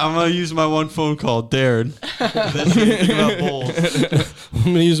 I'm gonna use my one phone call, Darren. That's what you think about bowls. I'm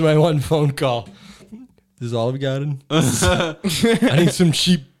gonna use my one phone call. This is Olive Garden. I need some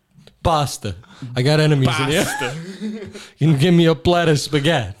cheap pasta. I got enemies in here. You can give me a platter of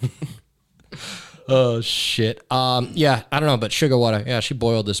spaghetti. Oh shit. Yeah, I don't know, but sugar water. Yeah, she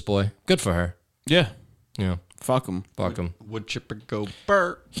boiled this boy. Good for her. Yeah. Yeah. Fuck him. Wood chipper go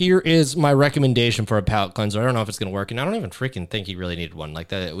burr. Here is my recommendation for a palate cleanser. I don't know if it's going to work, and I don't even freaking think he really needed one like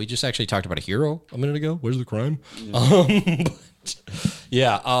that. We just actually talked about a hero a minute ago. Where's the crime?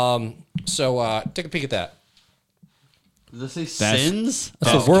 So take a peek at that. Does it say sins?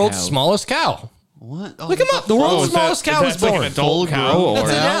 That's the world's smallest cow. What? Oh, Look him up. The world's smallest cow is born. Like an adult cow? Or?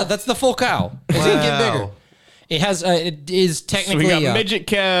 That's the full cow. It's going to get bigger. It has. It is technically. So we got midget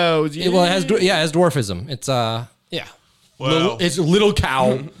cows. It has dwarfism. It's Wow. It's a little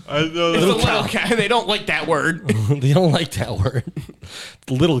cow. I know It's a little cow. They don't like that word. They don't like that word.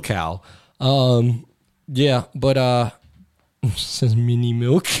 Little cow. Yeah, but it says mini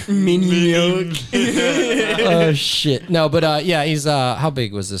milk. Mini milk. Oh shit. No, but yeah, he's how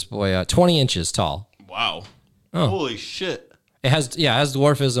big was this boy? 20 inches tall. Wow. Oh. Holy shit. It has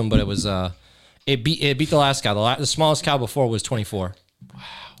dwarfism, but it was it beat the last cow. The smallest cow before was 24. Wow.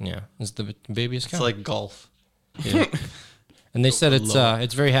 Yeah, it's the babiest cow. It's like golf. Yeah. And they said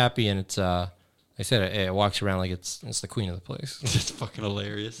it's very happy, and it's they said it walks around like it's the queen of the place. It's fucking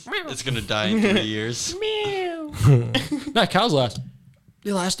hilarious. It's gonna die in 3 years. No, cows last.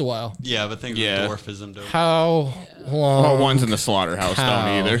 They last a while. Yeah, but things with dwarfism don't. How long? Well, ones in the slaughterhouse don't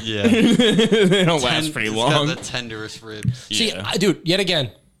either. Yeah. They don't last pretty It's long. got the tenderest ribs. See, dude, yet again,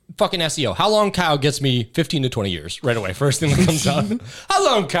 fucking SEO. How long cow gets me 15 to 20 years right away. First thing that comes out. How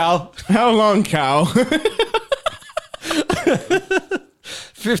long cow? How long cow?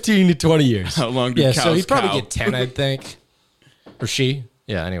 15 to 20 years. How long do Yeah, cows so he'd probably cow? get 10, I think. Or she.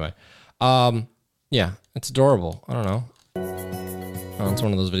 Yeah, anyway. Yeah, it's adorable. I don't know. Oh, it's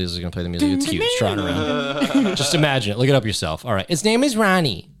one of those videos that's going to play the music. It's cute. It's trotting around. Just imagine it. Look it up yourself. All right. Its name is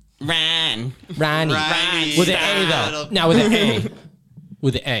Ronnie. Ran. Ronnie. Ronnie. With an A, though. Now with an A.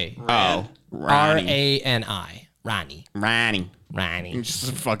 With an A. Oh. R-A-N-I. Ronnie. Ronnie. Ronnie.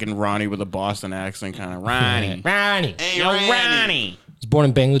 Just fucking Ronnie with a Boston accent, kind of. Ronnie. Ronnie. Hey, Yo, Randy. Ronnie. Was born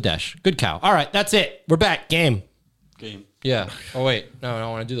in Bangladesh. Good cow. All right, that's it. We're back. Game. Game. Yeah. Oh, wait. No, I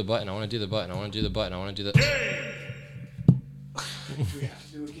want to do the button. I want to do the button. I want to do the button. I want to do the...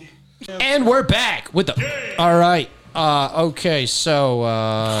 And we're back with the... All right. Okay, so...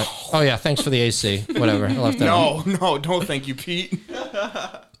 oh, yeah, thanks for the AC. Whatever. I left that on. No, don't thank you, Pete.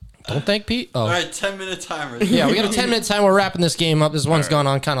 Don't thank Pete. Oh. All right, 10-minute timer. Yeah, we got a 10-minute time. We're wrapping this game up. This one's gone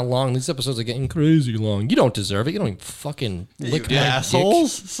on kind of long. These episodes are getting crazy long. You don't deserve it. You don't even fucking lick my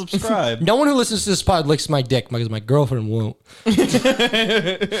assholes. dick. Subscribe. No one who listens to this pod licks my dick because my girlfriend won't.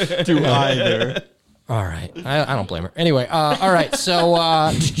 Do either. All right. I don't blame her. Anyway, all right. So,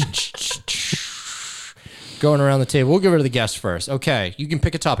 going around the table. We'll give it to the guest first. Okay. You can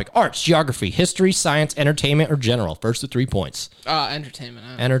pick a topic. Arts, geography, history, science, entertainment, or general. First to 3 points.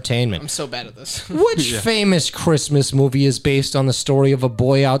 Entertainment. Entertainment. I'm so bad at this. Which famous Christmas movie is based on the story of a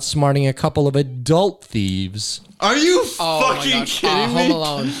boy outsmarting a couple of adult thieves? Are you Oh my fucking God. kidding me? Home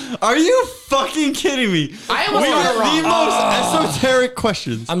Alone. Are you fucking kidding me? I almost We got got it wrong. the most esoteric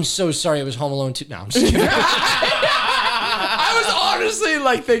questions. I'm so sorry. It was Home Alone 2. No, I'm just kidding. I was honestly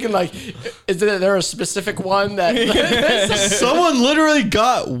like thinking like, is there a specific one that? Someone literally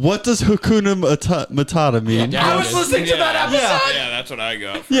got what does Hakuna Matata mean? I was listening to that episode. Yeah, that's what I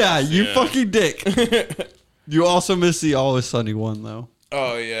got. Yeah, you fucking dick. You also missed the Always Sunny one though.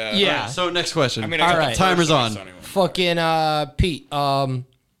 Oh yeah. Yeah. So next question. I mean, All right. Timer's on. Fucking Pete.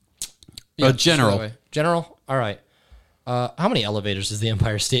 General. General. All right. How many elevators does the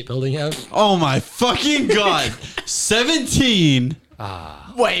Empire State Building have? Oh my fucking god. 17.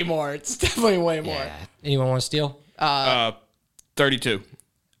 Way more. It's definitely way more. Yeah. Anyone want to steal? 32.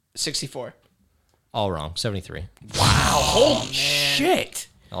 64. All wrong. 73. Holy shit!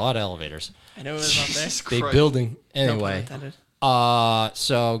 A lot of elevators. I know it was up there. Big building. No pun Anyway. intended.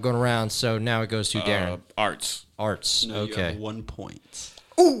 So going around. So now it goes to Darren. Arts. Arts. You Okay. have 1 point.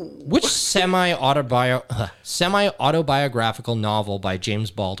 Which semi-autobiographical novel by James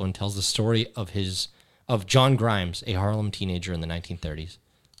Baldwin tells the story of John Grimes, a Harlem teenager in the 1930s?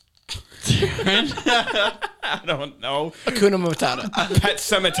 I don't know. Hakuna Matata. Pet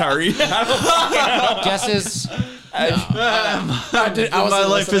Cemetery. Guesses? My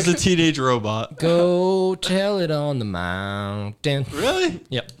life is a teenage robot. Go tell it on the mountain. Really?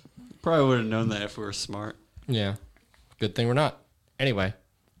 Yep. Probably would have known that if we were smart. Yeah. Good thing we're not. Anyway.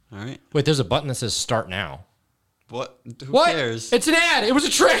 All right. Wait, there's a button that says start now. What? Who What? cares? It's an ad. It was a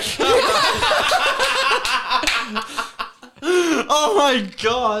trick. Oh my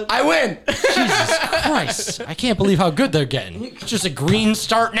god. I win. Jesus Christ. I can't believe how good they're getting. It's just a green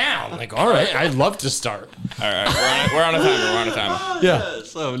start now. I'm like, all right, I'd love to start. All right, we're on a timer. We're on a timer. Yeah.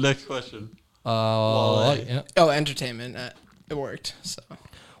 So next question. Yeah. Oh, entertainment. It worked. So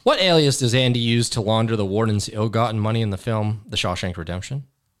What alias does Andy use to launder the warden's ill-gotten money in the film The Shawshank Redemption?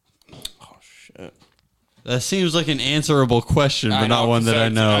 That seems like an answerable question, but not one that I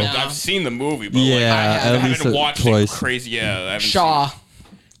know. I've seen the movie, but Yeah, I at least haven't watched twice. it crazy. Yeah, I haven't Shaw.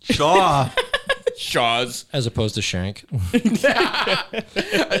 Shaw. seen Shaw's. As opposed to Shank.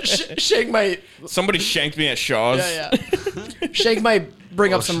 Shake might. Somebody shanked me at Shaw's. Yeah. Shake might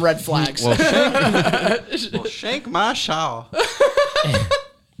bring up some red flags. Well, shake my Shaw.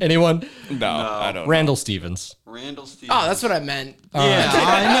 Anyone? No, I don't. Randall Stevens. Randall Stevens. Oh, that's what I meant. Yeah,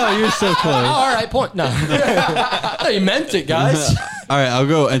 I know. You're so close. All right, point. No. You meant it, guys. All right, I'll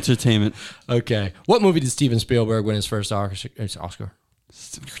go entertainment. Okay. What movie did Steven Spielberg win his first Oscar?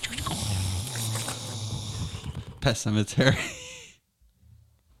 Pet Cemetery.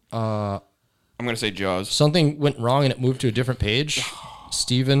 I'm gonna say Jaws. Something went wrong and it moved to a different page.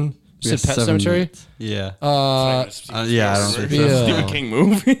 Steven said Pet 7 Cemetery? minutes. Yeah. Yeah, Yeah, I don't think so. Yeah. Stephen King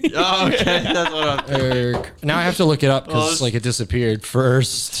movie. Oh, okay, that's what I'm. Now I have to look it up because like it disappeared.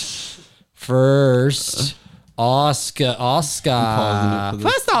 First Oscar. pausing it for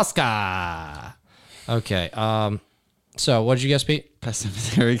this. First Oscar. Okay. So what did you guess, Pete? Pet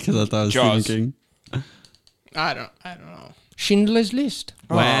Cemetery because I thought it was Jaws. Stephen King. I don't know. Schindler's List.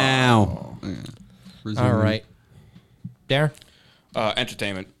 Wow. All right. Darren?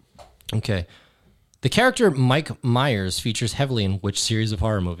 Entertainment. Okay. The character Mike Myers features heavily in which series of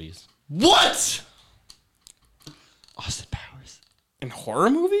horror movies? What? Austin Powers. In horror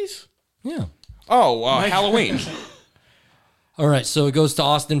movies? Yeah. Oh, Halloween. All right, so it goes to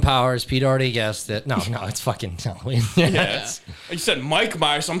Austin Powers. Pete already guessed it. No, it's fucking Halloween. Yes. You said Mike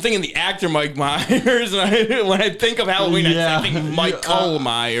Myers, so I'm thinking the actor Mike Myers. And when I think of Halloween, I think Michael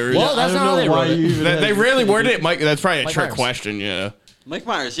Myers. Well, that's not how they wrote it. They really worded it, Mike. That's probably a Mike trick Myers. question. Yeah. Mike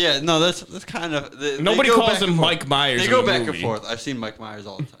Myers. Yeah, no, that's kind of. Nobody go calls back him and forth. Mike Myers. They in go the back and movie. forth. I've seen Mike Myers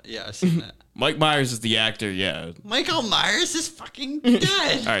all the time. Yeah, I've seen that. Mike Myers is the actor. Yeah. Michael Myers is fucking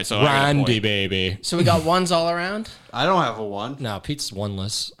dead. All right, so I got a Randy, point. baby. So we got ones all around. I don't have a one. No, Pete's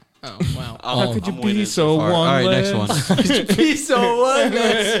oneless. Oh wow. How could you be so All right, next one. Be so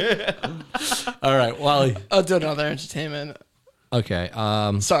oneness. All right, Wally. I'll do another entertainment. Okay.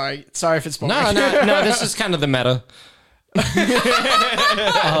 Sorry if it's boring. No. This is kind of the meta.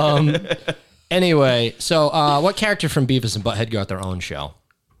 Anyway, so what character from Beavis and Butthead got their own show?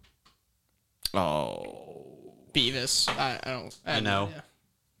 Oh. Beavis. I don't. I know. Yeah.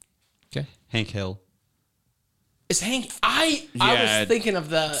 Okay. Hank Hill. Is Hank? I Yeah, was thinking of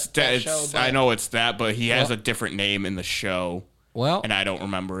that show. But I know it's that, but he has a different name in the show, Well, and I don't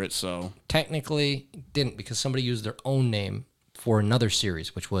remember it. So technically didn't because somebody used their own name for another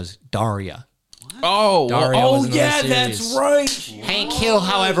series, which was Daria. Daria was another series. right. Hank Hill,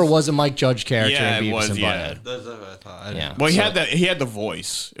 however, was a Mike Judge character Yeah, in it Beavis was, and yeah. Butthead. That's what I thought. Yeah. Well, so- he had the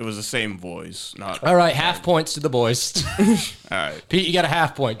voice. It was the same voice. Not All right, half points to the boys. all right. Pete, you got a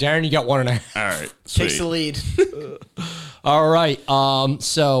half point. Darren, you got 1.5. All right. takes the Sweet. lead. All right.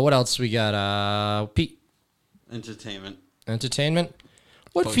 So what else we got? Pete. Entertainment. Entertainment.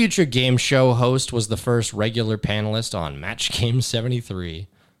 What future game show host was the first regular panelist on Match Game 73?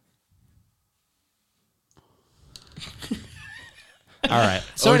 All right.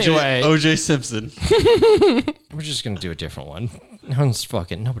 So anyway, OJ Simpson. we're just gonna do a different one.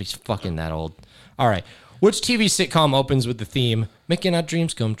 Nobody's fucking that old. All right. Which TV sitcom opens with the theme "Making Our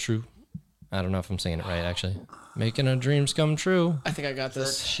Dreams Come True"? I don't know if I'm saying it right, actually. Making our dreams come true. I think I got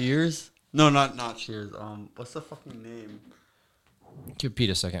this. Cheers? No, not Cheers. What's the fucking name? Give Pete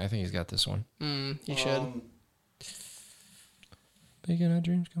a second. I think he's got this one. You should. Making our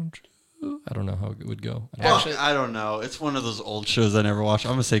dreams come true. I don't know how it would go. Actually- I don't know. It's one of those old shows I never watched.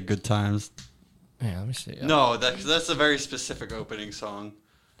 I'm gonna say Good Times. Yeah, let me see. No, that's a very specific opening song.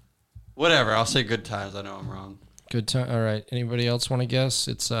 Whatever. I'll say Good Times. I know I'm wrong. Good time. All right. Anybody else want to guess?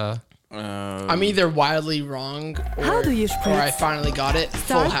 It's I'm either wildly wrong or, How do you or I finally got it.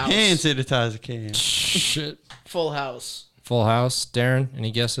 Full House. Can't sanitize a can. shit. Full House. Full House. Darren,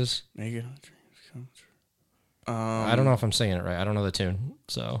 any guesses? Making our dreams come true. I don't know if I'm saying it right. I don't know the tune.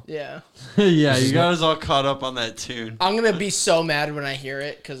 So Yeah. Yeah, you got us all caught up on that tune. I'm going to be so mad when I hear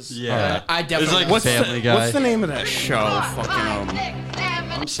it because Yeah. I definitely It's like know. Family Guy. What's the name of that show?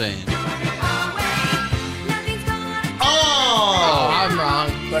 Fucking I'm saying. Oh, I'm wrong,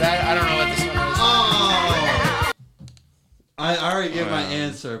 but I don't know what this one is. Oh! I already gave my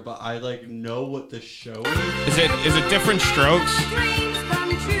answer, but I know what the show is. Is it Different Strokes?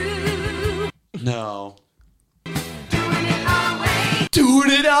 No.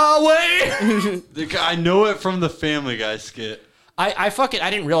 doing it our way. I know it from the Family Guy skit. I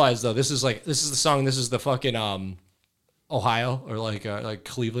didn't realize though. This is the song. This is the fucking Ohio or like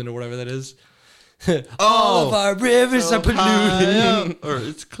Cleveland or whatever that is. All of our rivers are polluted. Or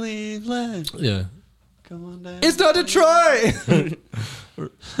it's Cleveland. Yeah. Come on down. It's not Detroit.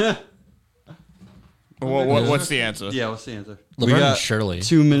 What's the answer? Yeah, what's the answer? Laverne and Shirley.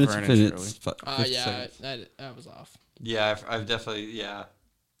 2 minutes Laverne and and minutes. Yeah, that was off. Yeah, I've definitely, yeah.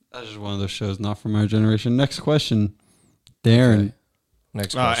 That's just one of those shows, not from our generation. Next question. Darren. Okay.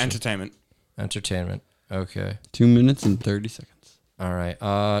 Next question. Entertainment. Okay. 2 minutes and 30 seconds. All right.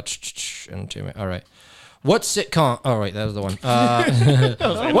 Entertainment. All right. What sitcom? Oh, wait, that was the one.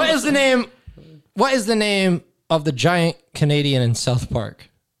 What is the name? What is the name of the giant Canadian in South Park?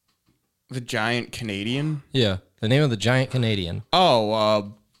 The giant Canadian? Yeah, the name of the giant Canadian.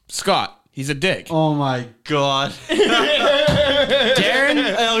 Oh, Scott. He's a dick. Oh my God.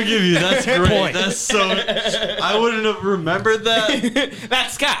 Darren? I'll give you. That's great. That's so. I wouldn't have remembered that.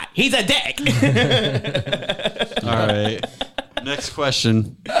 That's Scott. He's a dick. All right. Next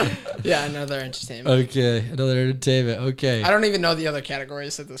question. Yeah, another entertainment. Okay, another entertainment. Okay. I don't even know the other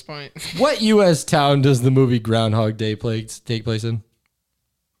categories at this point. What U.S. town does the movie Groundhog Day take place in?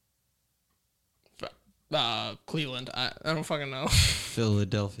 Cleveland. I don't fucking know.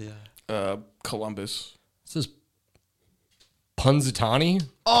 Philadelphia. Columbus. This is Punxsutawney,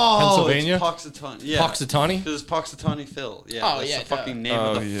 Oh, Pennsylvania? It's Punxsutawney. Yeah. Punxsutawney? This is Punxsutawney Phil. Yeah, Oh, that's yeah, the fucking duh. name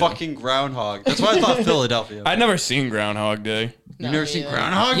of Oh, the yeah. fucking groundhog. That's why I thought Philadelphia. I'd never seen Groundhog Day. You've never seen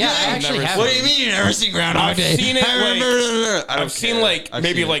Groundhog Yeah, Day? I actually Never have. What do you mean you never seen Groundhog I've Day? seen it, I've seen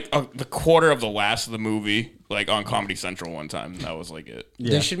maybe the quarter of the last of the movie, on Comedy Central one time. That was like it.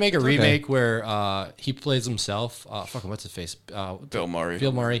 Yeah. They should make a remake where he plays himself. Fucking what's his face? Bill Murray.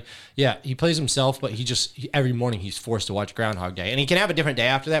 Bill Murray. Yeah, he plays himself, but every morning he's forced to watch Groundhog Day, and he can have a different day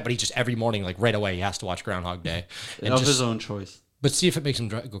after that. But he just every morning, right away, he has to watch Groundhog Day, and Of his own choice. But see if it makes him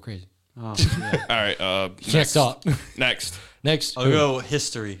go crazy. Oh, yeah. All right. Can't stop. Next. I'll go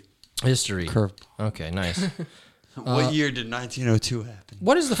history. History. Curve. Okay, nice. What year did 1902 happen?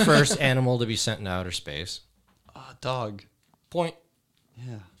 What is the first animal to be sent into outer space? Dog. Point.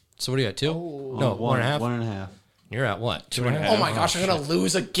 Yeah. So what are you at, 2? No, 1.5? 1.5. You're at what? 2.5? Oh my gosh, I'm gonna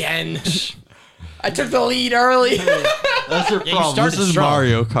lose again. I took the lead early. That's your you problem. started This is strong.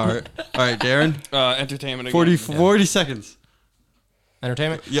 Mario Kart. All right, Darren. Entertainment again. 40 seconds.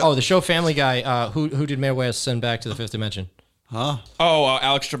 Entertainment? Yep. Oh, the show Family Guy. Who did Mayor West send back to the fifth dimension? Huh? Oh,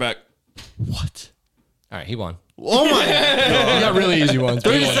 Alex Trebek. What? All right, he won. Oh my God. You got really easy ones.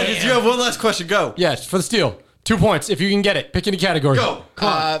 30 seconds. You have one last question. Go. Yes, for the steal. 2 points if you can get it. Pick any category. Go.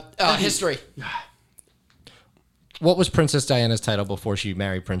 History. What was Princess Diana's title before she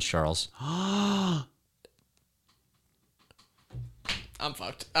married Prince Charles? I'm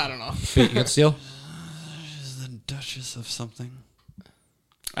fucked. I don't know. Pete, you got the steal? She's the Duchess of something.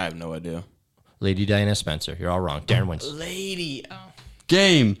 I have no idea. Lady Diana Spencer. You're all wrong. Darren wins. Lady. Oh.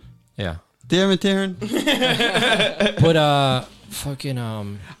 Game. Yeah. Damn it, Darren. But fucking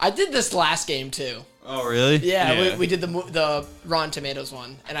I did this last game too. Oh, really? Yeah, Yeah. We did the Rotten Tomatoes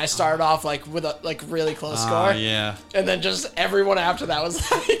one, and I started off like with a really close score. Yeah. And then just everyone after that was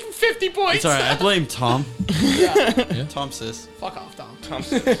like 50 points. It's all right. I blame Tom. Yeah. Tom sis. Fuck off, Tom.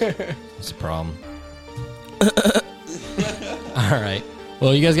 It's a problem. All right.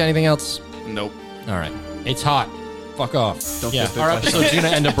 Well, you guys got anything else? Nope. All right. It's hot. Fuck off. Don't yeah, get bit our by episode's going to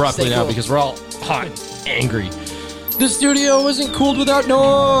end abruptly Stay now cool. because we're all hot and angry. The studio isn't cooled without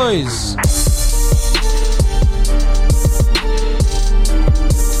noise.